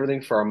takes care of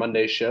everything for our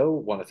Monday show.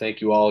 Want to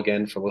thank you all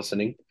again for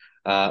listening.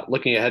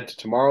 Looking ahead to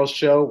tomorrow's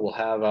show, we'll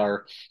have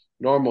our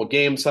normal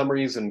game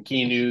summaries and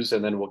key news,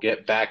 and then we'll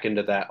get back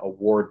into that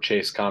award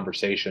chase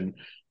conversation.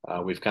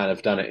 We've kind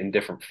of done it in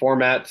different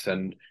formats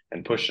and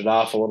pushed it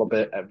off a little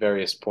bit at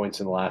various points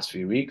in the last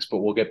few weeks, but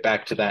we'll get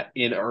back to that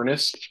in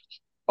earnest,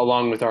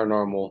 along with our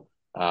normal,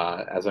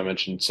 as I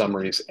mentioned,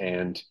 summaries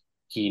and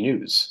key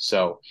news.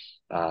 So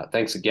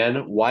thanks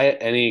again. Wyatt,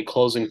 any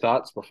closing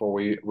thoughts before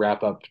we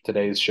wrap up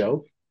today's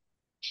show?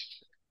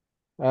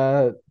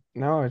 Uh,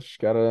 no, I just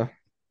gotta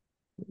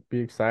be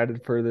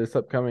excited for this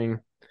upcoming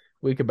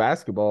week of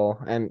basketball.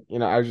 And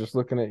I was just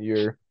looking at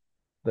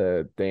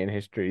the day in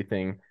history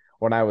thing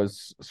when I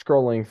was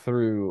scrolling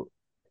through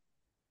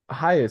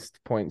highest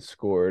points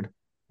scored.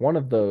 One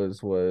of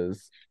those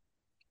was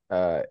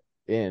uh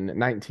in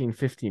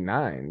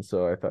 1959,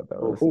 so I thought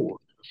that was Ooh.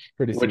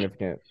 pretty Which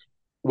significant.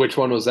 which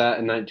one was that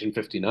in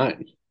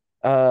 1959?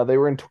 They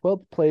were in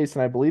 12th place,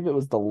 and I believe it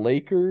was the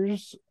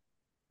Lakers,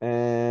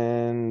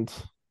 and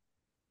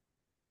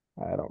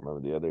I don't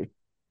remember the other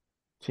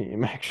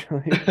team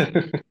actually.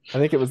 I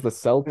think it was the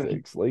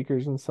Celtics,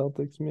 Lakers and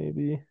Celtics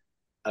maybe.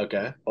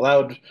 Okay.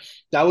 Well,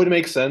 that would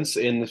make sense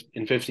in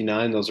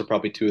 59. Those are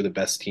probably two of the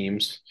best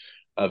teams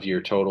of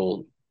your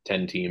total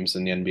 10 teams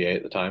in the NBA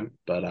at the time.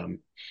 But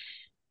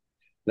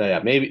no, yeah,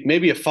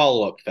 maybe a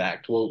follow-up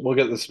fact. We'll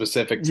get the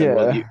specifics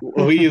and Yeah.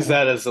 we'll use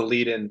that as a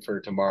lead in for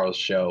tomorrow's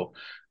show.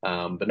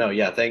 But no,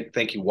 yeah,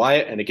 thank you,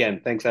 Wyatt. And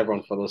again, thanks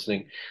everyone for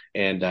listening.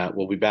 And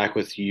we'll be back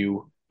with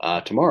you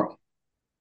tomorrow.